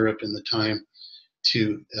culture in Europe in the time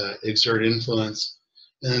to exert influence.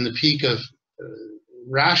 And then the peak of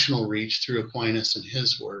rational reach through Aquinas and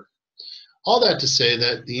his work. All that to say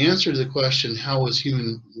that the answer to the question, how was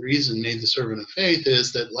human reason made the servant of faith,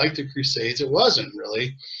 is that, like the Crusades, it wasn't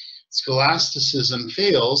really. Scholasticism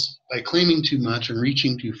fails by claiming too much and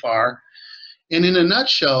reaching too far. And in a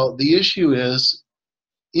nutshell, the issue is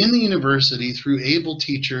in the university, through able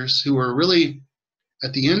teachers who are really,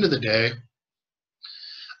 at the end of the day,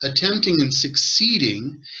 attempting and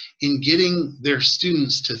succeeding in getting their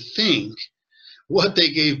students to think, what they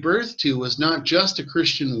gave birth to was not just a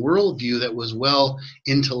Christian worldview that was well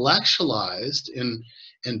intellectualized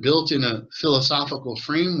and built in a philosophical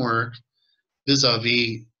framework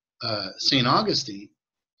vis-a-vis St. Augustine,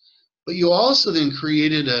 but you also then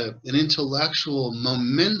created an intellectual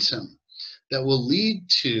momentum that will lead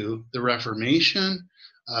to the Reformation,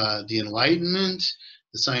 the Enlightenment,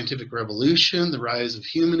 the scientific revolution, the rise of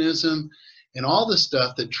humanism, and all the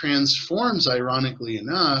stuff that transforms, ironically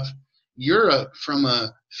enough, Europe from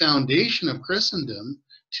a foundation of Christendom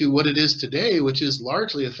to what it is today, which is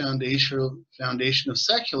largely a foundation of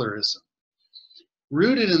secularism,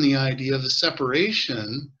 rooted in the idea of the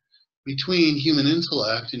separation between human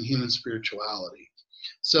intellect and human spirituality.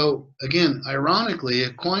 So again, ironically,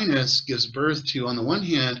 Aquinas gives birth to, on the one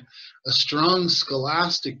hand, a strong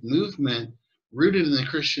scholastic movement rooted in the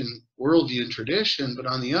Christian worldview and tradition, but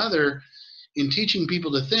on the other, in teaching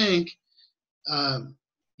people to think,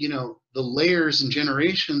 the layers and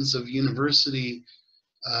generations of university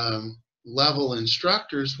level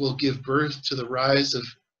instructors will give birth to the rise of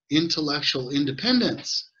intellectual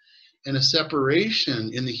independence and a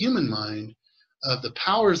separation in the human mind of the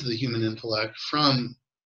powers of the human intellect from,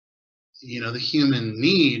 the human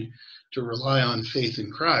need to rely on faith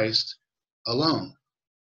in Christ alone.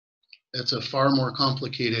 That's a far more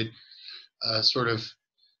complicated sort of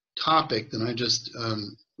topic than I just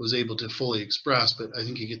was able to fully express, but I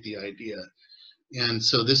think you get the idea. And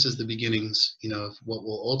so this is the beginnings, of what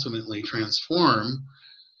will ultimately transform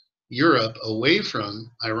Europe away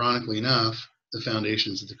from, ironically enough, the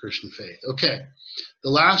foundations of the Christian faith. Okay, the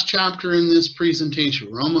last chapter in this presentation,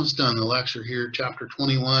 we're almost done the lecture here, chapter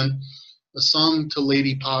 21, A Song to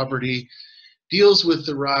Lady Poverty, deals with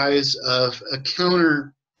the rise of a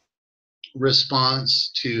counter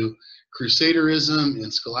response to Crusaderism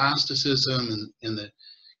and scholasticism and the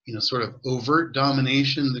sort of overt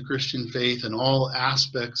domination of the Christian faith in all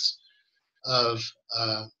aspects of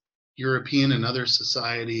European and other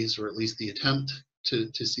societies, or at least the attempt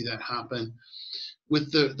to see that happen,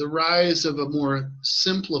 with the rise of a more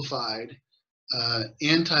simplified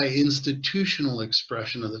anti-institutional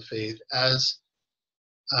expression of the faith as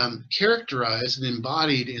characterized and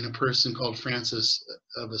embodied in a person called Francis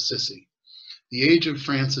of Assisi. The age of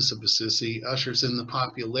Francis of Assisi ushers in the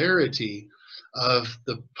popularity of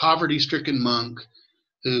the poverty-stricken monk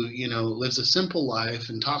who, lives a simple life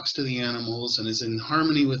and talks to the animals and is in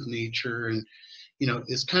harmony with nature and,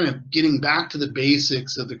 is kind of getting back to the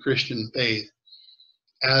basics of the Christian faith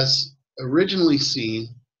as originally seen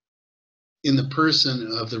in the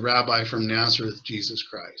person of the rabbi from Nazareth, Jesus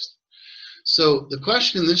Christ. So the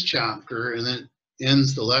question in this chapter, and then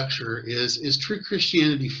ends the lecture, is true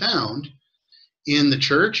Christianity found in the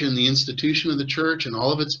church and the institution of the church and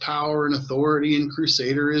all of its power and authority and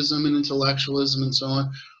crusaderism and intellectualism and so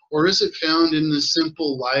on? Or is it found in the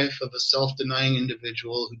simple life of a self-denying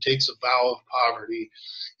individual who takes a vow of poverty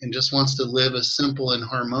and just wants to live a simple and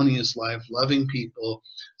harmonious life, loving people,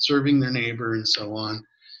 serving their neighbor and so on,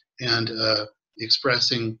 and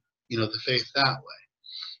expressing, the faith that way?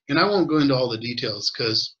 And I won't go into all the details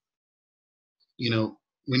because, we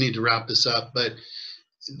need to wrap this up, but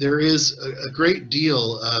there is a great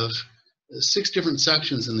deal of 6 different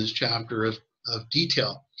sections in this chapter of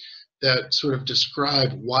detail that sort of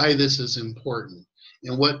describe why this is important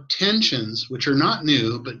and what tensions, which are not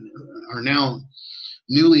new, but are now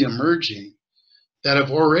newly emerging, that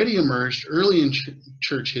have already emerged early in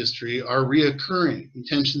church history, are reoccurring.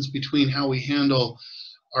 Tensions between how we handle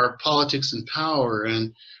our politics and power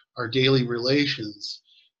and our daily relations,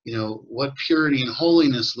 what purity and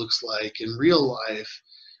holiness looks like in real life,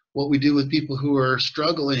 what we do with people who are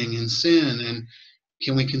struggling in sin, and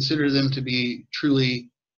can we consider them to be truly,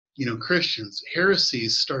 Christians?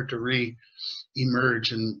 Heresies start to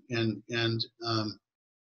re-emerge and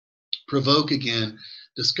provoke again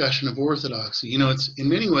discussion of orthodoxy. It's in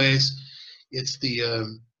many ways, it's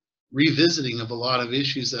the revisiting of a lot of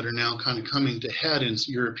issues that are now kind of coming to head in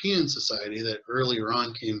European society that earlier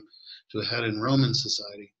on came to a head in Roman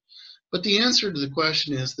society. But the answer to the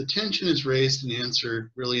question is the tension is raised and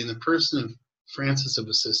answered really in the person of Francis of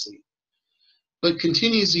Assisi, but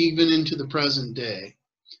continues even into the present day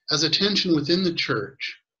as a tension within the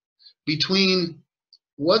church between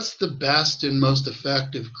what's the best and most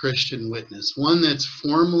effective Christian witness? One that's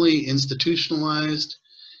formally institutionalized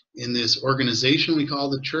in this organization we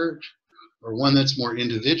call the church, or one that's more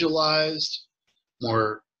individualized,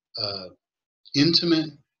 more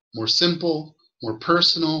intimate, more simple, more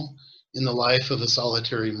personal in the life of a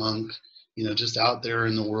solitary monk, just out there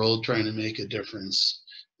in the world trying to make a difference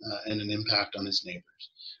and an impact on his neighbors.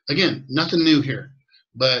 Again, nothing new here,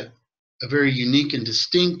 but a very unique and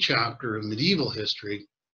distinct chapter of medieval history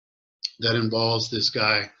that involves this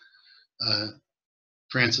guy,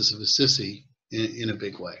 Francis of Assisi, in a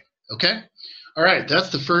big way. Okay? All right, that's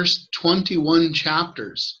the first 21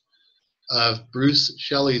 chapters of Bruce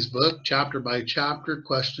Shelley's book, chapter by chapter,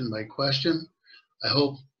 question by question. I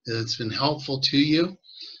hope it's been helpful to you.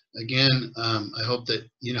 Again, I hope that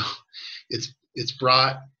it's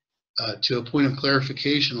brought to a point of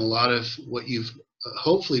clarification a lot of what you've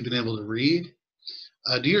hopefully been able to read.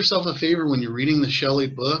 Do yourself a favor when you're reading the Shelley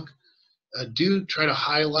book. Do try to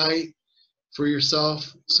highlight for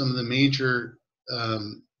yourself some of the major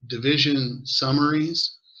division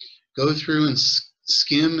summaries. Go through and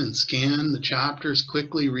skim and scan the chapters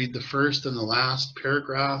quickly. Read the first and the last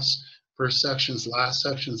paragraphs, first sections, last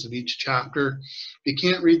sections of each chapter. If you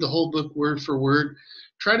can't read the whole book word for word,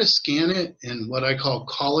 try to scan it and what I call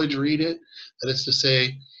college read it. That is to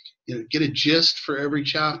say, get a gist for every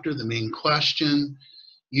chapter, the main question.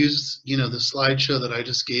 Use the slideshow that I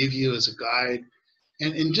just gave you as a guide,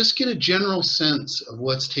 and just get a general sense of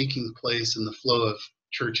what's taking place in the flow of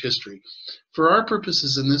church history. For our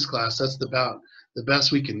purposes in this class, that's about the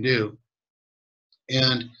best we can do.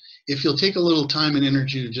 And if you'll take a little time and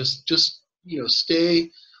energy to just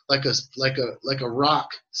stay like a rock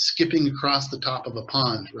skipping across the top of a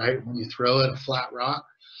pond, right? When you throw it, a flat rock,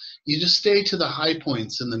 you just stay to the high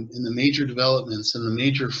points and the major developments and the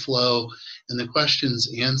major flow and the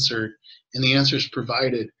questions answered and the answers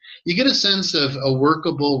provided. You get a sense of a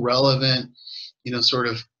workable, relevant, sort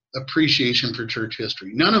of appreciation for church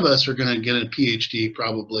history. None of us are going to get a PhD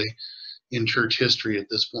probably in church history at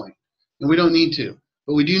this point, and we don't need to,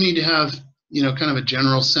 but we do need to have kind of a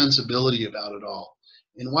general sensibility about it all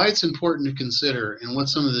and why it's important to consider and what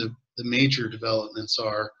some of the major developments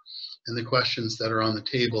are and the questions that are on the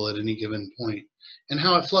table at any given point and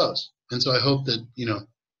how it flows. And so I hope that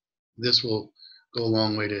this will go a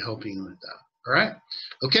long way to helping you with that. All right.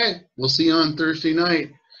 Okay. We'll see you on Thursday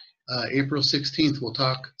night, April 16th. We'll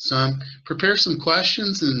talk some. Prepare some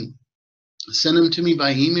questions and send them to me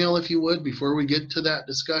by email if you would before we get to that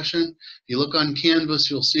discussion. If you look on Canvas,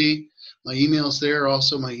 you'll see my email's there.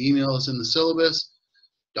 Also, my email is in the syllabus,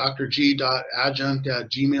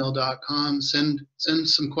 drg.adjunct@gmail.com. Send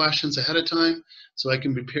some questions ahead of time so I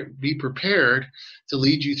can be prepared to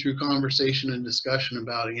lead you through conversation and discussion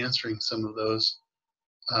about answering some of those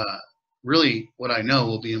really what I know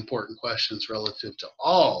will be important questions relative to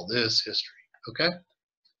all this history. Okay?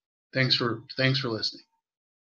 Thanks for listening.